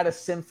 say, at a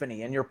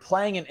symphony and you're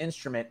playing an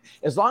instrument,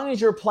 as long as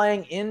you're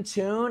playing in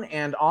tune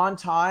and on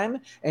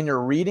time and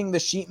you're reading the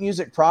sheet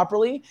music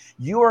properly,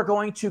 you are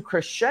going to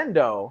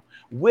crescendo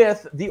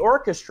with the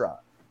orchestra.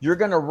 You're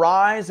going to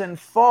rise and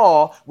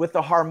fall with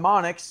the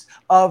harmonics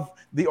of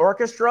the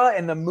orchestra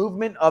and the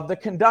movement of the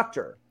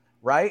conductor,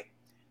 right?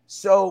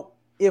 So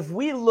if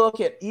we look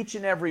at each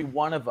and every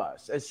one of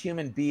us as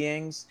human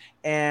beings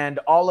and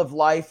all of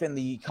life in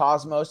the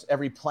cosmos,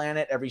 every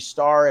planet, every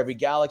star, every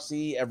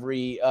galaxy,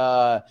 every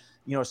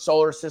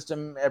solar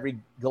system, every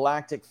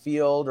galactic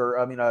field, or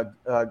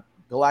a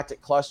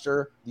galactic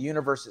cluster, the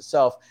universe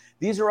itself,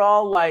 these are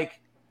all like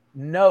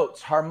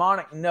notes,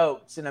 harmonic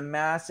notes in a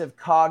massive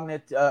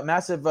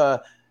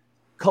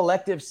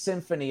collective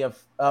symphony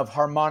of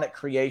harmonic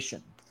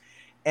creation.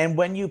 And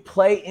when you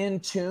play in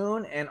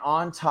tune and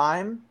on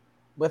time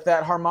with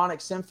that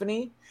harmonic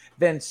symphony,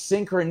 then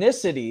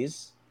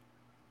synchronicities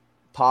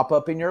pop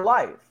up in your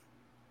life.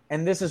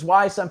 And this is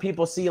why some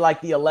people see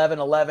like the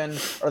 1111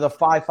 or the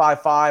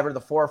 555 or the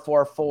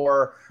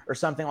 444 or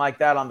something like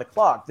that on the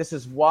clock. This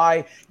is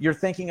why you're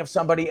thinking of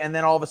somebody and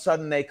then all of a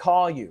sudden they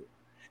call you.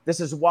 This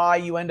is why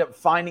you end up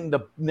finding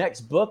the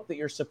next book that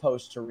you're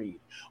supposed to read,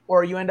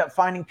 or you end up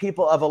finding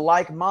people of a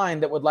like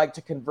mind that would like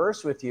to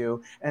converse with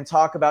you and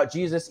talk about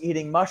Jesus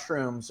eating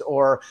mushrooms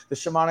or the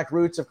shamanic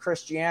roots of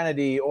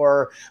Christianity,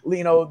 or,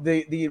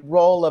 the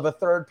role of a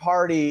third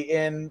party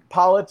in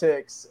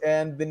politics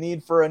and the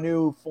need for a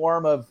new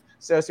form of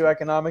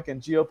socioeconomic and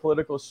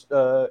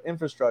geopolitical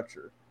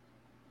infrastructure.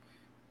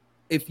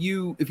 If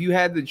you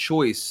had the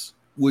choice,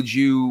 would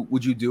you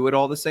do it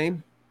all the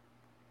same?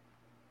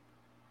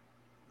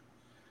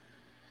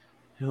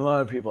 A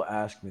lot of people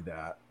ask me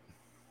that,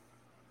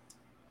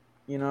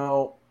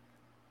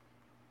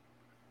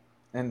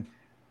 and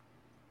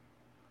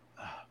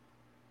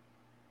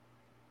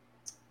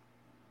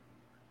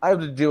I have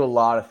to do a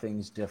lot of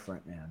things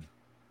different, man.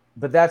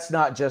 But that's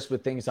not just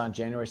with things on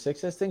January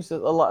 6th. That's a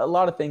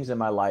lot of things in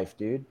my life,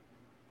 dude.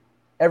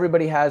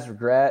 Everybody has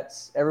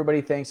regrets.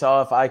 Everybody thinks, oh,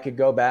 if I could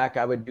go back,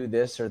 I would do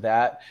this or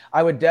that.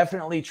 I would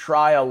definitely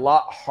try a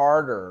lot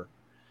harder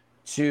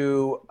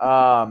to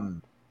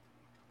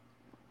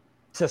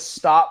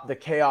stop the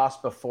chaos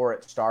before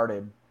it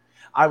started.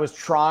 I was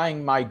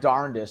trying my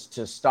darndest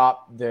to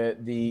stop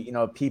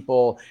the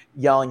people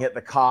yelling at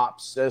the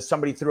cops.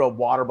 Somebody threw a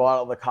water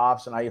bottle at the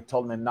cops, and I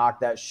told them to knock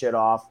that shit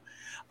off.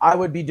 I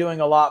would be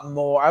doing a lot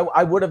more.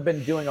 I would have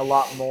been doing a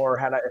lot more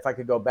if I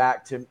could go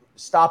back to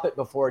stop it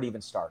before it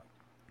even started.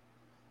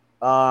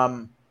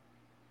 But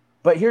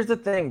here's the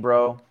thing,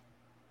 bro.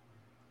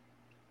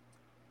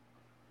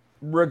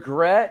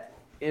 Regret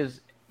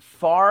is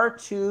far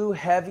too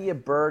heavy a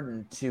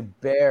burden to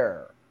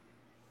bear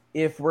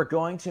if we're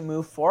going to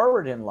move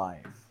forward in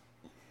life.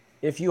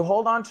 If you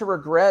hold on to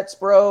regrets,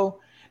 bro,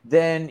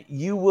 then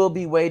you will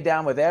be weighed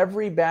down with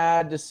every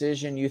bad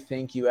decision you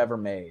think you ever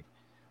made.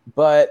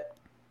 But,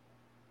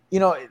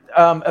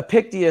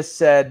 Epictetus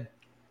said,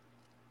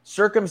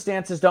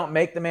 circumstances don't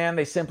make the man,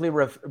 they simply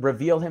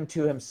reveal him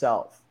to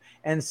himself.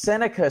 And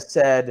Seneca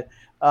said,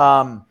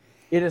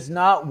 it is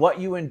not what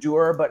you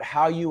endure, but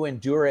how you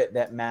endure it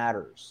that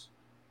matters.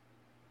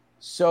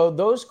 So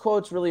those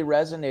quotes really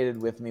resonated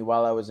with me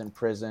while I was in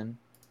prison.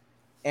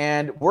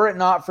 And were it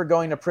not for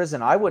going to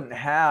prison, I wouldn't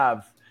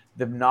have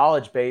the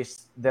knowledge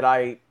base that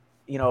I,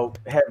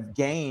 have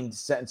gained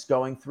since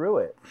going through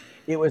it.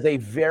 It was a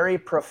very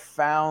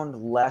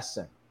profound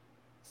lesson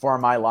for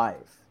my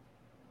life.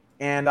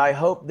 And I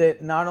hope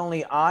that not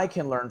only I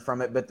can learn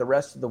from it, but the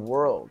rest of the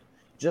world,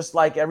 just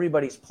like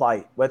everybody's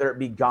plight, whether it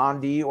be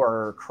Gandhi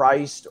or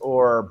Christ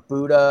or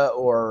Buddha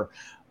or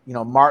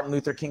Martin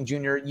Luther King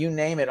Jr., you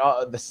name it,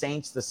 all, the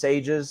saints, the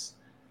sages,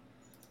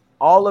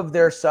 all of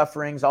their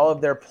sufferings, all of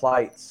their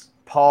plights.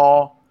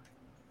 Paul,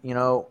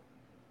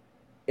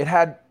 it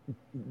had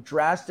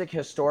drastic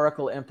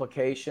historical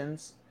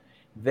implications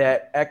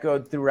that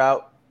echoed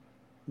throughout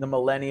the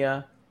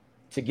millennia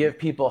to give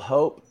people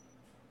hope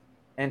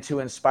and to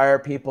inspire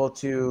people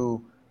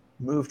to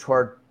move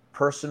toward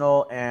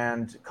personal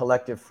and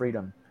collective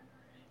freedom.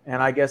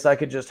 And I guess I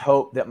could just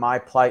hope that my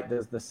plight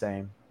does the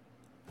same.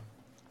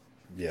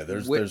 Yeah,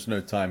 there's no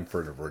time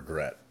for the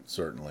regret.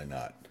 Certainly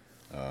not.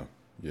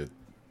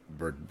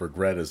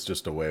 Regret is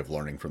just a way of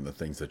learning from the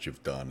things that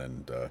you've done,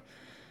 and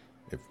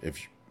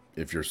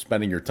if you're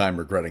spending your time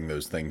regretting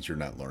those things, you're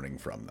not learning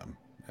from them.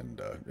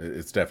 And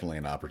it's definitely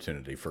an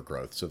opportunity for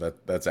growth. So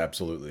that's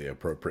absolutely an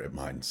appropriate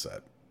mindset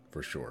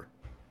for sure.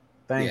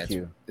 Thank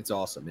you. It's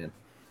awesome, man.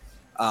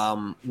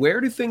 Where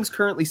do things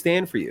currently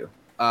stand for you?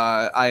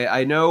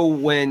 I know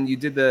when you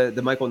did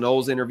the Michael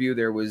Knowles interview,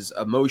 there was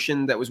a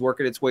motion that was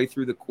working its way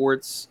through the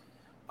courts.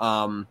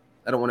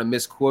 I don't want to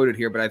misquote it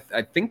here, but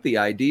I think the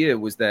idea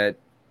was that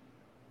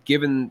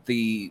given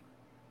the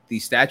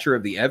stature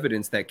of the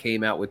evidence that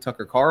came out with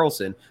Tucker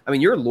Carlson, I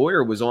mean, your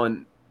lawyer was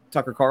on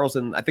Tucker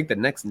Carlson, I think the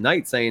next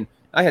night, saying,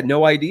 I had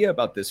no idea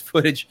about this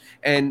footage,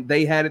 and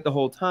they had it the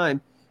whole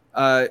time.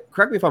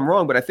 Correct me if I'm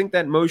wrong, but I think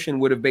that motion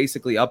would have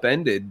basically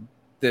upended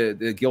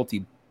the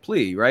guilty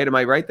plea, right? Am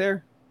I right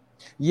there?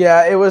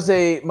 Yeah, it was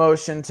a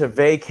motion to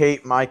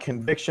vacate my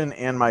conviction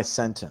and my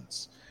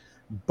sentence.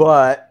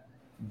 But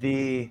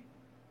the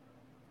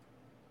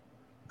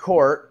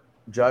court,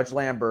 Judge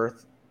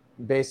Lamberth,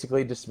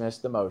 basically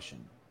dismissed the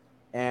motion.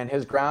 And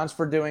his grounds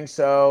for doing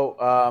so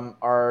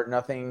are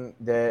nothing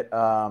that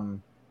oh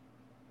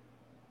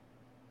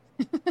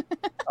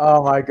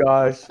my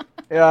gosh.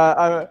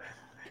 Yeah,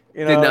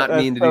 did not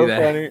mean to do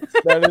that. Funny.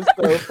 That is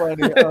so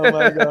funny. Oh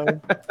my god.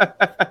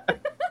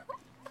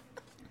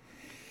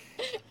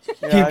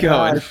 Keep going. I know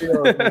how he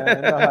feels, man.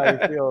 I know how he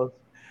feels.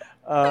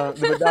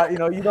 But that,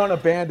 you don't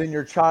abandon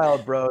your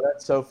child, bro.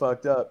 That's so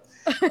fucked up.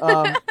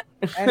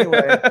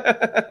 Anyway.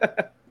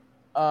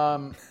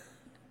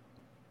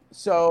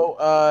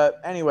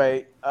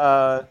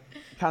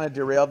 Kind of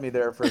derailed me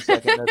there for a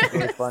second. That's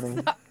really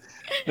funny.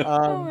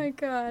 Oh my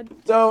god.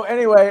 So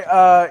anyway,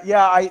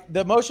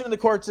 the motion in the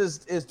courts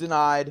is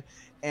denied,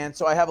 and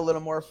so I have a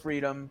little more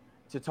freedom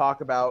to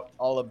talk about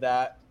all of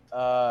that.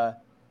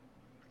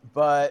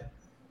 But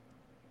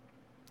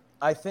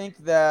I think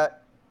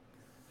that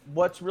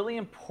what's really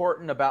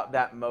important about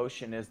that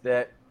motion is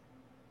that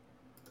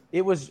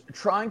it was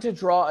trying to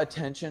draw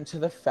attention to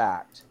the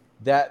fact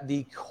that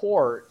the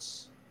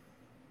courts,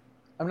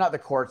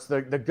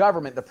 the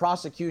government, the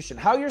prosecution,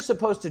 how you're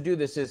supposed to do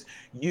this is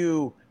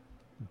you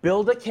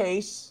build a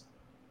case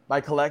by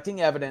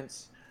collecting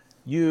evidence,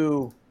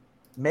 you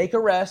make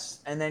arrests,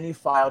 and then you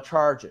file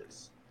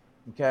charges,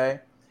 okay?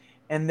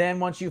 And then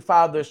once you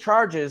file those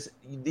charges,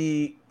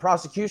 the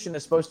prosecution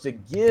is supposed to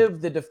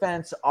give the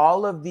defense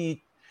all of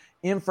the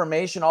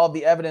information, all of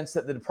the evidence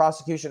that the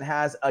prosecution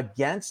has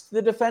against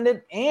the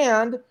defendant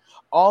and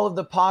all of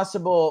the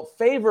possible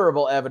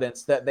favorable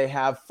evidence that they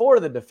have for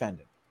the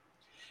defendant.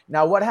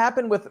 Now, what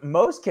happened with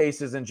most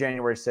cases in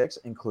January 6th,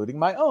 including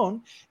my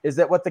own, is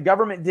that what the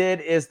government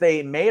did is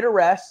they made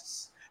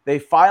arrests, they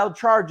filed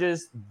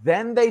charges,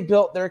 then they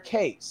built their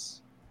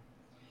case.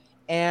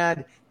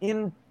 And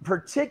in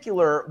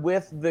particular,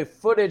 with the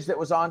footage that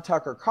was on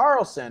Tucker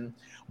Carlson,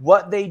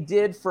 what they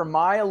did for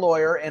my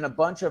lawyer and a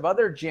bunch of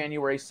other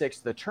January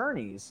 6th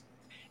attorneys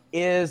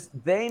is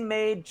they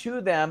made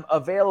to them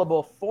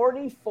available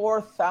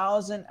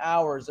 44,000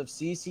 hours of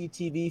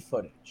CCTV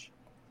footage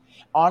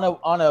on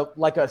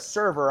a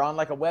server, on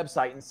like a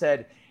website, and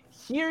said,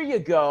 here you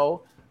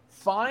go,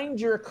 find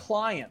your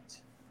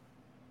client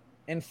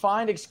and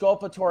find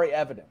exculpatory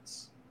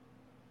evidence.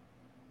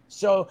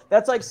 So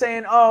that's like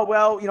saying, oh,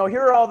 well,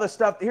 here's all the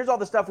stuff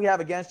we have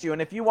against you.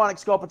 And if you want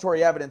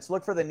exculpatory evidence,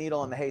 look for the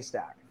needle in the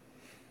haystack.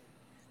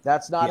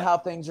 That's not how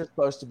things are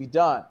supposed to be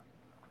done.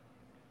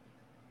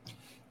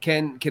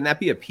 Can that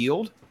be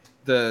appealed?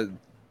 The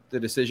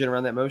decision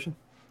around that motion?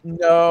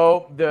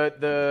 No,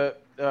 the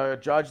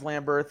Judge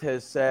Lamberth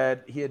has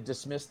said he had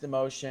dismissed the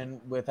motion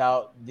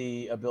without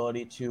the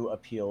ability to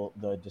appeal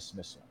the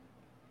dismissal.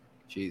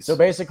 Jeez. So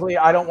basically,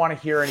 I don't want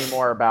to hear any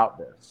more about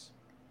this.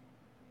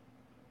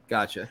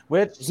 Gotcha.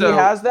 He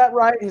has that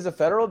right. He's a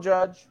federal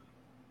judge.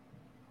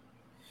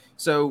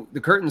 So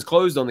the curtain's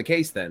closed on the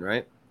case then,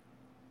 right?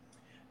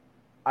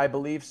 I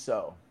believe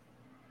so.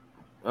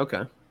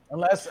 Okay.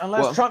 Unless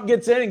Trump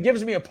gets in and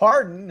gives me a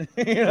pardon,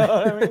 you know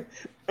what I mean?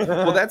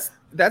 Well,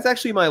 that's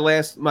actually my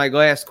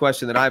last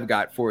question that I've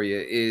got for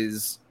you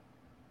is,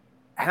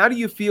 how do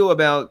you feel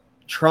about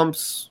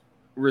Trump's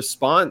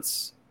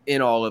response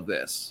in all of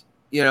this?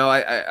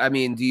 I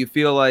mean, do you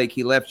feel like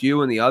he left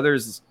you and the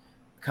others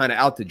kind of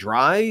out to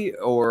dry,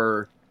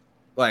 or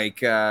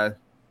like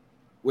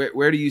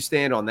where do you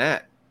stand on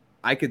that?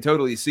 I could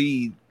totally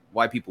see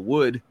why people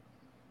would.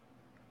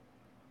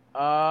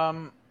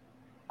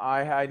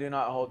 I do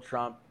not hold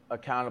Trump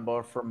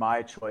accountable for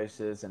my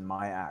choices and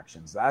my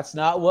actions. That's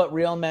not what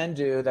real men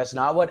do. That's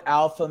not what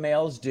alpha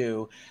males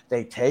do.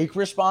 They take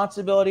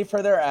responsibility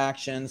for their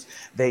actions.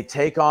 They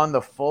take on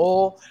the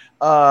full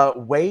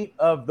weight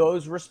of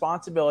those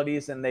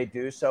responsibilities, and they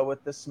do so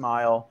with a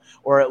smile,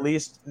 or at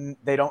least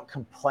they don't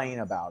complain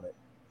about it.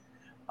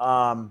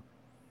 I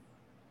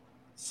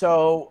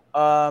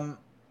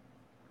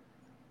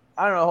don't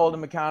know, hold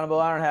him accountable.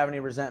 I don't have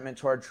any resentment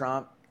toward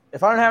Trump.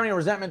 If I don't have any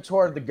resentment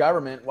toward the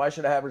government, why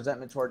should I have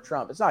resentment toward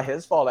Trump? It's not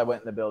his fault I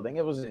went in the building.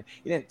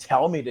 He didn't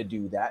tell me to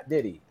do that,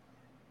 did he?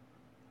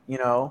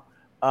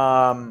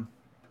 So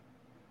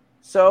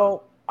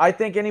I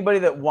think anybody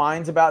that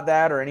whines about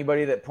that, or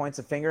anybody that points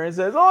a finger and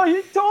says, "Oh,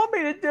 you told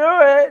me to do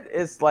it,"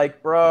 it's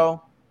like,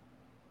 bro.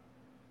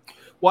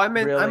 Well, I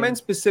meant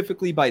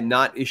specifically by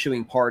not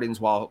issuing pardons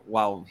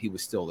while he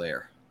was still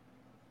there.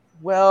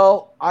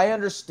 Well, I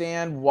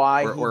understand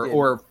why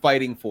or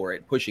fighting for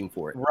it, pushing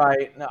for it.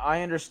 Right. No,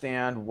 I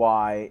understand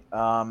why.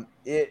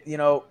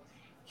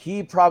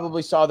 He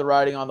probably saw the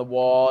writing on the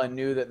wall and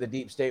knew that the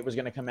deep state was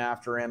going to come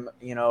after him,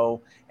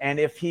 and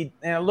if he,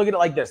 look at it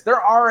like this,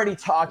 they're already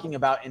talking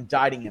about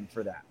indicting him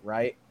for that,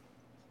 right?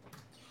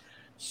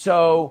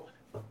 So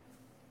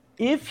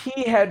if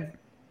he had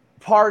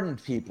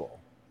pardoned people,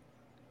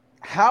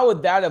 how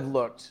would that have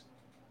looked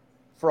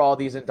for all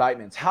these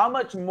indictments? How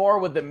much more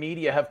would the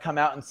media have come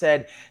out and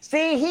said,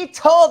 see, he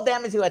told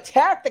them to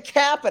attack the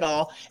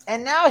Capitol,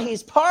 and now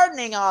he's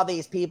pardoning all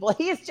these people.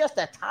 He's just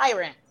a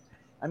tyrant.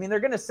 I mean,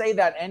 they're going to say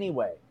that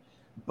anyway.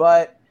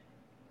 But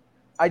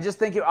I just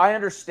think I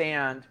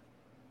understand.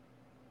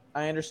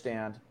 No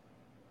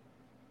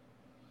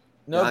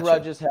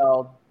grudges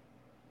held.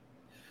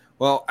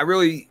 Well, I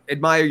really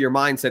admire your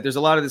mindset. There's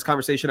a lot of this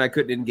conversation I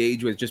couldn't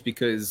engage with just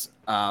because,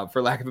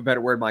 for lack of a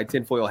better word, my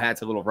tinfoil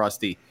hat's a little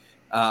rusty.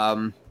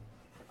 I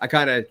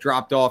kind of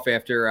dropped off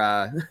after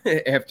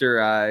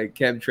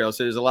chemtrail,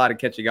 so there's a lot of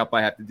catching up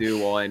I have to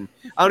do on.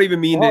 I don't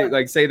even mean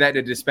to say that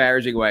in a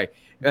disparaging way.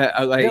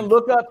 Then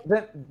look up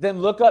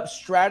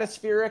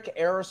stratospheric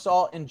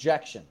aerosol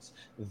injections.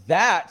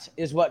 That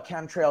is what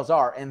chemtrails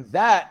are, and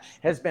that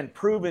has been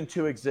proven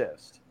to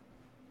exist.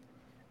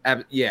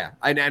 Yeah,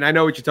 and I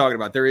know what you're talking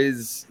about. There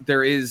is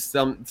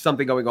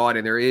something going on,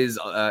 and there is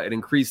an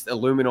increased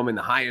aluminum in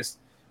the highest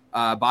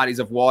bodies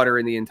of water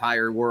in the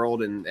entire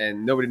world,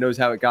 and nobody knows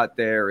how it got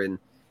there, and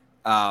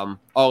all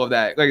of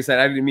that. Like I said,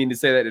 I didn't mean to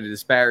say that in a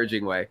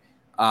disparaging way,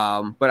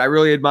 but I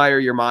really admire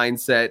your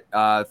mindset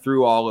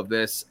through all of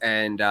this,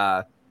 and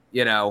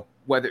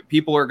whether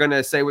people are going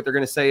to say what they're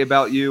going to say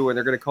about you, and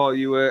they're going to call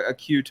you a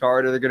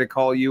Q-tard, or they're going to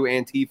call you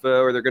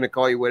Antifa, or they're going to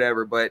call you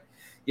whatever, but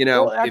if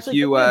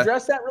you can we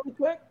address that really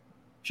quick?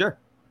 Sure.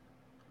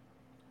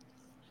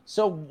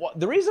 So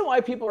the reason why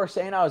people are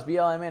saying I was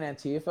BLM and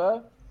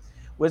Antifa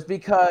was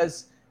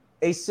because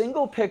a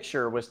single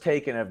picture was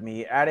taken of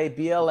me at a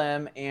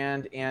BLM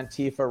and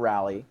Antifa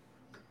rally.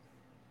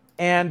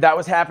 And that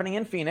was happening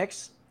in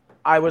Phoenix.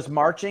 I was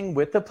marching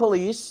with the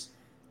police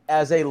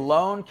as a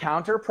lone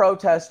counter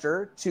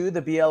protester to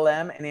the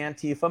BLM and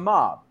Antifa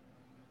mob.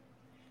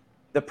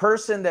 The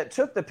person that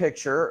took the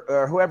picture,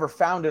 or whoever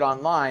found it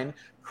online,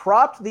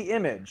 cropped the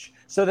image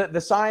so that the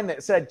sign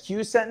that said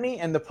Q sent me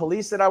and the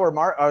police that I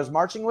was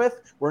marching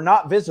with were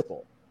not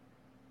visible.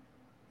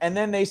 And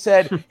then they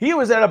said, he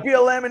was at a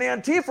BLM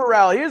and Antifa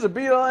rally. He's a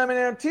BLM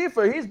and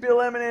Antifa. He's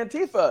BLM and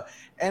Antifa.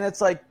 And it's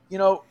like,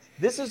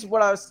 this is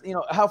what I was,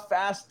 how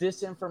fast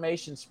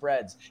disinformation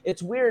spreads.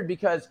 It's weird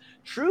because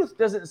truth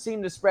doesn't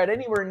seem to spread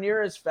anywhere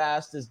near as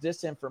fast as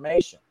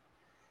disinformation.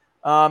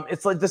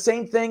 It's like the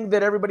same thing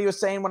that everybody was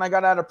saying when I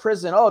got out of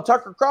prison. Oh,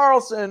 Tucker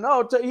Carlson.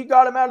 Oh, he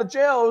got him out of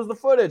jail. It was the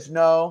footage.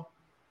 No,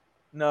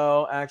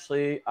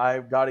 actually, I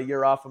got a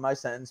year off of my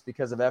sentence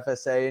because of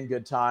FSA and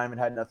good time. It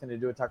had nothing to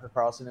do with Tucker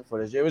Carlson and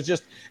footage. It was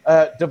just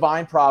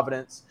divine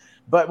providence.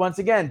 But once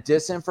again,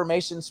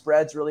 disinformation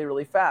spreads really,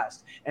 really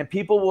fast. And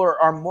people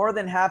are more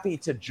than happy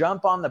to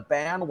jump on the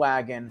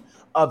bandwagon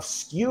of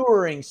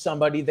skewering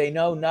somebody they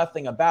know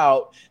nothing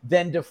about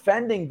than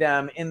defending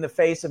them in the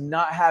face of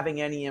not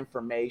having any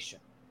information.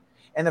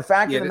 And the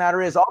fact of the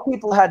matter is, all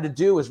people had to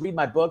do was read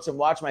my books and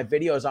watch my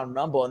videos on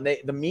Rumble, and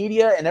the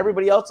media and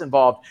everybody else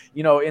involved,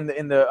 in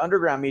the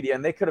underground media,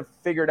 and they could have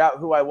figured out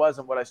who I was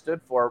and what I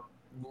stood for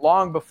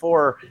long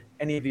before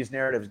any of these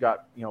narratives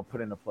got,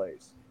 put into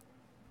place.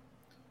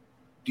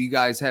 Do you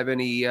guys have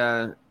any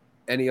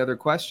other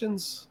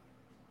questions?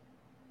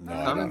 No,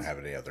 I don't have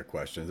any other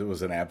questions. It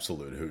was an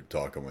absolute hoot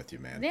talking with you,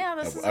 man. Yeah,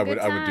 this is I would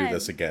do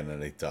this again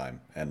anytime.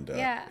 And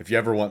if you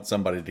ever want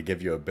somebody to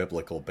give you a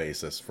biblical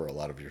basis for a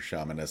lot of your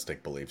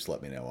shamanistic beliefs,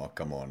 let me know. I'll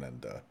come on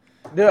and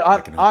dude,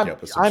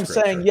 I'm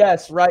saying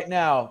yes right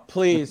now.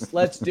 Please,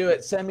 let's do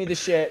it. Send me the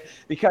shit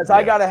because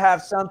I got to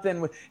have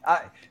something with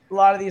a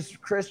lot of these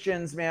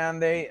Christians, man.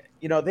 They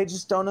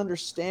just don't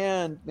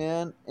understand,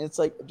 man. It's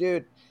like,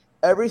 dude,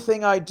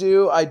 everything I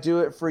do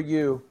it for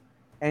you.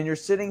 And you're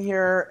sitting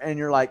here and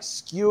you're like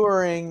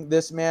skewering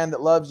this man that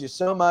loves you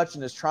so much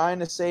and is trying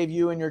to save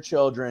you and your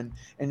children,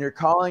 and you're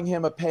calling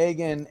him a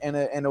pagan and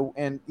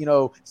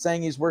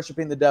saying he's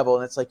worshiping the devil,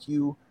 and it's like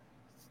you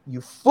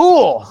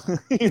fool.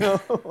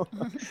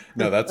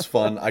 No, that's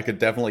fun. I could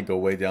definitely go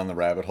way down the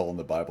rabbit hole in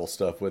the Bible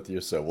stuff with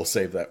you, so we'll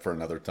save that for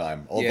another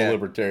time. All the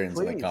libertarians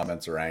in the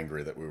comments are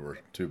angry that we were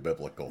too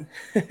biblical.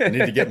 I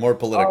need to get more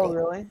political. Oh,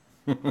 really?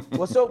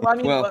 Well, so I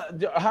mean,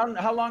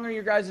 how long are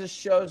your guys'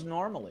 shows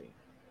normally?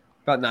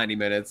 About 90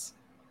 minutes.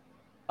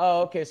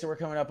 Oh, okay. So we're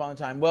coming up on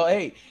time. Well,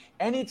 hey,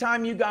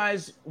 anytime you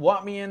guys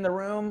want me in the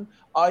room,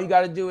 all you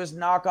got to do is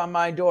knock on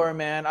my door,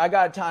 man. I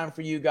got time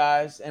for you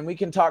guys, and we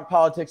can talk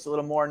politics a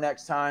little more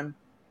next time.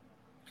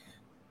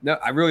 No,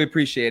 I really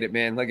appreciate it,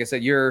 man. Like I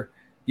said, you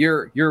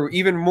you're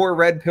even more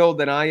red pilled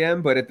than I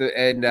am, but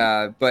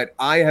but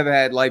I have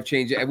had life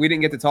changing, and we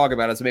didn't get to talk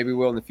about it, so maybe we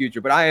will in the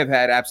future. But I have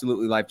had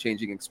absolutely life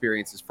changing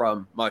experiences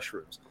from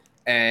mushrooms,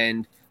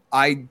 and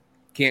I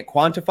can't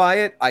quantify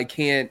it. I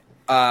can't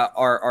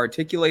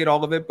articulate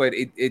all of it, but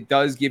it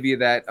does give you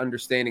that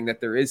understanding that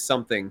there is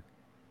something,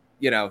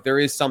 there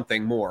is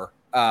something more.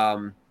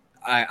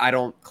 I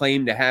don't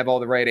claim to have all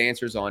the right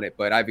answers on it,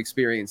 but I've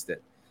experienced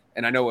it,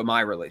 and I know what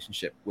my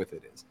relationship with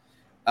it is.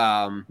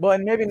 Well,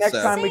 and maybe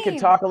next time we can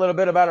talk a little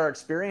bit about our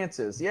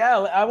experiences. Yeah,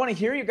 I want to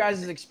hear you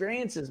guys'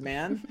 experiences,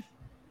 man.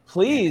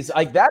 Please,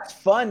 like that's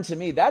fun to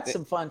me. That's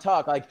some fun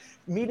talk. Like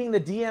meeting the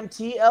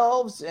DMT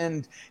elves,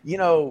 and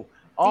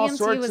all DMT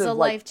sorts was of a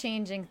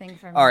life-changing thing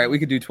for me. All right, we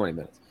could do 20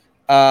 minutes.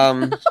 All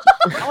right,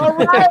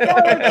 we're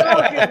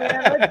talking,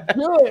 man. Let's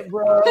do it,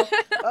 bro.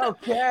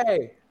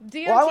 Okay.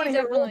 DMT, well, I want to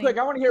hear definitely. real quick.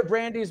 I want to hear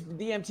Brandy's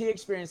DMT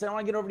experience, and I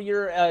want to get over to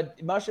your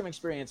mushroom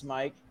experience,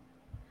 Mike.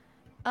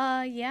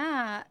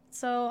 Yeah.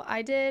 So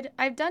I've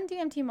done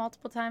DMT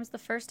multiple times. The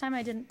first time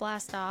I didn't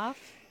blast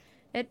off.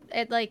 I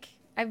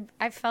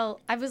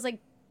was like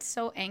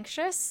so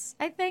anxious,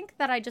 I think,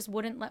 that I just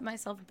wouldn't let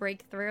myself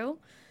break through.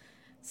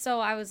 So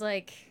I was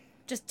like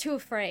just too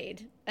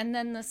afraid. And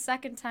then the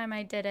second time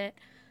I did it,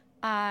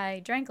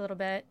 I drank a little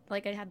bit.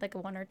 Like I had like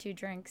 1 or 2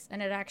 drinks,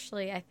 and it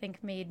actually, I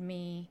think, made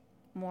me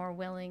more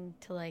willing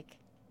to like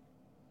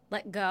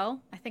let go.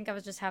 I think I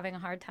was just having a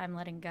hard time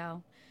letting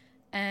go.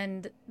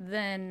 And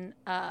then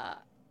how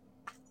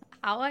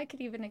I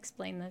could even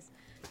explain this,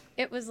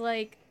 it was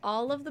like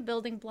all of the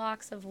building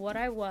blocks of what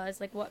I was,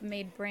 like what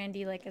made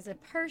Brandy like as a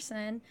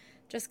person,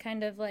 just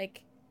kind of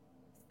like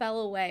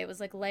fell away. It was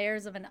like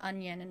layers of an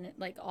onion, and it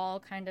like all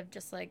kind of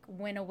just like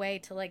went away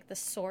to like the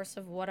source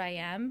of what I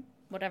am,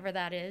 whatever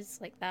that is,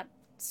 like that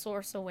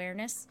source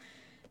awareness.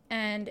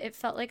 And it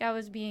felt like I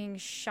was being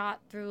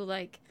shot through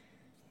like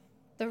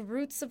the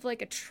roots of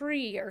like a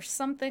tree or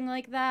something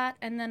like that.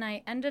 And then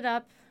I ended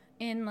up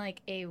in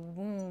like a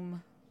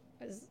womb,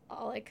 is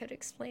all I could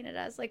explain it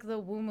as, like the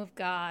womb of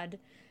God.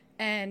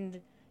 And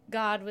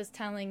God was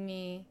telling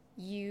me,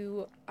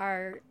 you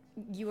are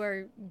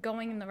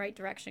going in the right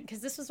direction.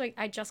 Because this was like,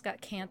 I just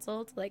got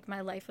canceled. Like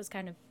my life was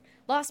kind of,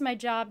 lost my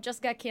job,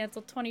 just got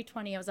canceled.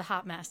 2020, I was a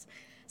hot mess.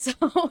 So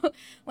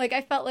like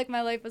I felt like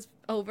my life was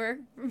over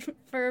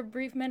for a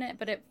brief minute,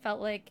 but it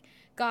felt like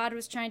God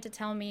was trying to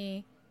tell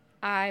me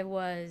I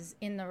was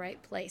in the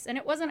right place. And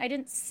it wasn't, I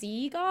didn't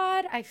see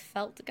God, I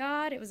felt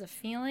God. It was a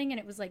feeling, and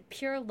it was like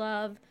pure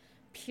love,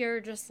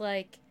 pure just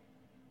like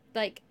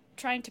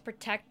trying to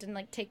protect and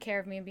like take care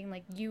of me, and being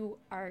like, you're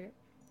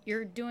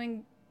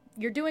doing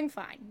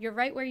fine. You're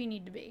right where you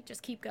need to be.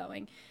 Just keep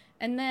going.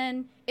 And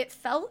then it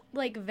felt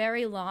like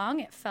very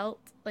long. It felt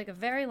like a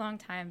very long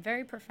time,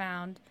 very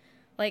profound.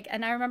 Like,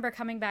 and I remember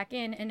coming back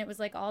in, and it was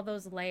like all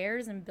those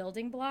layers and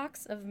building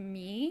blocks of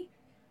me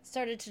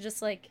started to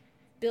just like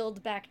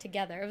build back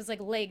together. It was like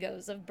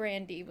Legos of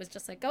Brandy. It was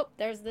just like, oh,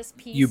 there's this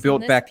piece. You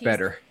built back piece.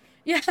 better.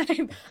 Yeah,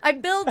 I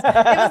built, it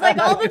was like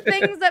all the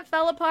things that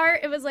fell apart.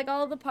 It was like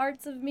all the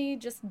parts of me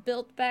just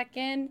built back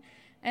in.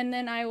 And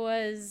then I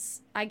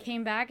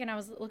came back, and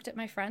I looked at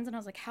my friends, and I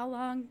was like, how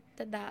long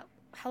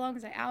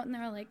was I out? And they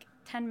were like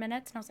 10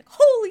 minutes. And I was like,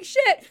 holy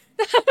shit.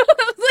 I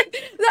was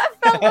like, that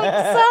felt like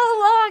so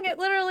long. It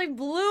literally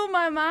blew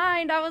my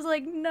mind. I was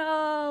like,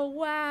 no,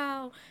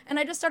 wow. And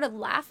I just started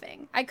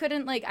laughing. I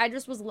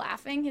just was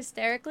laughing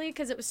hysterically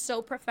because it was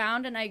so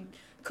profound, and I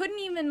couldn't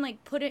even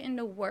like put it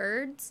into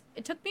words.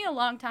 It took me a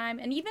long time.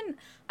 And even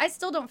I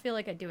still don't feel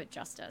like I do it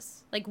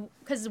justice. Like,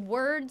 because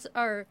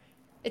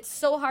it's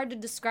so hard to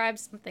describe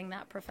something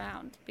that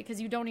profound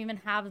because you don't even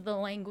have the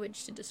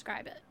language to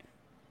describe it.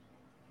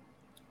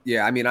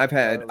 Yeah, I mean, I've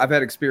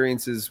had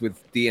experiences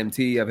with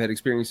DMT. I've had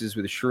experiences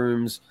with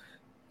shrooms.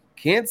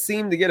 Can't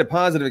seem to get a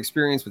positive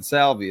experience with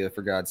salvia,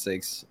 for God's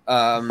sakes.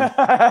 That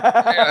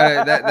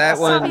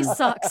one Salvia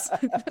sucks.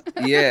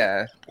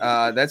 Yeah,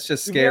 that's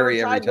just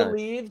scary every time.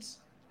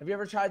 Have you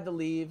ever tried the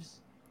leaves?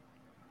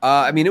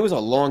 I mean, it was a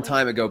long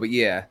time ago, but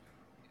yeah.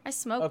 I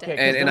smoked it.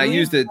 And I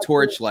used a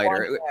torch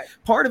lighter.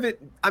 Part of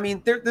it, I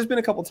mean, there's been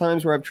a couple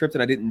times where I've tripped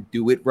and I didn't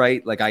do it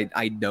right. Like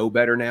I know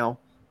better now.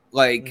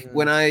 Like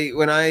when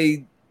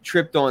I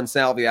tripped on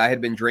salvia, I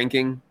had been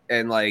drinking,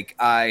 and like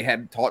I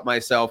had taught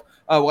myself,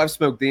 oh, well, I've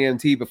smoked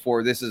DMT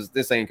before. This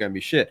ain't gonna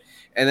be shit.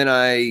 And then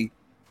I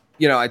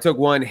took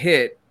one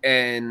hit,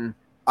 and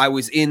I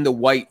was in the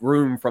white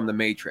room from the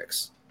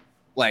Matrix,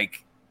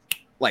 like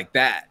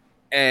that.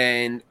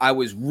 And I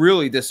was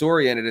really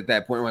disoriented at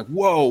that point. I'm like,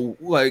 whoa,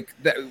 like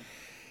that.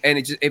 And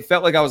it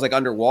felt like I was like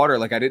underwater.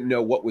 Like I didn't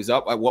know what was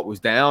up, what was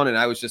down. And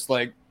I was just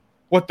like,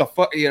 what the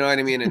fuck? You know what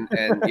I mean? And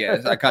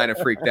yeah, I kind of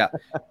freaked out.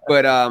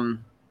 But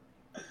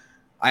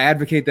I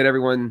advocate that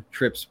everyone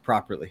trips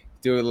properly.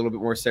 Do it a little bit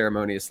more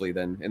ceremoniously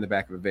than in the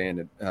back of a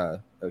van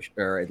at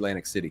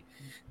Atlantic City.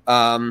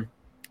 But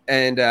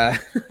no,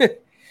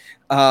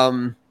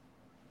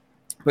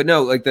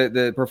 like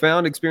the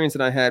profound experience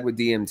that I had with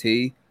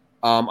DMT,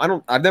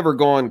 I've never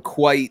gone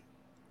quite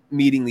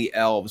meeting the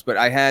elves, but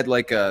I had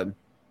like a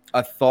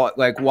thought,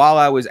 like while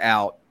I was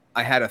out,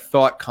 I had a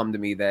thought come to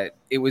me that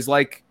it was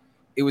like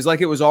it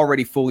was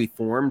already fully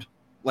formed.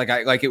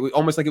 It was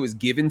almost like it was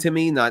given to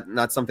me,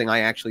 not something I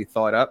actually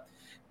thought up.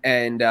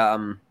 And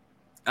I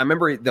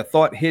remember the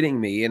thought hitting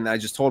me, and I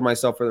just told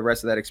myself for the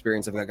rest of that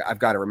experience, I've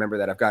got to remember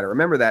that. I've got to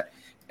remember that.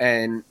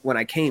 And when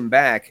I came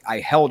back, I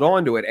held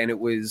on to it, and it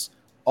was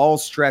all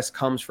stress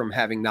comes from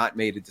having not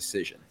made a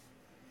decision.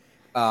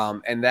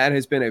 And that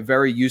has been a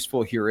very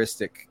useful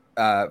heuristic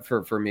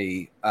for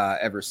me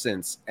ever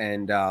since.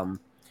 And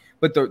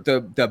but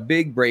the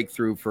big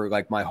breakthrough for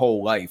like my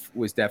whole life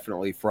was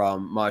definitely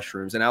from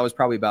mushrooms. And I was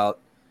probably I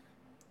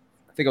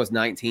think I was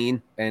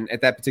 19. And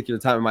at that particular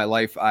time in my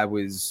life, I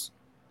was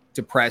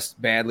depressed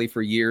badly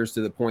for years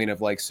to the point of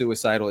like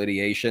suicidal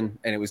ideation,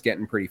 and it was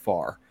getting pretty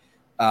far.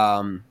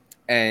 You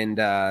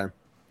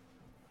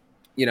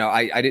know,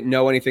 I didn't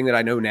know anything that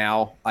I know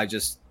now. I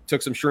just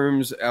took some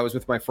shrooms. I was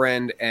with my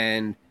friend,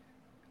 and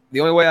the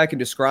only way I can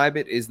describe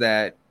it is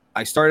that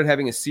I started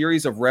having a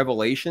series of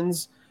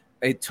revelations.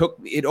 It took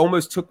me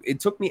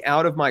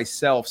out of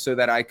myself so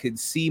that I could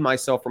see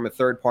myself from a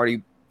third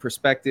party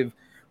perspective,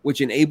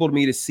 which enabled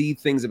me to see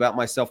things about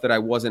myself that I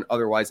wasn't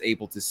otherwise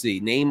able to see.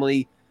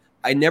 Namely,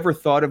 I never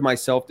thought of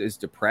myself as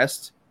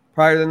depressed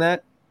prior than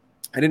that.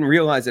 I didn't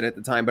realize it at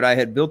the time, but I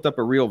had built up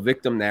a real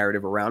victim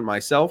narrative around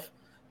myself.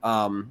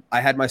 I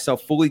had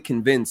myself fully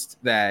convinced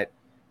that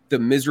the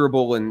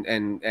miserable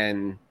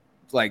and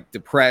like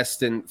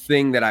depressed and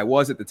thing that I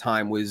was at the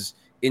time was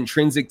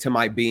intrinsic to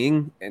my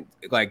being, and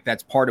like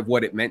that's part of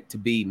what it meant to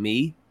be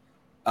me,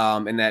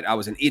 and that I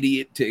was an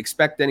idiot to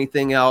expect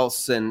anything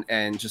else,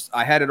 and just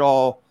I had it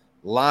all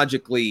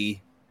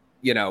logically,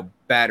 you know,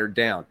 battered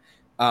down.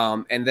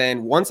 And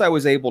then once I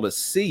was able to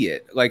see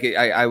it, like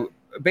I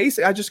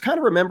basically I just kind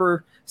of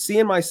remember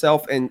seeing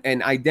myself and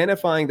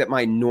identifying that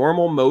my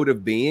normal mode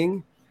of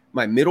being,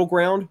 my middle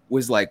ground,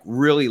 was like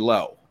really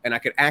low, and I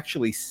could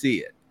actually see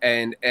it.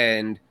 And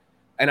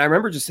I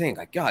remember just saying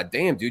like, God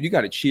damn, dude, you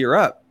got to cheer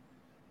up.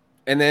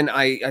 And then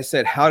I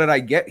said, how did I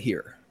get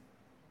here?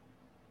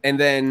 And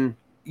then,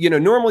 you know,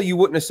 normally you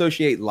wouldn't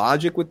associate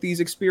logic with these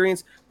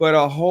experiences, but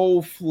a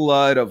whole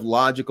flood of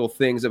logical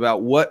things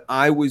about what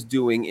I was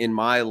doing in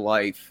my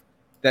life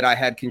that I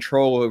had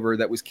control over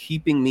that was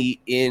keeping me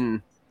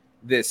in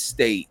this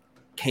state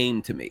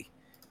came to me.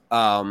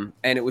 And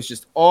it was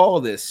just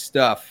all this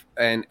stuff.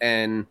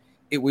 And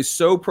it was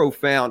so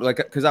profound, like,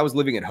 because I was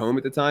living at home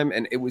at the time,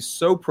 and it was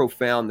so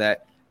profound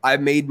that I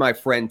made my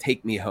friend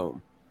take me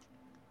home.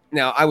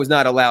 Now, I was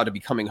not allowed to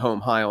be coming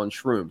home high on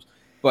shrooms,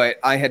 but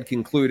I had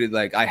concluded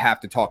like I have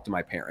to talk to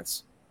my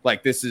parents.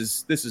 Like this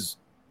is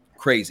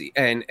crazy.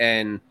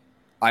 And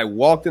I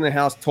walked in the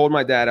house, told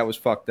my dad I was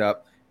fucked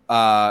up,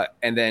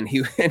 and then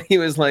he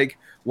was like,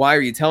 "Why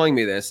are you telling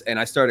me this?" And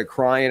I started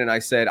crying, and I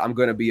said, "I'm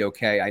going to be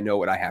okay. I know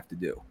what I have to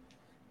do."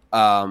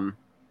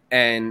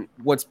 And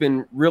what's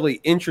been really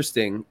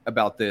interesting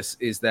about this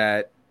is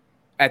that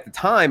at the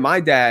time, my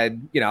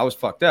dad, you know, I was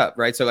fucked up,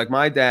 right? So like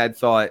my dad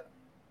thought,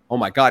 oh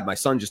my God, my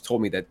son just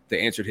told me that the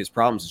answer to his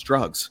problems is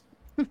drugs.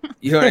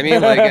 You know what I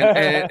mean? Like,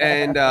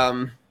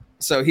 and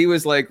so he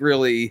was like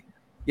really,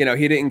 you know,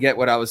 he didn't get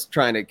what I was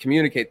trying to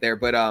communicate there.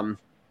 But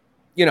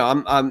you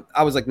know,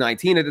 I was like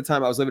 19 at the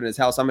time. I was living in his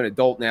house. I'm an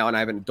adult now, and I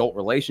have an adult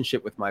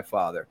relationship with my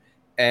father.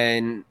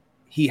 And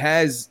he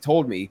has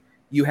told me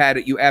you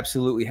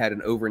absolutely had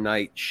an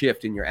overnight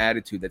shift in your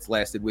attitude that's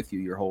lasted with you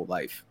your whole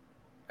life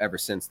ever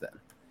since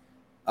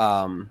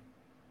then.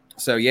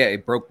 So yeah,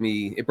 it broke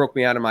me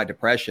out of my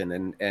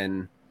depression,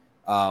 and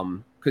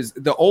because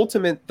the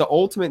ultimate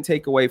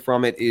takeaway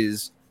from it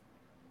is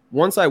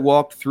once I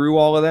walked through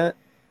all of that,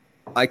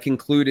 I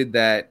concluded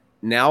that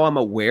now I'm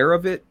aware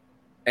of it,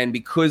 and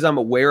because I'm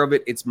aware of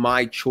it, it's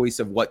my choice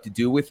of what to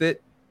do with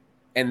it.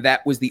 And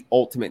that was the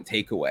ultimate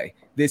takeaway.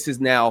 This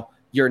is now,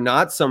 you're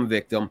not some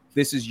victim.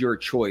 This is your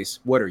choice.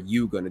 What are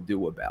you going to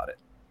do about it?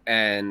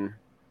 And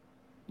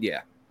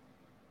yeah.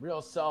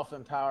 Real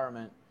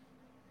self-empowerment.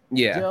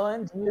 Yeah.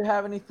 Dylan, do you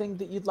have anything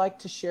that you'd like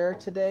to share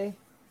today?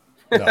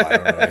 No, I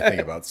don't know anything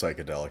about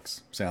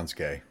psychedelics. Sounds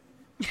gay.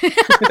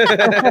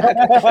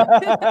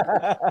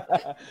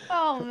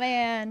 Oh,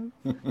 man.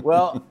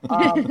 Well,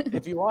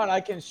 if you want,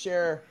 I can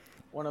share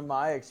one of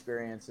my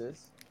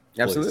experiences.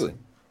 Absolutely.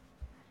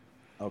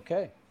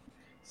 Okay.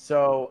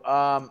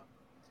 So,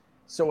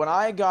 so when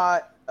I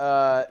got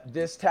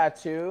this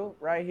tattoo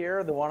right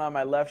here, the one on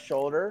my left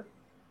shoulder,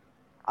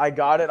 I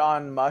got it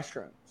on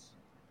mushrooms.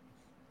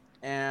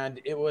 And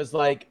it was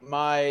like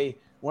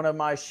one of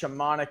my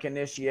shamanic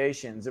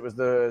initiations. It was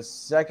the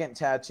second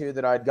tattoo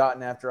that I'd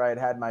gotten after I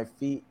had my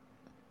feet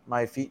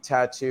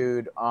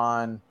tattooed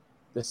on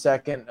the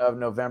 2nd of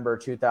November,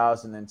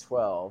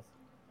 2012.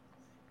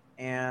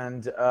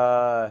 And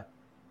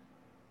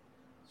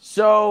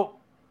so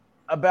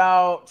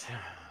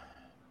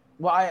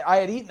I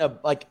had eaten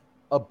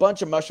a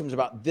bunch of mushrooms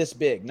about this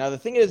big. Now, the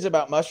thing is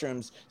about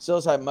mushrooms,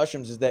 psilocybin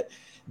mushrooms, is that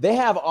they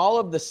have all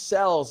of the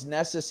cells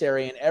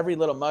necessary in every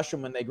little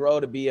mushroom when they grow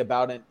to be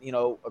about a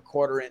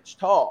quarter inch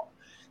tall.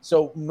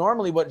 So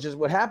normally what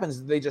happens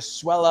is they just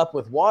swell up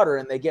with water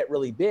and they get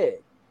really big.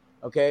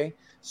 Okay.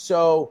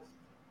 So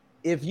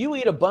if you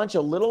eat a bunch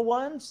of little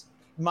ones,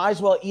 might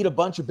as well eat a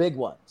bunch of big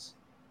ones,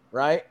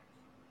 right?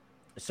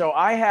 So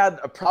I had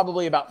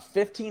probably about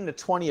 15 to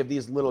 20 of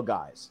these little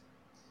guys.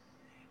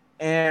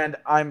 And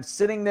I'm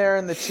sitting there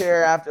in the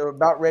chair after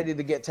about ready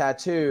to get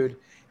tattooed.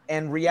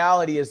 And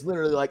reality is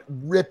literally like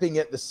ripping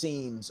at the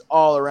seams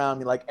all around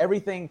me. Like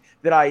everything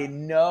that I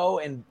know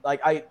and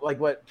like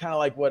what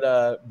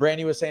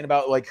Brandy was saying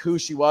about like who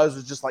she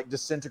was just like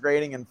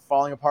disintegrating and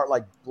falling apart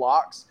like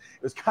blocks.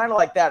 It was kind of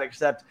like that,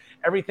 except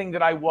everything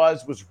that I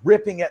was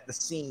ripping at the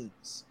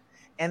seams.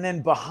 And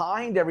then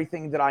behind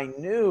everything that I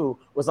knew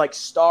was like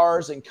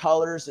stars and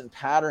colors and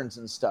patterns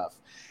and stuff.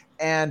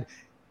 And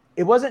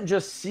it wasn't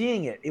just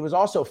seeing it. It was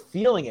also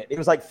feeling it. It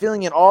was like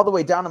feeling it all the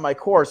way down to my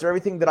core. So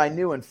everything that I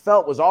knew and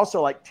felt was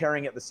also like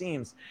tearing at the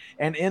seams.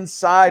 And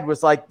inside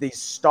was like these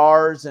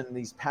stars and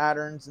these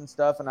patterns and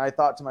stuff. And I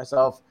thought to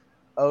myself,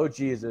 oh,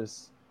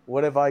 Jesus,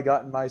 what have I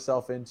gotten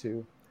myself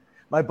into?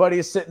 My buddy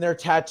is sitting there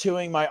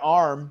tattooing my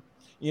arm,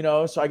 you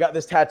know, so I got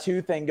this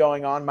tattoo thing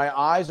going on. My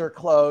eyes are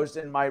closed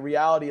and my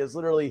reality is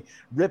literally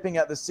ripping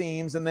at the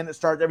seams. And then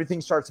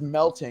everything starts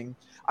melting.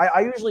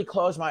 I usually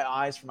close my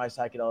eyes for my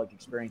psychedelic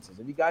experiences.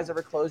 Have you guys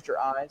ever closed your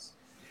eyes?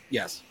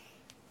 Yes.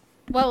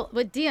 Well,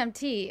 with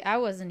DMT, I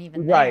wasn't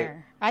even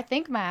there. I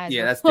think my eyes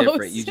were that's closed.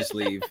 Different. You just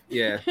leave.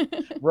 Yeah.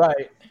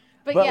 Right.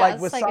 But yeah,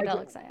 like with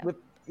psychedelics, I have.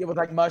 With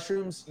like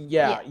mushrooms,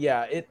 yeah.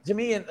 It to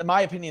me, in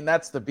my opinion,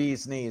 that's the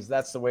bee's knees.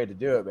 That's the way to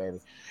do it, baby.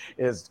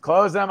 Is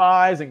close them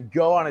eyes and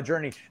go on a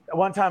journey.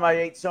 One time I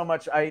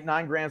ate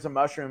 9 grams of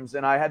mushrooms,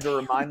 and I had to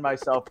remind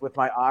myself with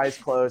my eyes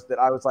closed that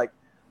I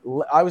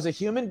was a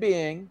human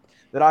being,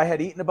 that I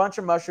had eaten a bunch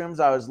of mushrooms.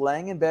 I was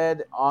laying in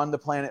bed on the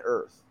planet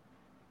Earth,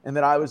 and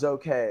that I was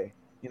okay.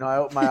 You know, I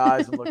opened my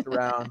eyes and looked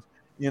around.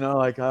 You know,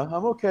 like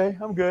I'm okay,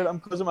 I'm good. I'm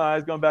closing my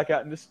eyes, going back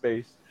out into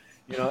space.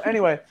 You know.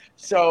 Anyway,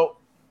 so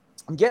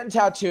I'm getting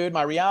tattooed.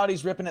 My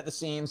reality's ripping at the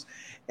seams.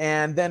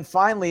 And then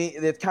finally,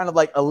 it kind of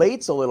like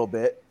elates a little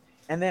bit.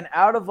 And then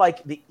out of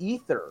like the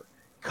ether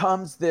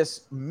comes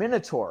this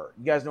minotaur.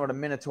 You guys know what a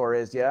minotaur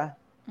is, yeah?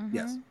 Mm-hmm.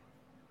 Yes.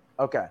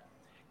 Okay.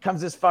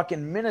 Comes this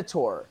fucking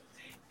minotaur.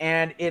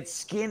 And its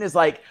skin is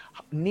like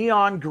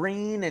neon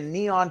green and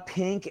neon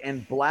pink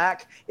and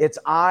black. Its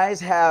eyes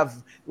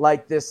have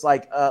like this,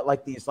 like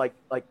these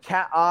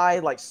cat eye,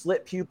 like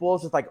slit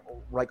pupils with like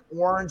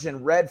orange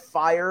and red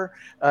fire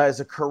as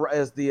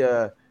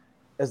the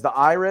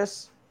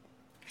iris.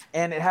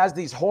 And it has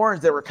these horns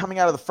that were coming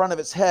out of the front of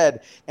its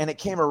head, and it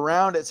came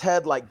around its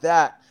head like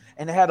that.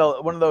 And it had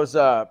one of those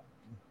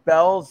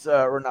bells,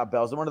 or not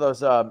bells, one of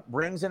those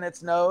rings in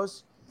its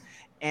nose.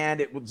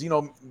 And it was, you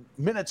know,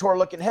 minotaur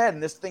looking head,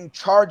 and this thing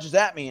charges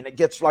at me, and it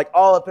gets like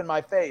all up in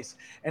my face,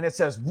 and it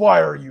says,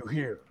 "Why are you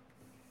here?"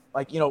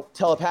 Like, you know,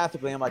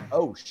 telepathically, I'm like,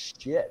 "Oh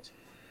shit!"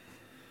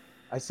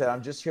 I said,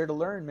 "I'm just here to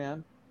learn,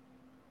 man."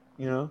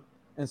 You know,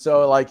 and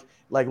so like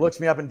looks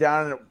me up and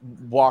down, and it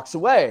walks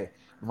away.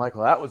 I'm like,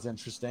 "Well, that was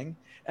interesting."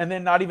 And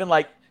then not even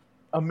like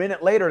a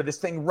minute later, this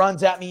thing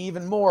runs at me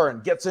even more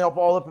and gets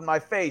all up in my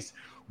face.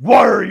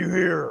 "Why are you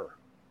here?"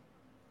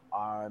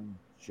 "I'm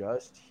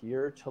just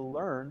here to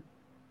learn."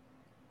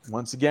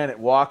 Once again, it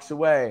walks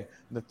away.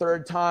 The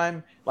third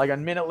time, like a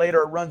minute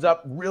later, it runs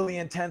up really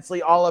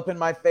intensely, all up in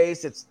my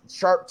face. Its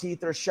sharp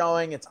teeth are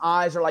showing. Its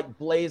eyes are like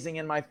blazing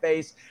in my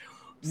face.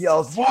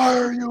 Yells, "Why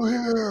are you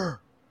here?"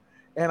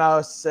 And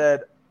I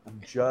said, "I'm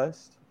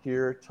just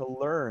here to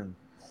learn.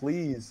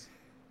 Please,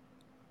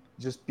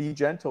 just be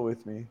gentle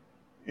with me."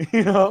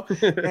 You know?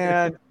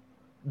 And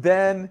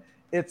then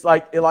it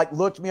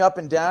looked me up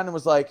and down and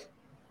was like,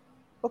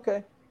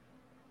 "Okay."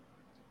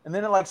 And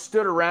then it like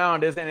stood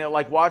around and it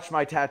like watched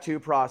my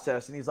tattoo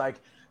process. And he's like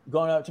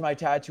going up to my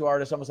tattoo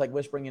artist, almost like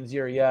whispering in his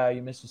ear, "Yeah,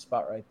 you missed a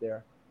spot right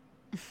there.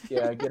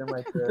 Yeah, get him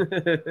right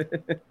there.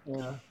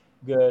 Yeah,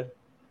 good.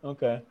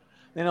 Okay."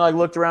 Then he like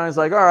looked around and he's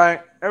like, "All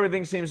right,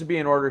 everything seems to be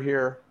in order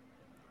here."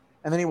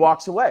 And then he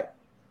walks away.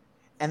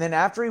 And then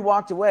after he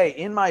walked away,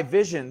 in my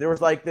vision, there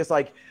was like this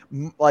like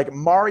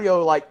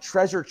Mario like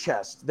treasure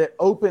chest that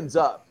opens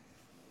up.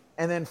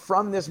 And then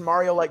from this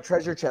Mario like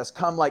treasure chest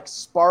come like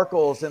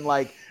sparkles and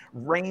like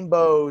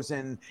rainbows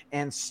and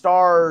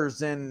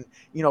stars and,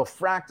 you know,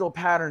 fractal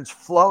patterns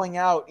flowing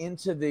out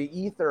into the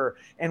ether.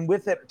 And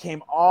with it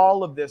came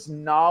all of this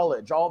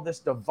knowledge, all this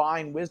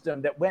divine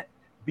wisdom that went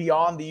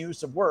beyond the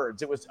use of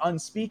words. It was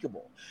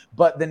unspeakable,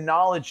 but the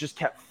knowledge just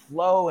kept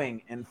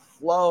flowing and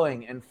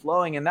flowing and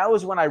flowing. And that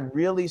was when I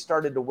really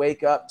started to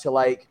wake up to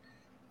like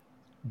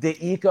the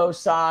eco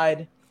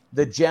side,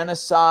 the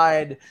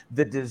genocide,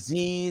 the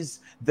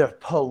disease, the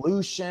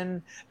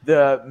pollution,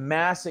 the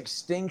mass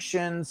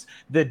extinctions,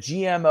 the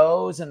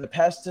GMOs and the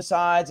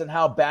pesticides and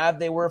how bad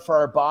they were for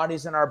our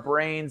bodies and our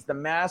brains, the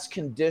mass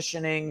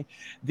conditioning,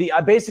 the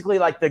basically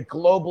like the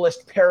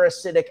globalist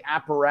parasitic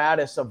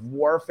apparatus of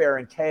warfare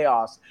and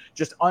chaos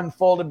just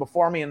unfolded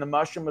before me. And the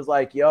mushroom was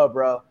like, "Yo,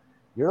 bro,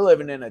 you're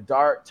living in a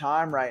dark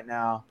time right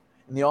now.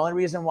 And the only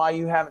reason why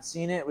you haven't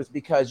seen it was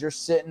because you're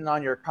sitting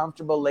on your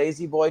comfortable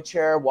lazy boy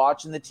chair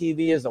watching the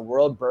TV as the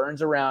world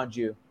burns around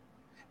you.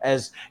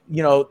 as,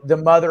 you know, the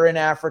mother in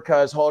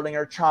Africa is holding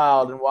her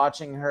child and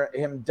watching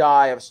him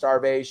die of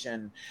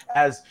starvation,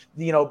 as,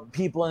 you know,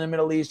 people in the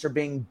Middle East are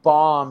being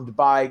bombed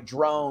by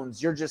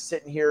drones. You're just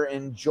sitting here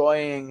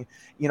enjoying,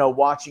 you know,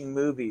 watching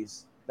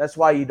movies. That's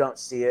why you don't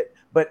see it.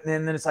 But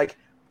then it's like,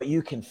 but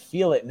you can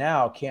feel it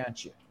now,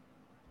 can't you?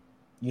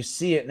 You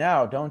see it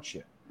now, don't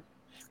you?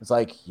 It's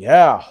like,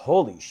 yeah,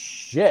 holy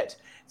shit.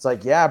 It's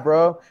like, yeah,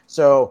 bro.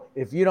 So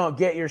if you don't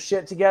get your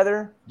shit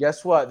together,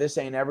 guess what? This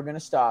ain't ever going to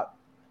stop.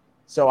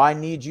 So I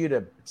need you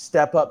to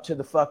step up to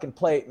the fucking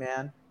plate,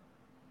 man.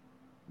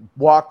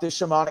 Walk the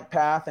shamanic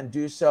path and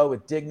do so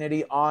with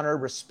dignity, honor,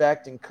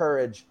 respect, and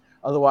courage.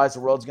 Otherwise, the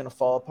world's going to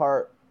fall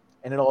apart,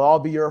 and it'll all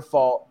be your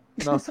fault.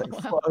 And I was like,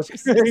 Wow,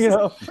 fuck, you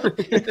know,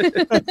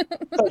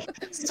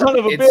 son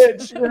of a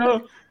bitch, you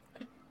know.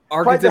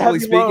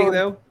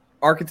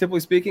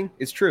 Archetypally speaking,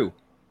 it's true.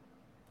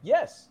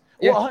 Yes.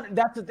 Yeah. Well,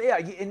 that's the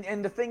thing.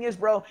 And the thing is,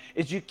 bro,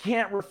 is you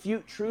can't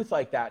refute truth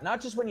like that.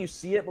 Not just when you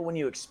see it, but when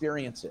you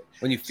experience it.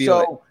 When you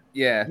feel it.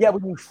 Yeah. Yeah,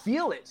 when you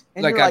feel it.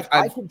 And like, you're like,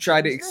 I've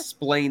tried to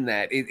explain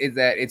that. Is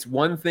that it's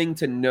one thing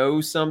to know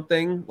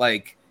something,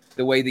 like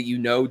the way that you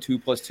know 2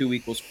 + 2 =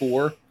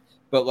 4,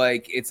 but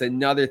like it's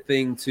another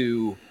thing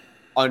to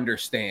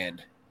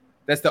understand.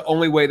 That's the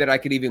only way that I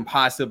could even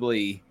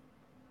possibly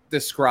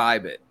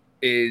describe it,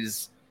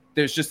 is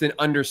there's just an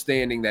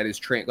understanding that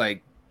is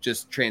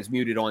just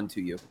transmuted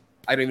onto you.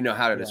 I don't even know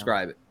how to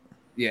describe it.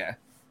 Yeah.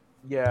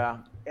 Yeah.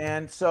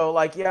 And so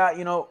like, yeah,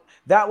 you know,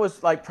 that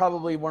was like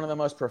probably one of the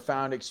most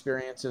profound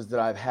experiences that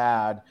I've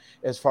had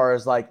as far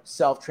as like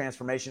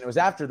self-transformation. It was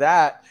after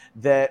that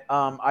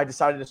I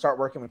decided to start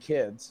working with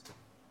kids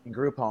in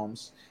group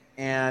homes.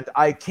 And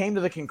I came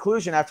to the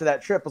conclusion after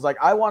that trip, was like,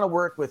 I want to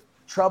work with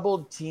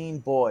troubled teen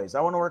boys.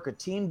 I want to work with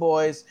teen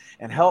boys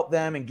and help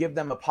them and give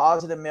them a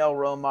positive male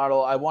role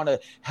model. I want to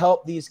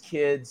help these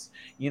kids,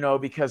 you know,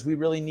 because we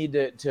really need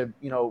to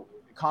you know,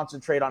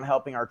 concentrate on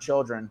helping our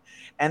children.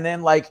 And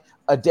then like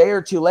a day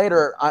or two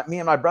later, me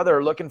and my brother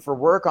are looking for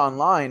work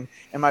online,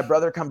 and my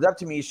brother comes up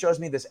to me, he shows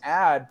me this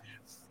ad,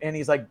 and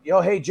he's like,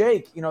 yo, hey,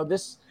 Jake, you know,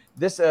 this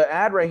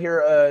ad right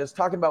here is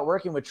talking about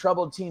working with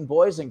troubled teen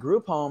boys in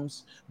group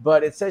homes,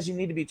 but it says you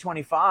need to be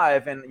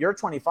 25, and you're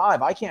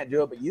 25. I can't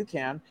do it, but you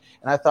can.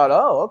 And I thought,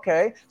 oh,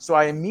 okay. So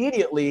I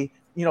immediately,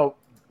 you know,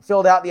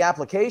 filled out the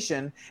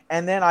application,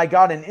 and then I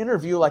got an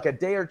interview like a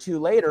day or two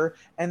later.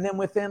 And then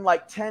within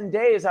like 10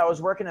 days, I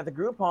was working at the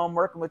group home,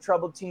 working with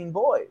troubled teen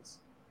boys.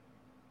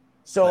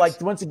 So nice.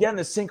 Like, once again,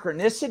 the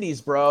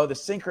synchronicities, bro, the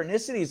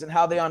synchronicities and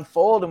how they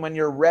unfold. And when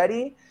you're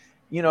ready,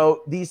 you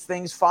know, these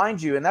things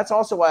find you. And that's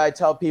also why I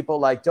tell people,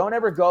 like, don't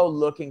ever go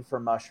looking for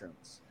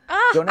mushrooms.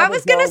 I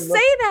was going to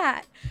say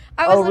that.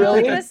 I was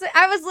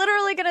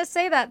literally going to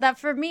say that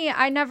for me,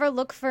 I never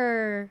look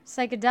for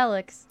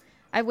psychedelics.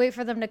 I wait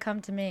for them to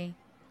come to me.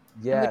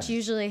 Yeah. Which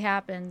usually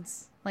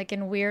happens like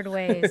in weird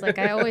ways. Like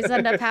I always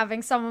end up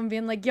having someone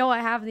being like, yo, I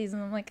have these.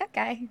 And I'm like,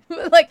 okay.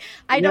 Like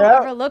I don't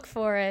ever look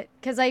for it.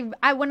 Cause I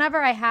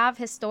whenever I have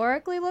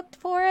historically looked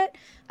for it,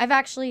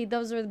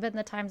 those have been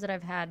the times that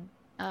I've had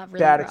really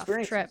bad rough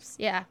trips.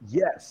 Yeah.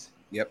 Yes.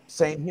 Yep.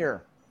 Same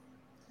here.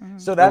 Mm-hmm.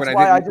 So that's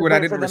why I just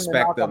wait for them to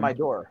knock on my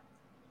door.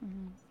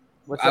 Mm-hmm.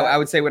 I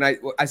would say when I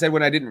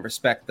didn't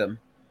respect them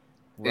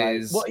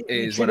is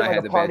when I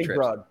had the bad trips.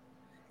 Drug.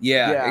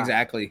 Yeah,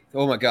 exactly.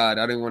 Oh my God,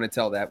 I don't even want to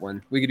tell that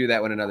one. We could do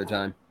that one another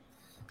time.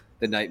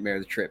 The nightmare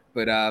of the trip.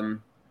 But all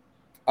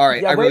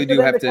right, I really do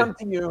have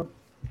to.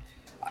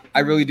 I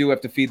really do have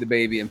to feed the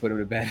baby and put him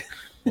to bed.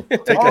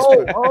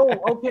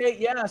 Okay,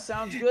 yeah,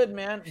 sounds good,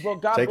 man. Well,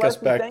 God bless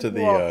you. Thank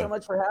you all so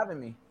much for having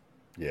me.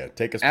 Yeah,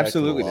 take us back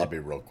to the lobby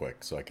real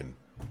quick so I can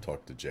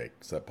talk to Jake.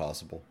 Is that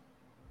possible?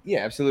 Yeah,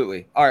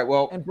 absolutely. All right,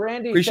 well, and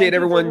Brandy, appreciate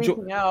everyone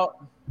reaching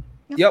out.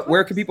 Yep,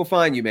 where can people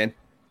find you, man?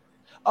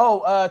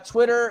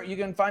 Twitter. You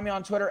can find me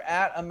on Twitter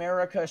at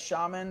America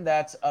Shaman.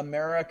 That's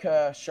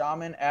America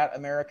Shaman at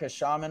America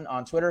Shaman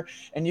on Twitter.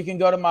 And you can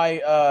go to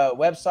my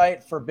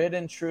website,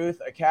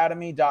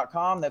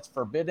 ForbiddenTruthAcademy.com. That's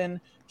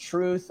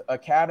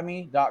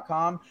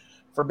ForbiddenTruthAcademy.com.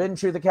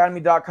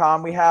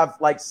 ForbiddenTruthAcademy.com. We have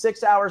like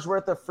 6 hours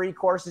worth of free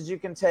courses you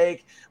can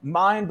take,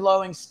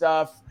 mind-blowing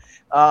stuff,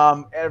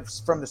 from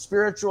the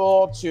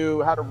spiritual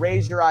to how to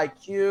raise your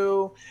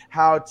IQ,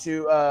 how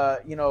to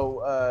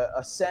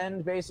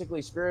ascend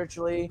basically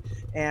spiritually.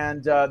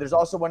 And there's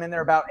also one in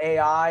there about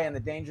AI and the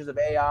dangers of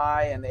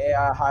AI and the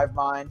AI hive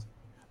mind.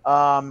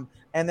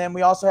 And then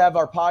we also have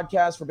our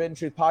podcast, Forbidden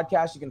Truth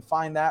Podcast. You can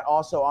find that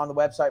also on the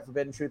website,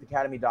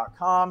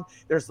 ForbiddenTruthAcademy.com.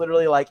 There's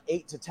literally like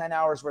 8 to 10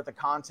 hours worth of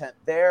content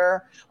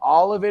there.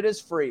 All of it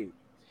is free.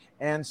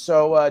 And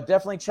so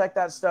definitely check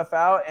that stuff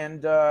out,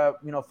 and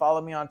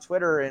follow me on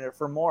Twitter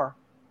for more.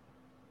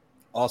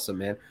 Awesome,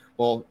 man.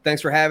 Well,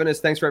 thanks for having us.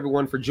 Thanks for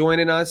everyone for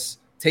joining us.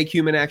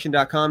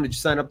 TakeHumanAction.com to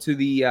sign up to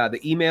the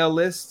email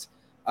list.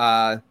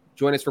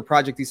 Join us for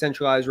Project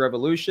Decentralized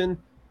Revolution.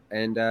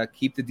 And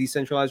keep the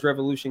decentralized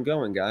revolution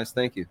going, guys.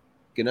 Thank you.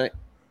 Good night.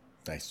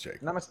 Thanks, Jake.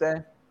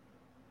 Namaste.